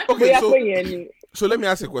 my okay, so let me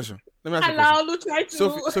ask you a question.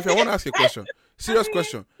 So if I want to ask you a question, serious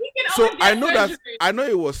question. So I know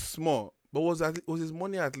it was small, but was his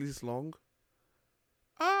money at least long?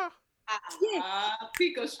 Answer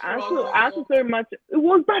so much. It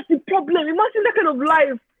was that the problem. Imagine that kind of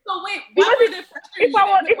life. So wait, if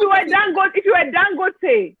you were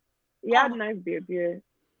Dangote, you had nice baby.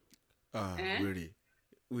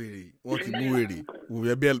 Really. Want to move ready?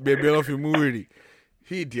 We be off you move ready.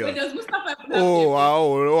 Idiot.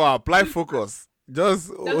 Apply focus. Just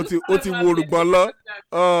oti worugbonlo.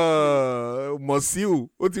 Mosiu.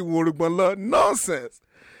 Oti worugbonlo. Nonsense.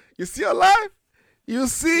 You see your life? You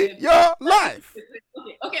see your life.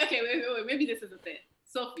 Okay, wait. Maybe this is the thing.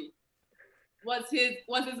 Sophie, was his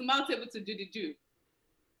mouth able to do the do?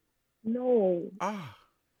 No.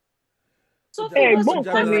 So because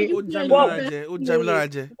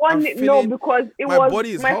my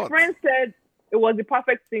friend said it was the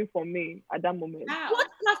perfect thing for me at that moment. Wow. What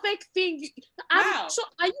perfect thing? So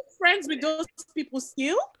are you friends with those people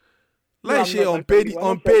still? Like she unpaid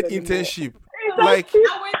internship. Like,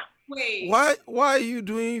 why are you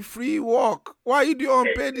doing free work? Why are you doing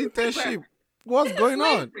unpaid internship? What's going on?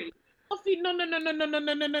 No. I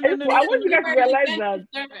want you guys to realize that.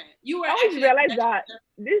 I want you to realize that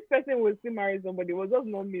this person will still marry somebody. It was just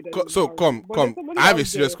not me. So come. I have a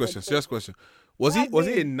serious question. Was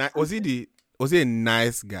he a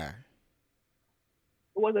nice guy?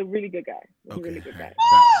 It was a really good guy. Okay. It was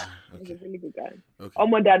a really good guy.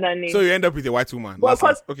 Okay. So you end up with a white woman. Why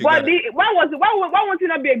won't he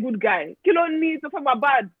not be a good guy? Kilo needs to find my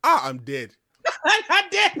bad. I'm dead. I'm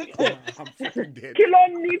dead. I'm fucking dead. Kilo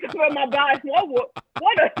needs to find my bad. What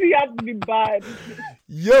does he have to be bad?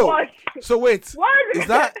 Yo. What? So wait. What? Is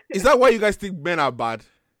that why you guys think men are bad?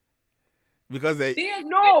 Because they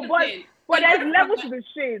but there's levels to the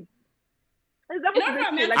shade.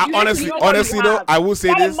 Honestly, though, I will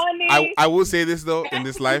say this. I will say this though in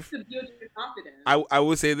this life. I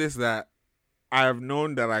will say this, that I have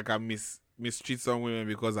known that I can mistreat some women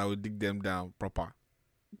because I will dig them down proper.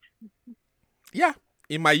 Yeah,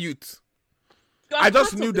 in my youth, I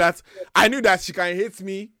just knew that. I knew that she can hate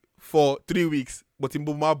me for 3 weeks, but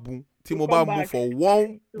Timoba move for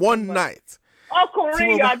one night. Oh,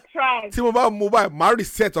 Korea, you are trash. Timoba mobile marry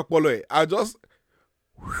set up. I just.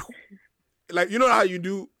 Like, you know how you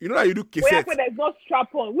do cassettes. Where there's no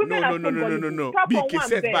strap on. No. Be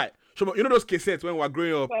cassette by. You know those cassettes when we were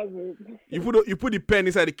growing up. You put the pen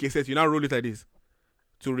inside the cassette. You now roll it like this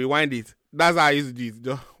to rewind it. That's how I used to do it.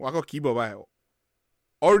 Just walk on keyboard by.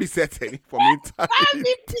 All resetting for me. Don't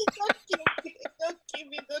give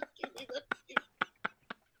me.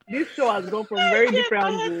 This show has gone from very different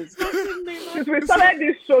angles. Since we started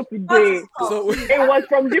this show today, it was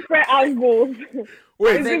from different angles.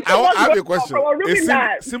 Wait, I have a question.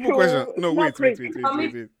 A simple question. No, wait. Go and find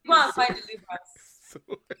the difference.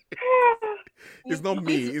 It's not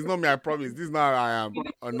me. I promise. This is not how I am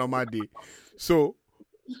on a normal day. So,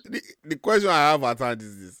 the question I have at hand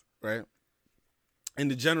is this, right? In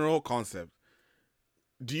the general concept,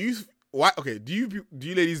 do you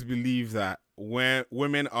ladies believe that when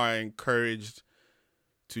women are encouraged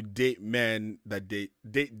to date men that they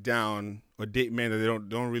date down or date men that they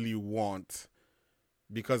don't really want,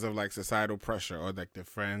 because of like societal pressure or like their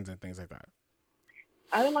friends and things like that?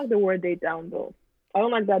 I don't like the word date down though. I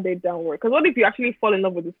don't like that date down word. Because what if you actually fall in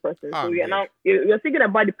love with this person? So you're thinking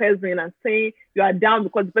about the person and saying you are down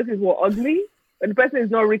because the person is more ugly, but the person is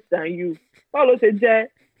not rich than you. But if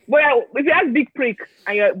you have big prick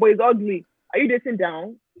and but he's ugly, are you dating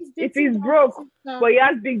down? If he's broke, but he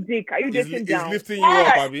has big dick, are you dating down? He's lifting you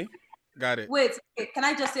up, Abby. Got it. Wait, can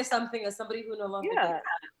I just say something as somebody who no longer dates?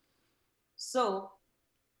 So,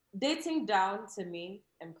 dating down to me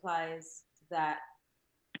implies that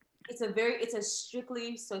it's a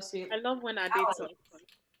strictly I love when I date someone.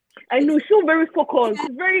 I know, she's very focused.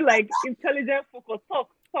 She's very like intelligent, focused. Talk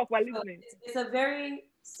while listening. It's a very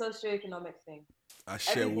socioeconomic thing.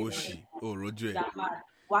 Ashewoshi. Oh, Roger.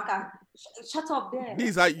 Waka, shut up there.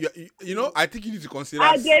 These are you know. I think you need to consider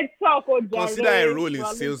consider a role in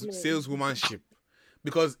saleswomanship,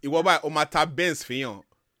 because it was by Omata Benz fiyon.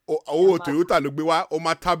 Oh, Toyota look be why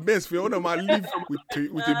Omata Benz fiyon. No man live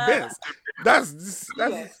with a Benz. That's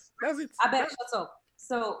it. I bet shut up.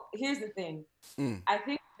 So here's the thing. I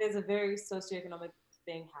think there's a very socioeconomic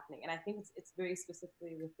thing happening, and I think it's very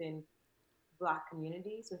specifically within Black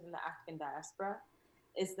communities, within the African diaspora,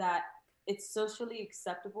 is that it's socially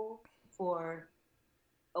acceptable for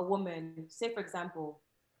a woman, say for example,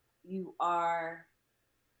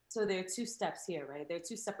 so there are two steps here, right? There are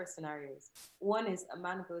two separate scenarios. One is a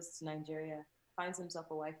man goes to Nigeria, finds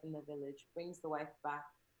himself a wife in the village, brings the wife back,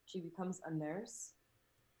 she becomes a nurse.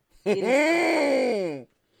 Can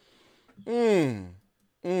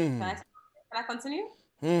I continue?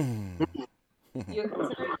 You're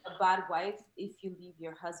considered a bad wife if you leave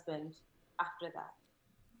your husband after that,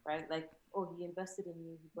 right? Like, oh, he invested in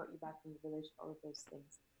you, he brought you back from the village, all of those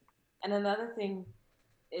things. And another thing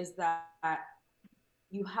is that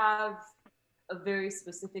you have a very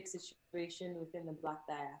specific situation within the Black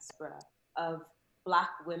diaspora of Black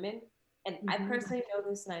women. And I personally know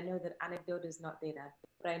this, and I know that anecdote is not data,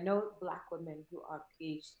 but I know Black women who are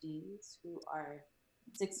PhDs, who are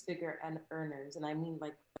six-figure and earners, and I mean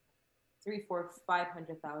like 300,000,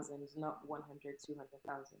 400,000, 500,000, not 100,000,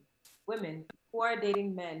 200,000 women who are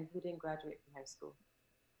dating men who didn't graduate from high school,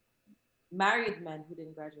 married men who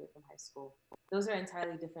didn't graduate from high school. Those are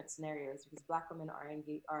entirely different scenarios because Black women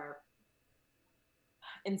are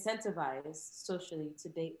incentivized socially to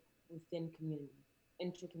date within community,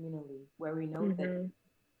 intercommunally, where we know that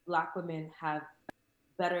Black women have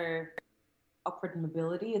better upward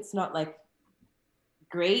mobility. It's not like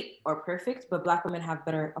great or perfect, but Black women have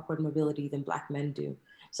better upward mobility than Black men do.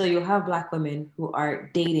 So you'll have Black women who are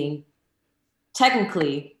dating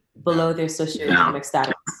technically below their socioeconomic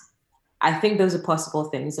status. I think those are possible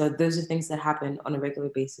things. So those are things that happen on a regular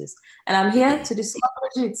basis. And I'm here to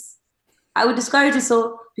discourage it. I would discourage it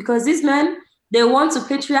because these men, they want to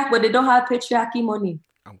patriarch, but they don't have patriarchy money.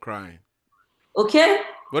 I'm crying. Okay?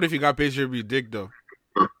 What if you got patriarchy dick though?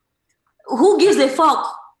 Who gives a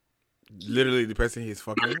fuck? Literally the person he's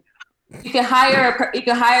fucking. You can hire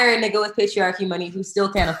a nigga with patriarchy money who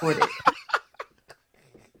still can't afford it.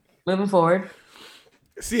 Moving forward.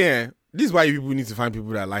 See, this is why people need to find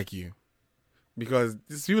people that like you. Because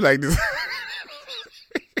this people like this.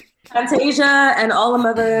 Fantasia and all them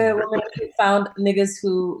other women found niggas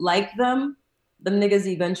who like them. Them niggas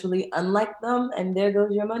eventually unlike them, and there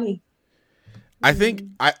goes your money. I think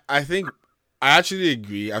I actually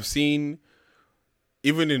agree. I've seen,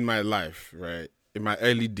 even in my life, right, in my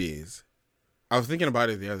early days, I was thinking about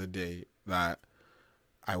it the other day that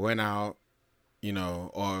I went out,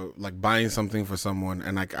 or like buying something for someone,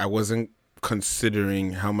 and like I wasn't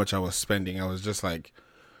considering how much I was spending. I was just like,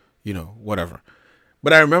 whatever.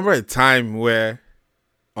 But I remember a time where,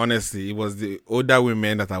 honestly, it was the older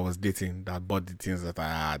women that I was dating that bought the things that I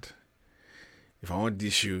had. If I want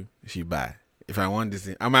this shoe, she buy. If I want this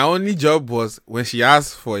thing. And my only job was, when she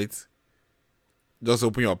asked for it, just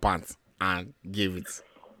open your pants and give it.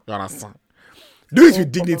 You understand? Do it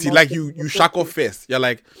with dignity, like you shackle first. You're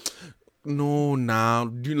like, no, now.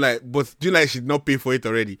 Do you like she did not pay for it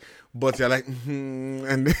already? But you're like,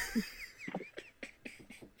 and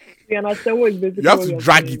you understand what you have to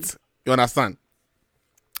drag it. You understand?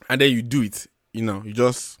 And then you do it. You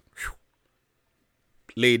just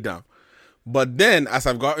lay it down. But then, as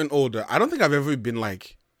I've gotten older, I don't think I've ever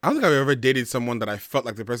dated someone that I felt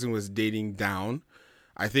like the person was dating down.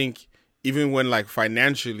 I think even when like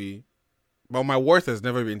financially, but my worth has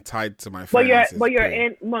never been tied to my finances. But you're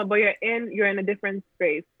in a different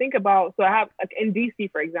space. Think about, so I have like in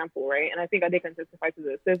DC, for example, right? And I think they can testify to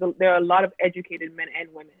this. There are a lot of educated men and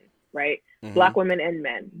women, right? Mm-hmm. Black women and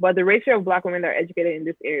men. But the ratio of Black women that are educated in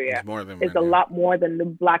this area is a lot more than the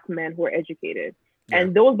Black men who are educated.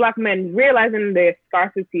 And those black men, realizing the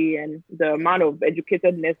scarcity and the amount of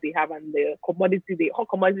educatedness they have and the hot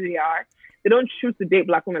commodity they are, they don't choose to date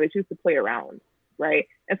black women, they choose to play around, right?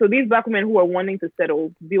 And so these black women who are wanting to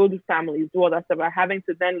settle, build families, do all that stuff, are having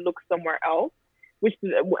to then look somewhere else,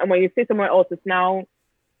 and when you say somewhere else, it's now,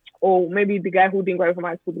 oh, maybe the guy who didn't graduate from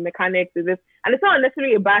high school, the mechanic, is this, and it's not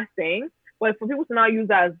necessarily a bad thing, but for people to now use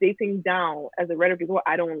that as dating down as a rhetoric is what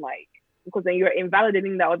I don't like. Because then you're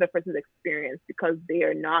invalidating that other person's experience because they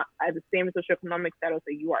are not at the same socioeconomic status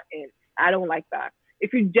that you are in. I don't like that.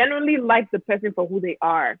 If you genuinely like the person for who they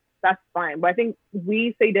are, that's fine. But I think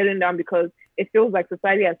we say dating down because it feels like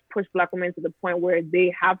society has pushed black women to the point where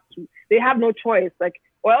they have no choice. Like,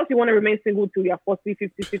 or else you want to remain single till you're 40,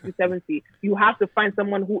 50, 60, 70. You have to find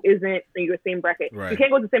someone who isn't in your same bracket. Right. You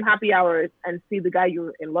can't go to the same happy hours and see the guy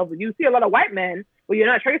you're in love with. You see a lot of white men, but you're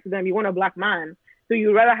not attracted to them. You want a black man. So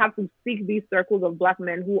you rather have to seek these circles of black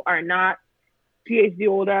men who are not PhD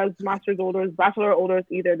holders, master's holders, bachelor holders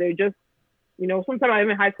either. They're just, sometimes I'm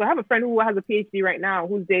in high school. I have a friend who has a PhD right now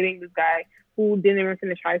who's dating this guy who didn't even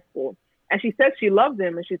finish high school. And she says she loves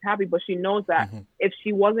him and she's happy, but she knows that if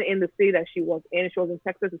she wasn't in the city that she was in, she was in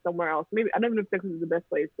Texas or somewhere else. Maybe, I don't even know if Texas is the best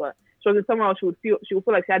place, but she was in somewhere else, she would feel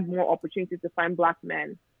like she had more opportunities to find black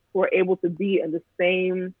men who are able to be in the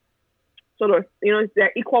same sort of,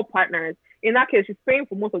 they're equal partners. In that case, she's paying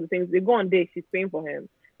for most of the things. They go on dates, she's paying for him.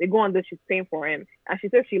 They go on dates, she's paying for him. And she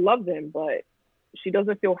says she loves him, but she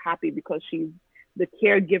doesn't feel happy because she's the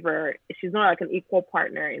caregiver. She's not like an equal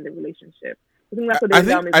partner in the relationship. I think that's what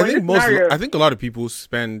I think a lot of people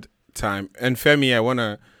spend time. And Femi,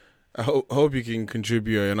 I hope you can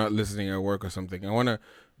contribute or you're not listening at work or something. I want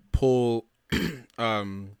to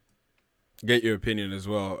get your opinion as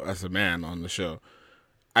well as a man on the show.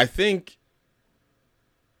 I think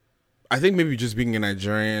maybe just being a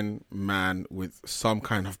Nigerian man with some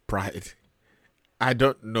kind of pride. I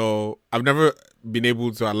don't know. I've never been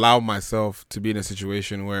able to allow myself to be in a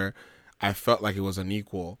situation where I felt like it was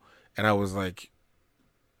unequal. And I was like,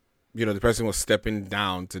 the person was stepping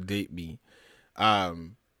down to date me.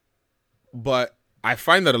 But I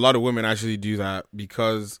find that a lot of women actually do that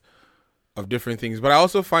because of different things. But I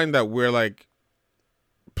also find that we're like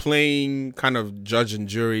playing kind of judge and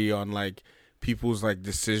jury on like people's like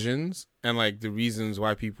decisions and like the reasons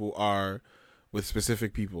why people are with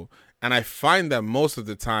specific people. And I find that most of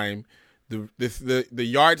the time the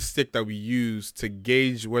yardstick that we use to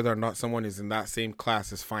gauge whether or not someone is in that same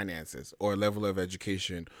class is finances or level of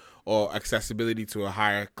education or accessibility to a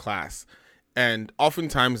higher class. And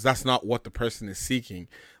oftentimes that's not what the person is seeking.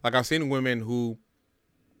 Like I've seen women who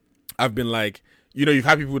I've been like, you've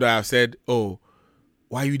had people that have said, oh,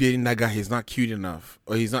 why are you dating that guy? He's not cute enough.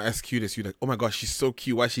 Or he's not as cute as you. Like, oh my gosh, she's so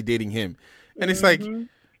cute. Why is she dating him? And it's like,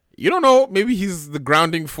 you don't know. Maybe he's the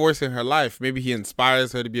grounding force in her life. Maybe he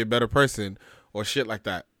inspires her to be a better person or shit like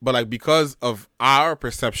that. But like because of our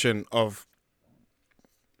perception of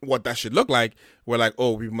what that should look like, we're like,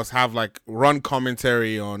 oh, we must have like run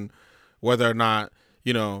commentary on whether or not,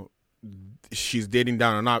 she's dating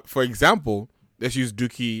down or not. For example, let's use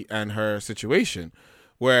Dookie and her situation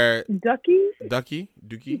where Dookie.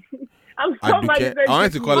 I'm so mad. I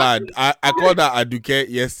wanted to call her. I called her Aduke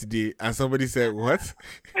yesterday, and somebody said, "What?"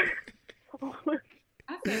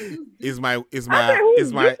 is my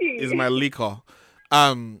liquor.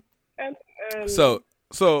 So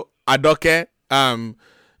Adoke.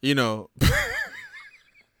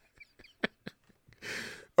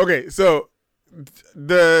 Okay, so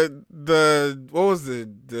the what was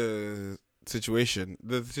the situation?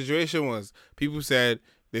 The situation was people said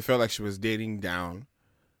they felt like she was dating down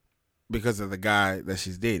because of the guy that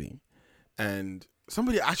she's dating. And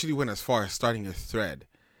somebody actually went as far as starting a thread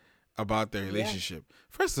about their relationship. Yeah.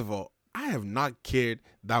 First of all, I have not cared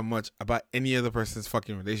that much about any other person's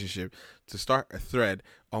fucking relationship to start a thread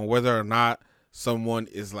on whether or not someone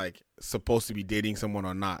is like supposed to be dating someone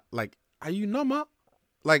or not. Like, are you normal?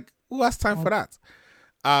 Like, who has time for that?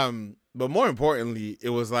 But more importantly, it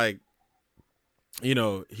was like,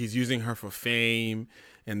 he's using her for fame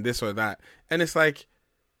and this or that. And it's like,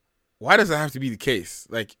 why does that have to be the case?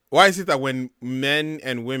 Like, why is it that when men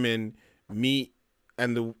and women meet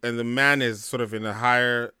and the man is sort of in a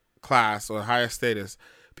higher class or higher status,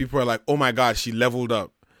 people are like, oh my God, she leveled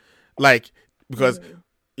up. Like, because,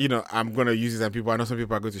 I'm going to use this and I know some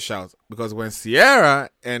people are going to shout. Because when Sierra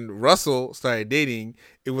and Russell started dating,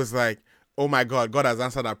 it was like, oh my God, God has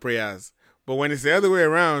answered our prayers. But when it's the other way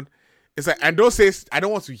around, it's like, I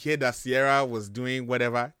don't want to hear that Sierra was doing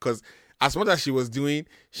whatever, because as much as she was doing,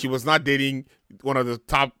 she was not dating one of the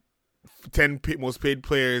top 10 most paid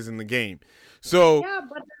players in the game. So yeah,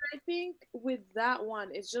 but I think with that one,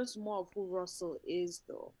 it's just more of who Russell is,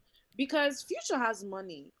 though, because Future has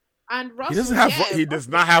money. And Russell, he doesn't have. He does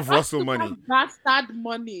not have Russell money. Bastard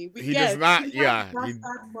money. He does not. Yeah,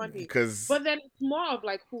 bastard money. Because. But then it's more of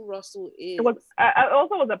like who Russell is. It was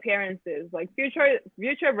also was appearances. Like Future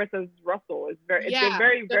versus Russell is very. It's a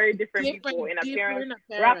very different people in appearance.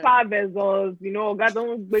 Rapper versus God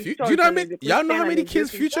don't. Do you know how many? Y'all know how many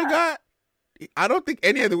kids Future got? I don't think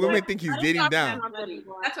any of the women think he's dating down.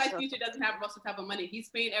 That's why Future doesn't have Russell type of money. He's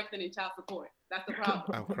paying everything in child support. That's the problem.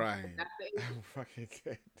 I'm crying. That's the issue. I'm fucking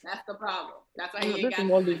dead. That's the problem. That's why he ain't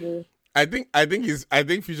got. I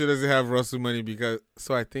think Future doesn't have Russell money because.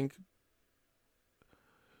 So I think.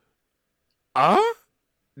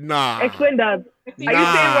 Nah. Explain that. Are you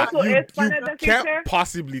saying Russell is finer than Future? You can't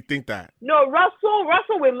possibly think that. No, Russell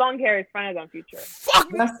with long hair is finer than Future. Fuck!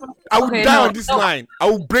 I will die on this line. I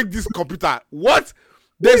will break this computer. What?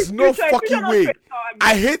 There's no fucking way.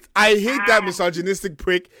 I hate that misogynistic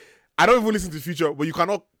prick. I don't even listen to Future, but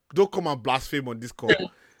don't come and blaspheme on this call.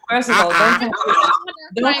 First of all,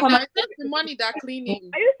 don't come and take the money that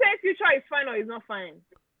cleaning. Are you saying Future is fine or is not fine?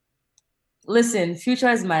 Listen, Future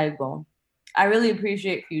is my goal. I really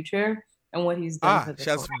appreciate Future and what he's done for the she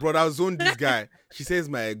has brought out zone this guy. She says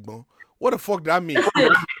my eggbon. What the fuck that mean?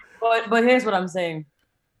 But here's what I'm saying.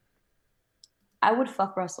 I would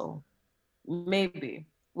fuck Russell. Maybe.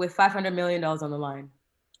 With $500 million on the line.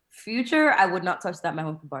 Future, I would not touch that man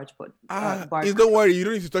with the barge put. Don't worry, you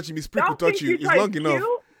don't need to touch him. His prick will touch you. It's long enough.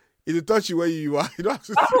 It'll touch you where you are. You don't have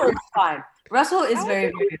to. Russell is fine. Russell is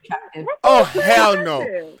very, very attractive. Oh, hell no.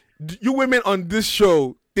 You women on this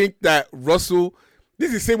show think that Russell, this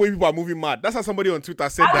is the same way people are moving mad. That's how somebody on Twitter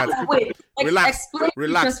said that. Wait, relax.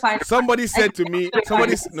 Somebody said to me,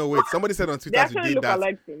 somebody said on Twitter today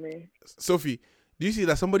that, Sophie, do you see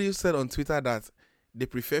that somebody said on Twitter that they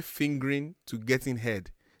prefer fingering to getting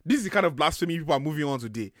head? This is the kind of blasphemy people are moving on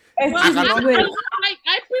today. I prefer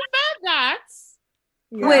that.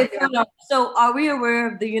 Yeah. Wait, no. So are we aware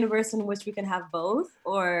of the universe in which we can have both?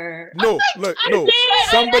 Or no, look, no.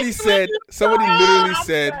 Somebody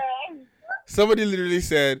literally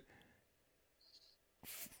said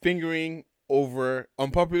fingering over,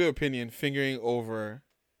 unpopular opinion, fingering over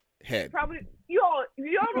head. Probably you all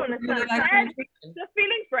don't understand. The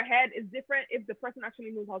feeling for head is different if the person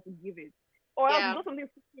actually knows how to give it. Or else you know something's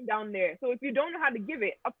sitting down there. So if you don't know how to give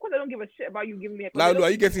it, of course I don't give a shit about you giving me a Laulu, are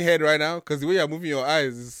you getting head right now? Because the way you're moving your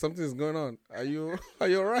eyes, something's going on. Are you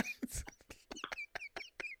alright?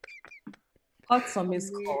 Do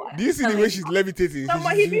you see the way she's levitating?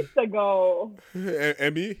 Somebody needs to go.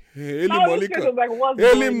 Emmy, Wow.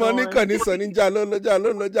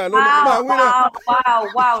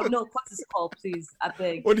 No, cut this call, please. I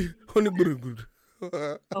beg.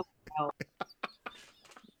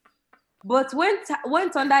 But when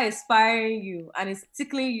Thunder is firing you and is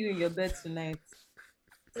tickling you in your bed tonight,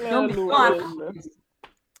 don't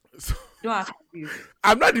ask you.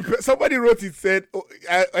 I'm not somebody wrote it, said,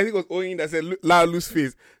 I think it was Owen that said, Laulu's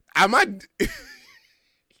face. I'm not.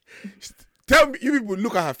 Tell me, you people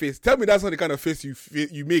look at her face. Tell me that's not the kind of face you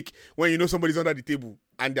make when you know somebody's under the table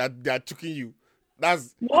and they're choking you.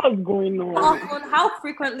 That's what's going on. How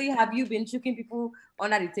frequently have you been choking people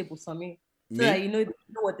under the table, Sammy? So that you know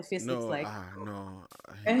what the face looks like. No.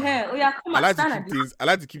 Oh yeah, come on. I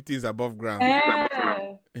like to keep things above ground.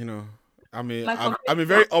 You know, I'm a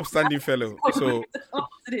very upstanding fellow. So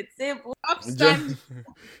upstanding.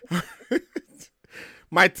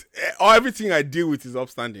 Everything I deal with is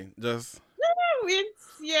upstanding. Just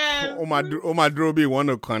yeah. my drobi one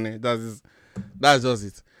okane. That's just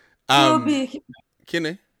it. Drobi.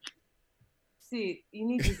 Kine. See, you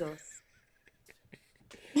need Jesus.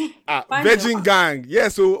 Virgin gang. Yeah,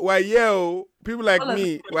 so why people like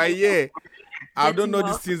me, why I don't know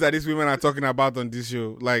these things that these women are talking about on this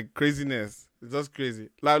show. Like craziness. It's just crazy.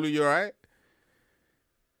 Laulu, you alright?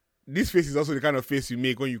 This face is also the kind of face you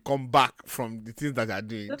make when you come back from the things that you're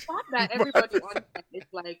doing. The fact that everybody on is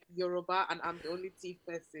like Yoruba and I'm the only T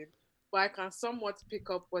person, but I can somewhat pick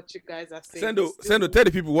up what you guys are saying. Sendo, tell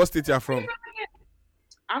the people what state you're from.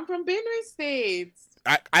 I'm from Benue State.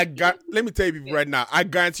 Let me tell you people right now, I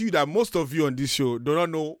guarantee you that most of you on this show do not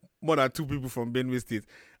know more than 2 people from Benue State.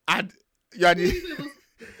 And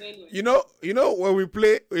you know when we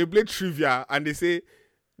play trivia and they say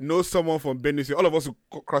know someone from Benue State, all of us will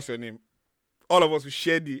cross your name. All of us will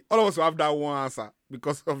share all of us will have that one answer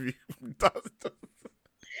because of you.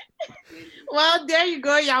 Well, there you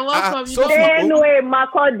go. You're welcome. Benue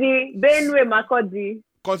Makodi.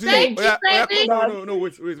 Continue. No,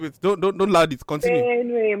 wait. Don't loud it. Continue.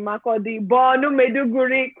 Benue, Makodi, Borno,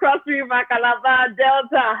 Maiduguri, Cross River, Calabar,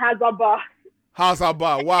 Delta, Hazaba. House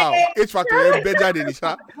about wow. H factor better than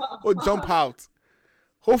Isha. Oh, jump out.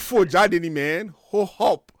 Ho for Jadini, man. Ho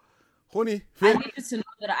hop. Honey. I need you to know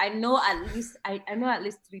that I know at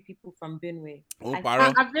least 3 people from Benue. Oh,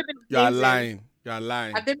 Paro. You're lying. You're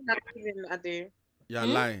lying. Have they been amazing, Ade? You're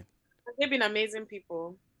lying. They've been amazing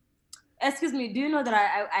people. Excuse me, do you know that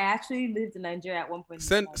I actually lived in Nigeria at one point?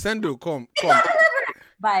 Sendo, come.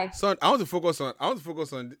 Bye. Son, I want to focus on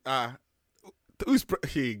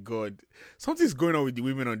hey God. Something's going on with the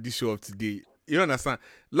women on this show of today. You understand?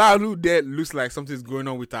 Lalu there looks like something's going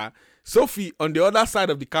on with her. Sophie, on the other side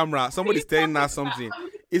of the camera, somebody's telling her something.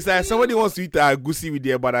 It's like somebody wants to eat a goosey with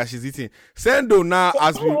the but that she's eating. Sendo now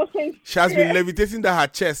she has been levitating down her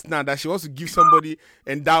chest now that she wants to give somebody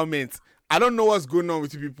endowment. I don't know what's going on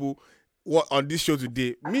with you people on this show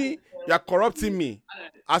today. Me, you're corrupting me.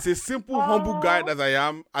 As a simple, humble guy that I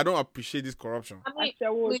am, I don't appreciate this corruption. I mean,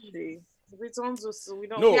 we don't.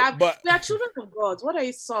 No, we are children of God. What are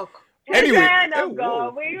you suck? Anyway,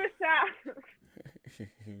 God, will you stop?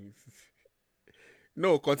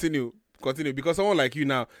 No, continue because someone like you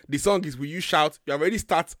now, the song is will you shout? You already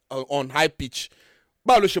start on high pitch.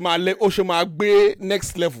 But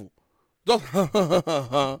next level. Just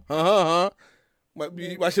I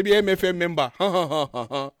should be MFM member.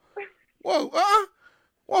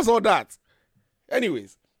 What's all that?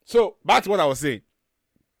 Anyways, so back to what I was saying.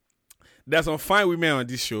 There's some fine women on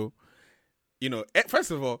this show. You know,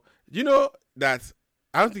 first of all, you know that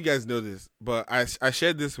I don't think you guys know this, but I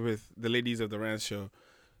shared this with the ladies of the Rance show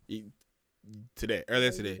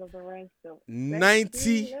earlier today.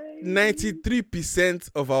 93%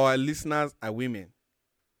 of our listeners are women.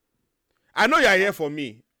 I know you're here for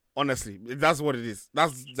me, honestly. That's what it is.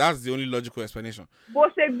 That's the only logical explanation.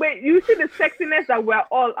 But you see the sexiness that we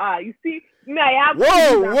all are. You see, me, I have.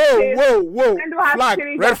 Whoa! Flag,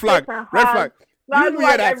 red flag. You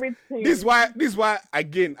hear that? This is why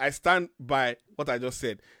again I stand by what I just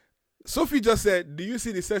said. Sophie just said, "Do you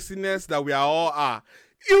see the sexiness that we all are?"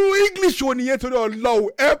 You English one here to the law.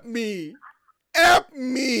 Help me,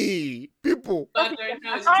 people. Help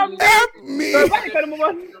me.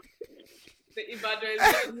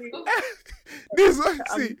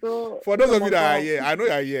 For those of you that are here, I know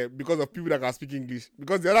you are here because of people that can speak English.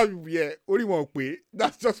 Because the other people here only want to pay.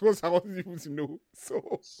 That's just what I want people to know.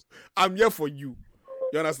 So I'm here for you.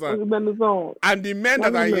 You understand? And the men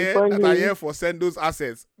that are here for send those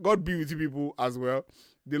assets. God be with you people as well.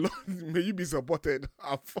 The Lord may you be supported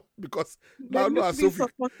because Laulu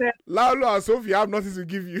and Sophie have nothing to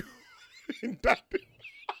give you in that.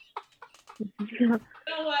 You know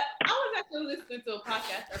what? I was actually listening to a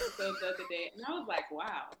podcast episode the other day, and I was like,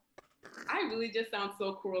 wow, I really just sound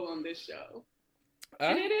so cruel on this show.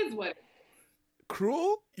 And it is what it is.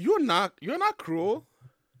 Cruel? You're not cruel.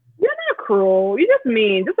 You're not cruel. You're just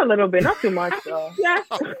mean. Just a little bit. Not too much, though. Yeah.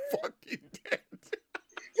 I'm fucking dead.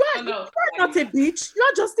 You're not a bitch.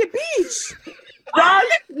 You're just a bitch.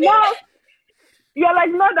 No. You're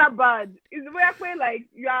like not that bad. It's where like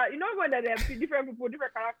you are. You know when there are different people,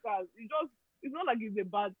 different characters. It's not like it's a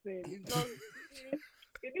bad thing. It's just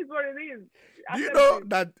it is what it is. You know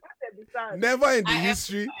that never in the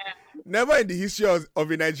history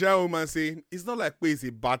of a Nigerian woman saying it's not like it's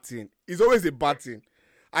a bad thing. It's always a bad thing.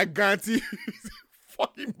 I guarantee you it's a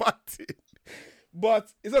fucking bad thing.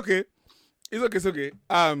 But it's okay. It's okay.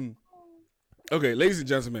 Okay, ladies and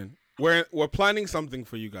gentlemen, we're planning something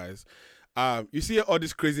for you guys. You see all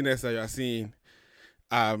this craziness that you're seeing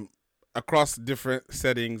across different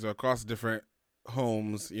settings or across different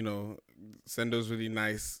homes, you know, send those really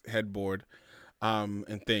nice headboard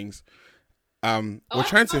and things. We're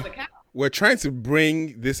trying to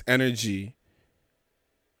bring this energy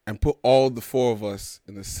and put all the 4 of us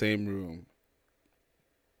in the same room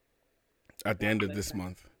at the end of this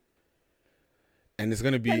month. And it's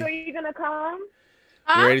gonna be. Are you gonna come?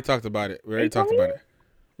 We already talked about it.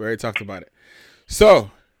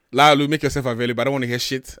 So, Laulu, make yourself available. I don't want to hear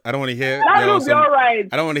shit. I don't want to hear. I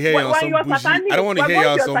don't want to hear you on some bougie. I don't want to hear you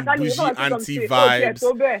on some bougie anti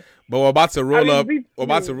vibes. But we're about to roll up. We're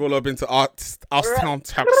about to roll up into Austin,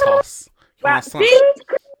 Texas.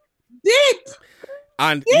 Deep.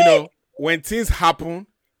 And you know, when things happen,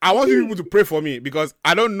 I want you people to pray for me because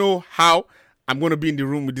I don't know how I'm going to be in the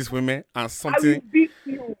room with these women and something. I will beat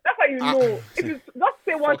you. That's how you know. If you just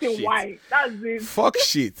say one thing, why? That's it. Fuck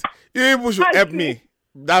shit. You people should help me.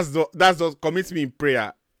 That's the commit me in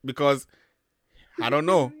prayer because I don't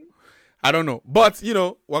know. But you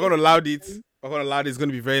know, we're gonna loud it. It's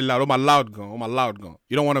gonna be very loud. Oh my loud gun.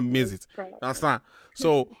 You don't want to miss it. Understand?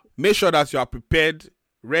 So make sure that you are prepared,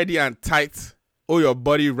 ready and tight. All your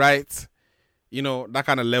body right. You know, that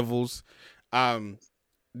kind of levels.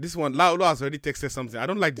 This one, Laolo has already texted something. I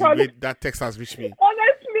don't like the way that text has reached me.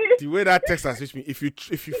 Honestly, the way that text has reached me. If you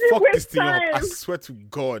fuck this thing up, I swear to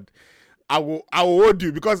God, I will hold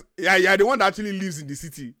you because you're the one that actually lives in the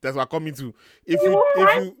city that we're coming to. We will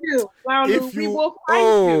wound you. I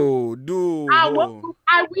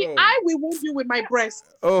will wound you with my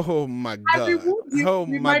breast. Oh my God. I will wound you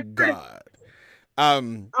with my God. I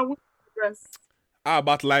will breast. How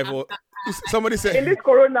about live? Somebody said in this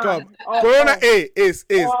Corona. Come. Corona is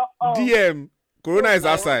DM. Corona is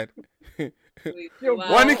outside.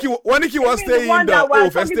 Waniki was staying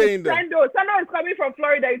indoor. Staying indoor. Sando is coming from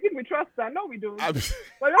Florida. You think we trust her? No, we don't. We're just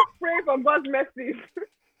praying for God's mercy.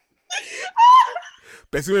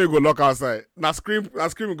 Person will go lock outside. Now scream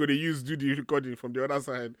going to do the recording from the other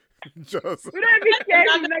side. We don't even care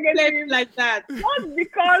if negative like that. Not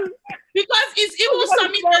because it's even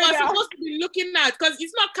something that we're supposed to be looking at. Because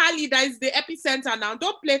it's not Cali that is the epicenter now.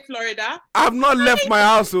 Don't play Florida. I've not left my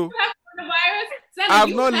house. So. I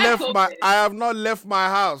have not left my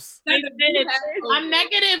house. I'm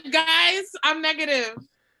negative, guys. I'm negative.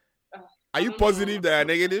 Are you positive that you're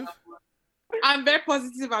negative? I'm very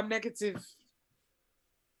positive. I'm negative.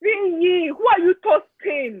 Vinny, who are you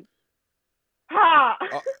toasting? Ha!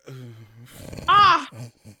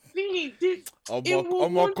 Vinny,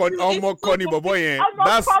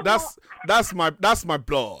 that's my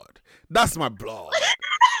blood. That's my blood.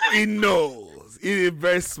 He knows. He's a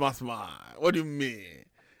very smart man. What do you mean?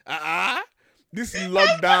 This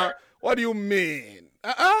lockdown. What do you mean?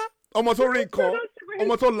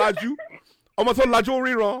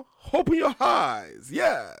 Open your eyes.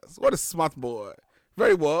 Yes. What a smart boy.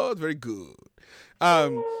 Very well. Very good.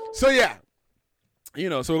 So yeah.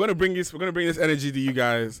 So we're gonna bring this energy to you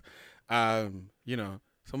guys.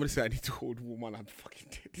 Somebody said I need to hold woman and fucking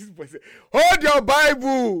this boy said, hold your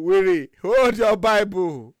Bible, Willie. Hold your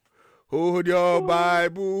Bible. Hold your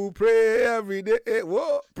Bible. Pray every day.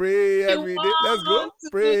 Whoa, pray every day. Let's go.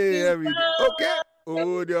 Pray every day. Okay.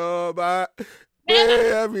 Hold your Bible.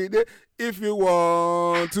 Pray every day. If you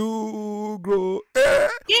want to grow.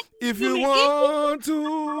 If you want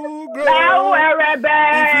to grow.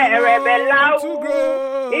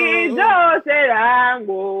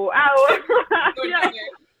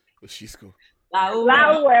 She's cool.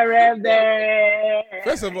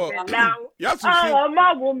 First of all, you have to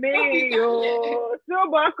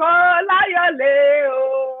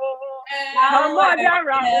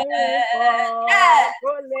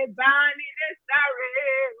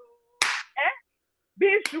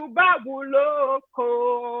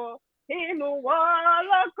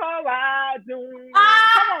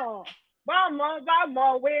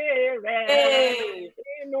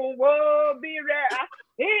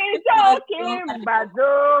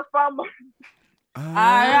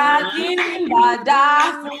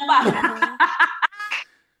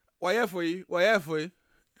Why for you?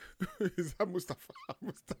 Is that Mustafa?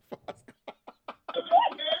 Is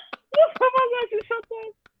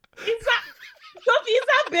that Sophie? Is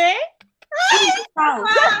that Bay?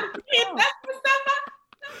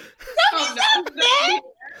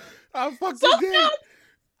 I'm fucking dead.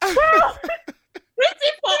 Pretty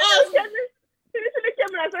for us. He literally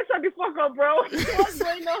came and I said, shut the fuck up, bro. What's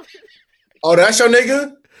going on? Oh, that's your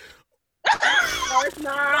nigga? No, it's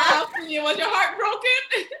not. Was your heart broken?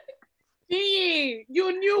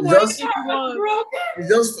 You knew what it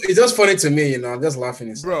was. It's just funny to me, I'm just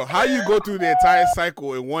laughing. Bro, how you go through the entire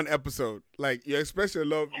cycle in one episode? Like, you express your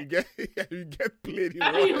love, you get played in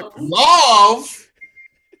one episode. Love?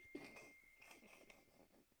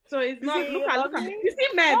 So it's not. Look at. You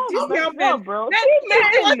see, man. This girl, man, bro.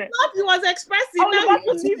 He was expressing. I was about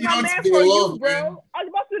to leave my man for you, bro. I was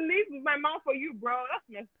about to leave my man for you, bro. That's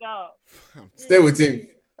messed up. Stay with him.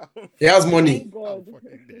 He has money. Oh,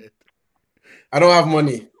 I don't have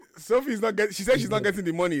money. Sophie's not getting. She said she's not getting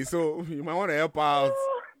the money, so you might want to help her out.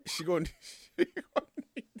 She going.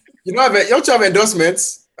 You don't have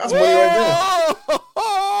endorsements. That's money right there.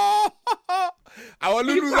 Our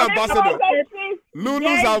Lulu's ambassador.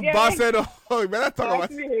 Lulu's ambassador. Oh, you better talk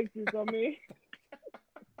about it.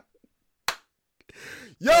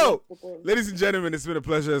 Yo, ladies and gentlemen, it's been a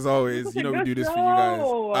pleasure as always. We do this for you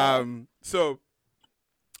guys. So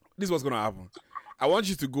this is what's gonna happen. I want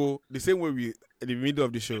you to go the same way we in the middle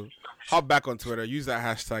of the show. Hop back on Twitter, use that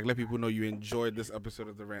hashtag, let people know you enjoyed this episode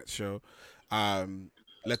of the Rant Show.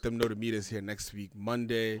 Let them know to meet us here next week,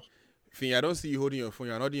 Monday. Finya, I don't see you holding your phone.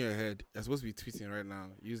 You're nodding your head. You're supposed to be tweeting right now.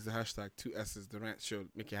 Use the hashtag 2S's, the Rant Show.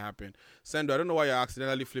 Make it happen. Sando, I don't know why you're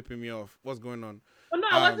accidentally flipping me off. What's going on? Oh, no,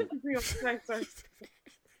 I wasn't flipping you off. Sorry.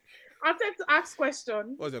 I wanted to ask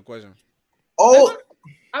question. What's your question? Oh,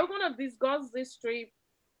 I'm going to discuss this trip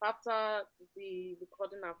after the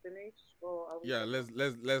recording are finished, or are we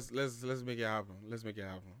let's make it happen. Let's make it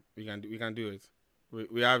happen. We can do it.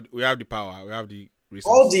 We have the power. We have the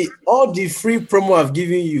resources. All the free promo I've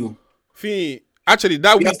given you. Actually,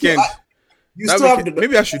 that weekend.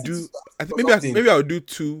 Maybe I should do. I think maybe I'll do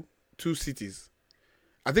two cities.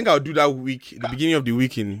 I think I'll do that week, the beginning of the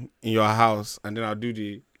week in your house, and then I'll do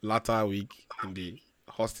the latter week in the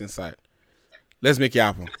hosting side. Let's make it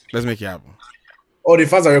happen. Oh, the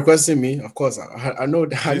fans are requesting me. Of course, I know.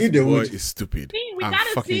 I knew they would. Is stupid. We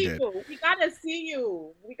gotta see you. We gotta see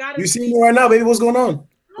you. You see me right now, baby? What's going on?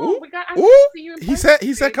 No, we got. I need to see you in person.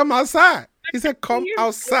 He said, come outside. He said, come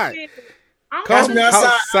outside. Come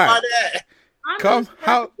outside. Come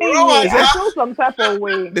out. I feel some type of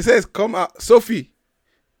way. They says, come out, Sophie.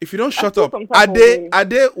 If you don't shut up,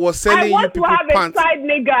 Ade was selling you people pants. I want to have a side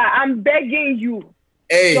nigga. I'm begging you.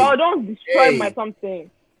 Hey, so don't destroy my something.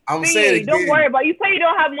 I'm saying it again. Don't worry about it. You say you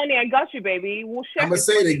don't have money. I got you, baby. We'll share. I'm gonna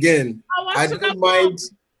say it again.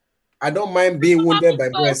 I don't mind being wounded by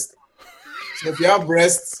breasts. So if you have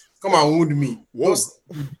breasts, come and wound me. Just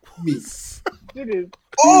me.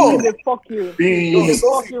 Fuck you.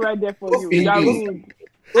 Fuck you right there for you. That rude.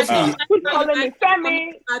 Who's calling me?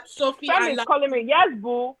 Femi. Femi is calling me. Yes,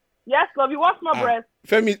 boo. Yes, love you. What's my breast?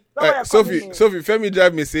 Femi. Sophie. Femi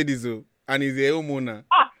drive Mercedes, and he's a homeowner.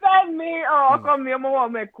 Femi. Oh, come here,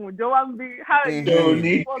 mama. Don't want to be. How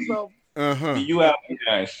you? What's up? Do you have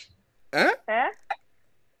cash?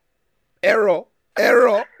 Error.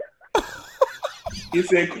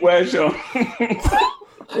 It's a question.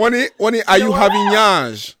 Wani, are you having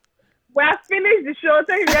Yash? We have finished the show.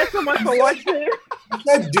 Thank you guys so much for watching.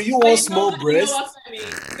 Do you want small breasts?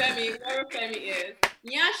 Femi, where Femi is,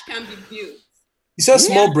 Yash can be built. You said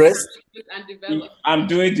small breasts? And developed. I'm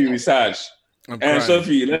doing the research. And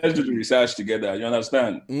Sophie, let's do the research together. You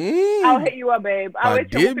understand? I'll hit you up, babe. I'll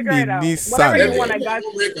let you figure it out. Whatever you want, I got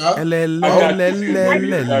you.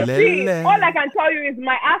 All I can tell you is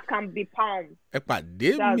my ass can be pound.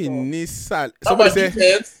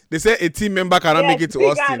 They say a team member cannot make it to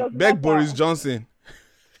Austin. Beg Boris Johnson.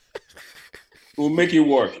 We'll make it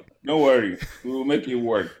work. Don't worry. We'll make it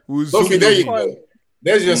work. Sophie, there you go.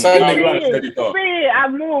 There's your side.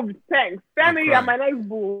 I've moved. Thanks. Family, you are my next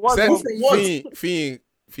boo. What's Fee.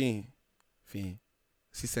 See,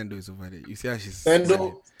 Sendo is over there. You see how she's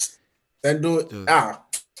Sendo. My God. Oh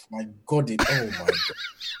my God.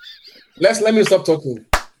 Let me stop talking.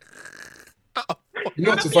 You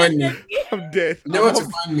know what to find me. I'm dead. You know what to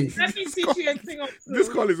find me. Let me teach you a thing or two. This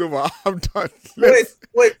call is over. I'm done. Wait,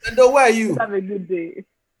 Sendo, where are you? Have a good day.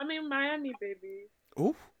 I'm in Miami, baby.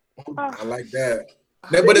 Oh, I like that.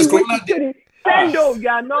 Nobody's Corona Day. Sendo, you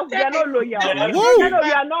are not loyal. Sendo,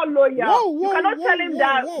 you are not loyal. You cannot tell him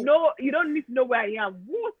that. No, you don't need to know where I am.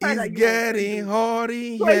 It's getting hot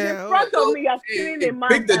in here. So in front of me, you're stealing a man.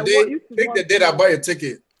 Pick the day that buy a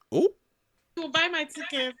ticket. Oh, you will buy my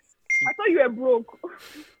ticket. I thought you were broke.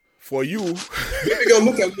 For you, baby girl,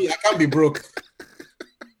 look at me. I can't be broke.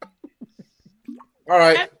 All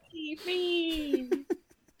right.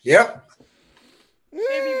 Yep.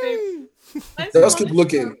 Baby. Let's keep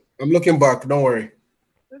looking. I'm looking back. Don't worry.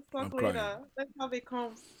 Let's talk later. Let's have it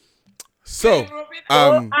come. So,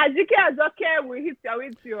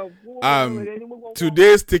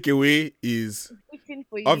 today's takeaway is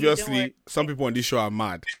obviously some people on this show are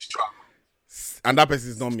mad, and that person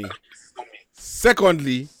is not me.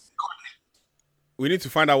 Secondly, we need to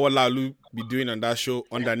find out what Lalu be doing on that show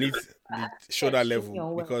underneath the shoulder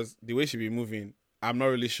level, because the way she be moving, I'm not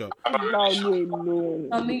really sure. No.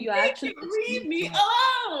 You actually leave me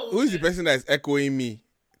alone. Who is the person that is echoing me?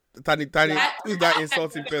 Tani, who's that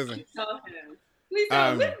insulting person? Please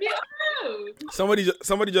don't leave me alone.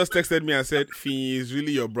 Somebody just texted me and said, "Fee is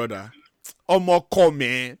really your brother." Omo call,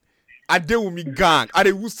 man. I deal with me gang. I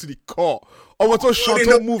dey used to the call. Omo to short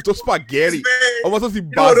to move to spaghetti. Omo to see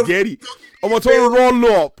basghetti. Omo to roll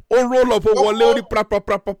up.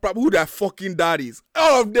 Who that fucking that is?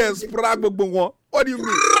 All of them sprag. What do you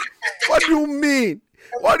mean? What do you mean?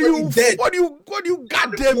 What do you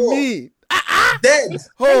goddamn mean? Dead.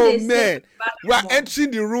 Oh man, we are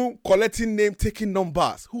entering the room, collecting name, taking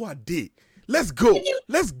numbers. Who are they? Let's go.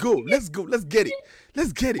 Let's get it.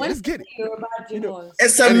 You know,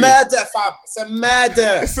 it's a murder, fam. It's a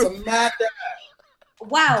murder.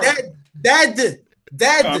 Wow. Dead.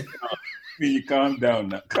 Calm down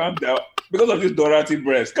now. Calm down. Because of this Dorothy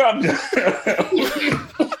breast. Calm down.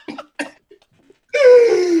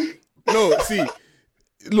 No, see,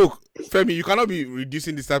 look, Femi, you cannot be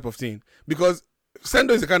reducing this type of thing, because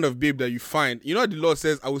Sendo is the kind of babe that you find. You know, the Lord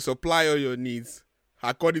says, "I will supply all your needs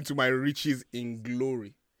according to my riches in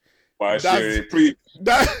glory." I'm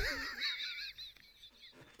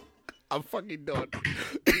fucking done.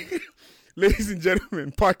 Ladies and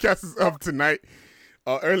gentlemen, podcast is up tonight.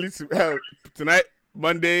 Tonight,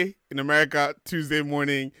 Monday in America, Tuesday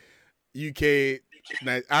morning, UK,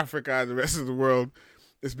 Africa, the rest of the world.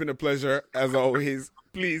 It's been a pleasure, as always.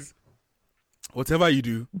 Please, whatever you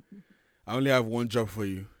do, I only have one job for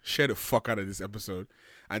you. Share the fuck out of this episode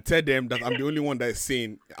and tell them that I'm the only one that is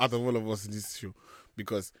sane out of all of us in this show.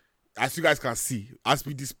 Because as you guys can see, as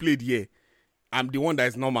we displayed here, I'm the one that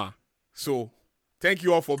is normal. So, thank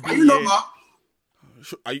you all for being here.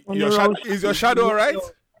 Is your shadow all right?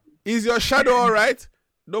 Is your shadow all right?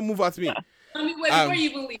 Don't move at me. I mean, wait,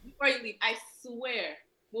 before you leave, I swear,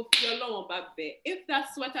 if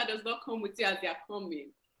that sweater does not come with you as they're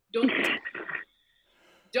coming, don't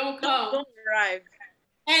come. Don't arrive.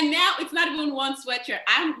 And now it's not even one sweatshirt.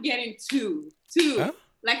 I'm getting two. Huh?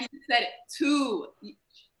 Like you said, two.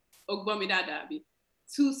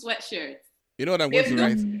 Two sweatshirts. You know what I'm going to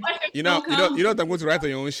write? You know what I'm going to write on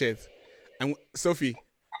your own shirt? And Sophie,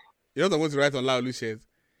 you know what I'm going to write on Laolu's shirt?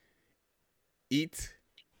 Eat.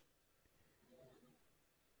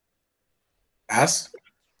 Ass?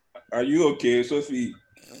 Are you okay, Sophie?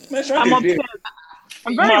 I'm upset.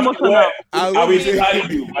 I'm very emotional. I will tell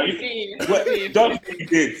you. Just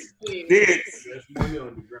dates.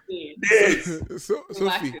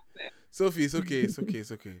 Sophie, it's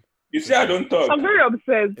okay. You say I don't talk. I'm very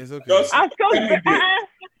upset. It's okay.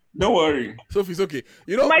 Don't worry. Sophie, it's okay.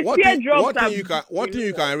 You know, one thing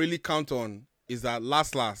you can really count on is that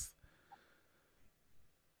last,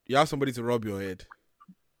 you have somebody to rub your head.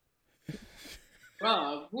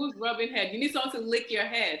 Rob, who's rubbing head? You need someone to lick your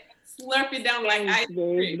head. Slurp it down like ice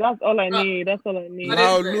cream. That's all I need.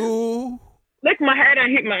 Laolu. Lick my head and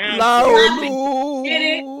hit my ass. Laolu. Get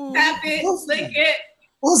it, tap it, lick it.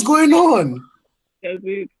 What's going on?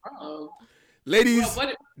 Ladies,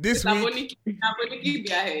 this week,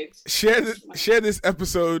 share this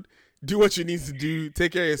episode. Do what you need to do.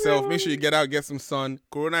 Take care of yourself. Make sure you get out, get some sun.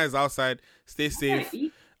 Corona is outside. Stay safe.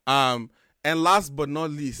 And last but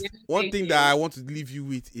not least, one thing that I want to leave you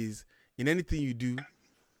with is, in anything you do,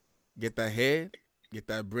 get that head, get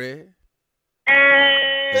that bread.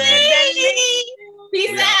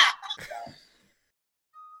 Peace out.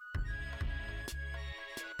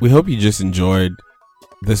 We hope you just enjoyed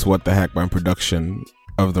this What the Heck Man production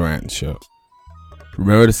of The Rant Show.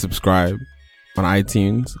 Remember to subscribe on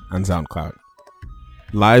iTunes and SoundCloud.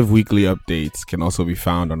 Live weekly updates can also be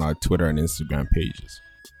found on our Twitter and Instagram pages.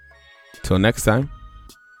 Till next time,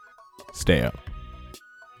 stay up.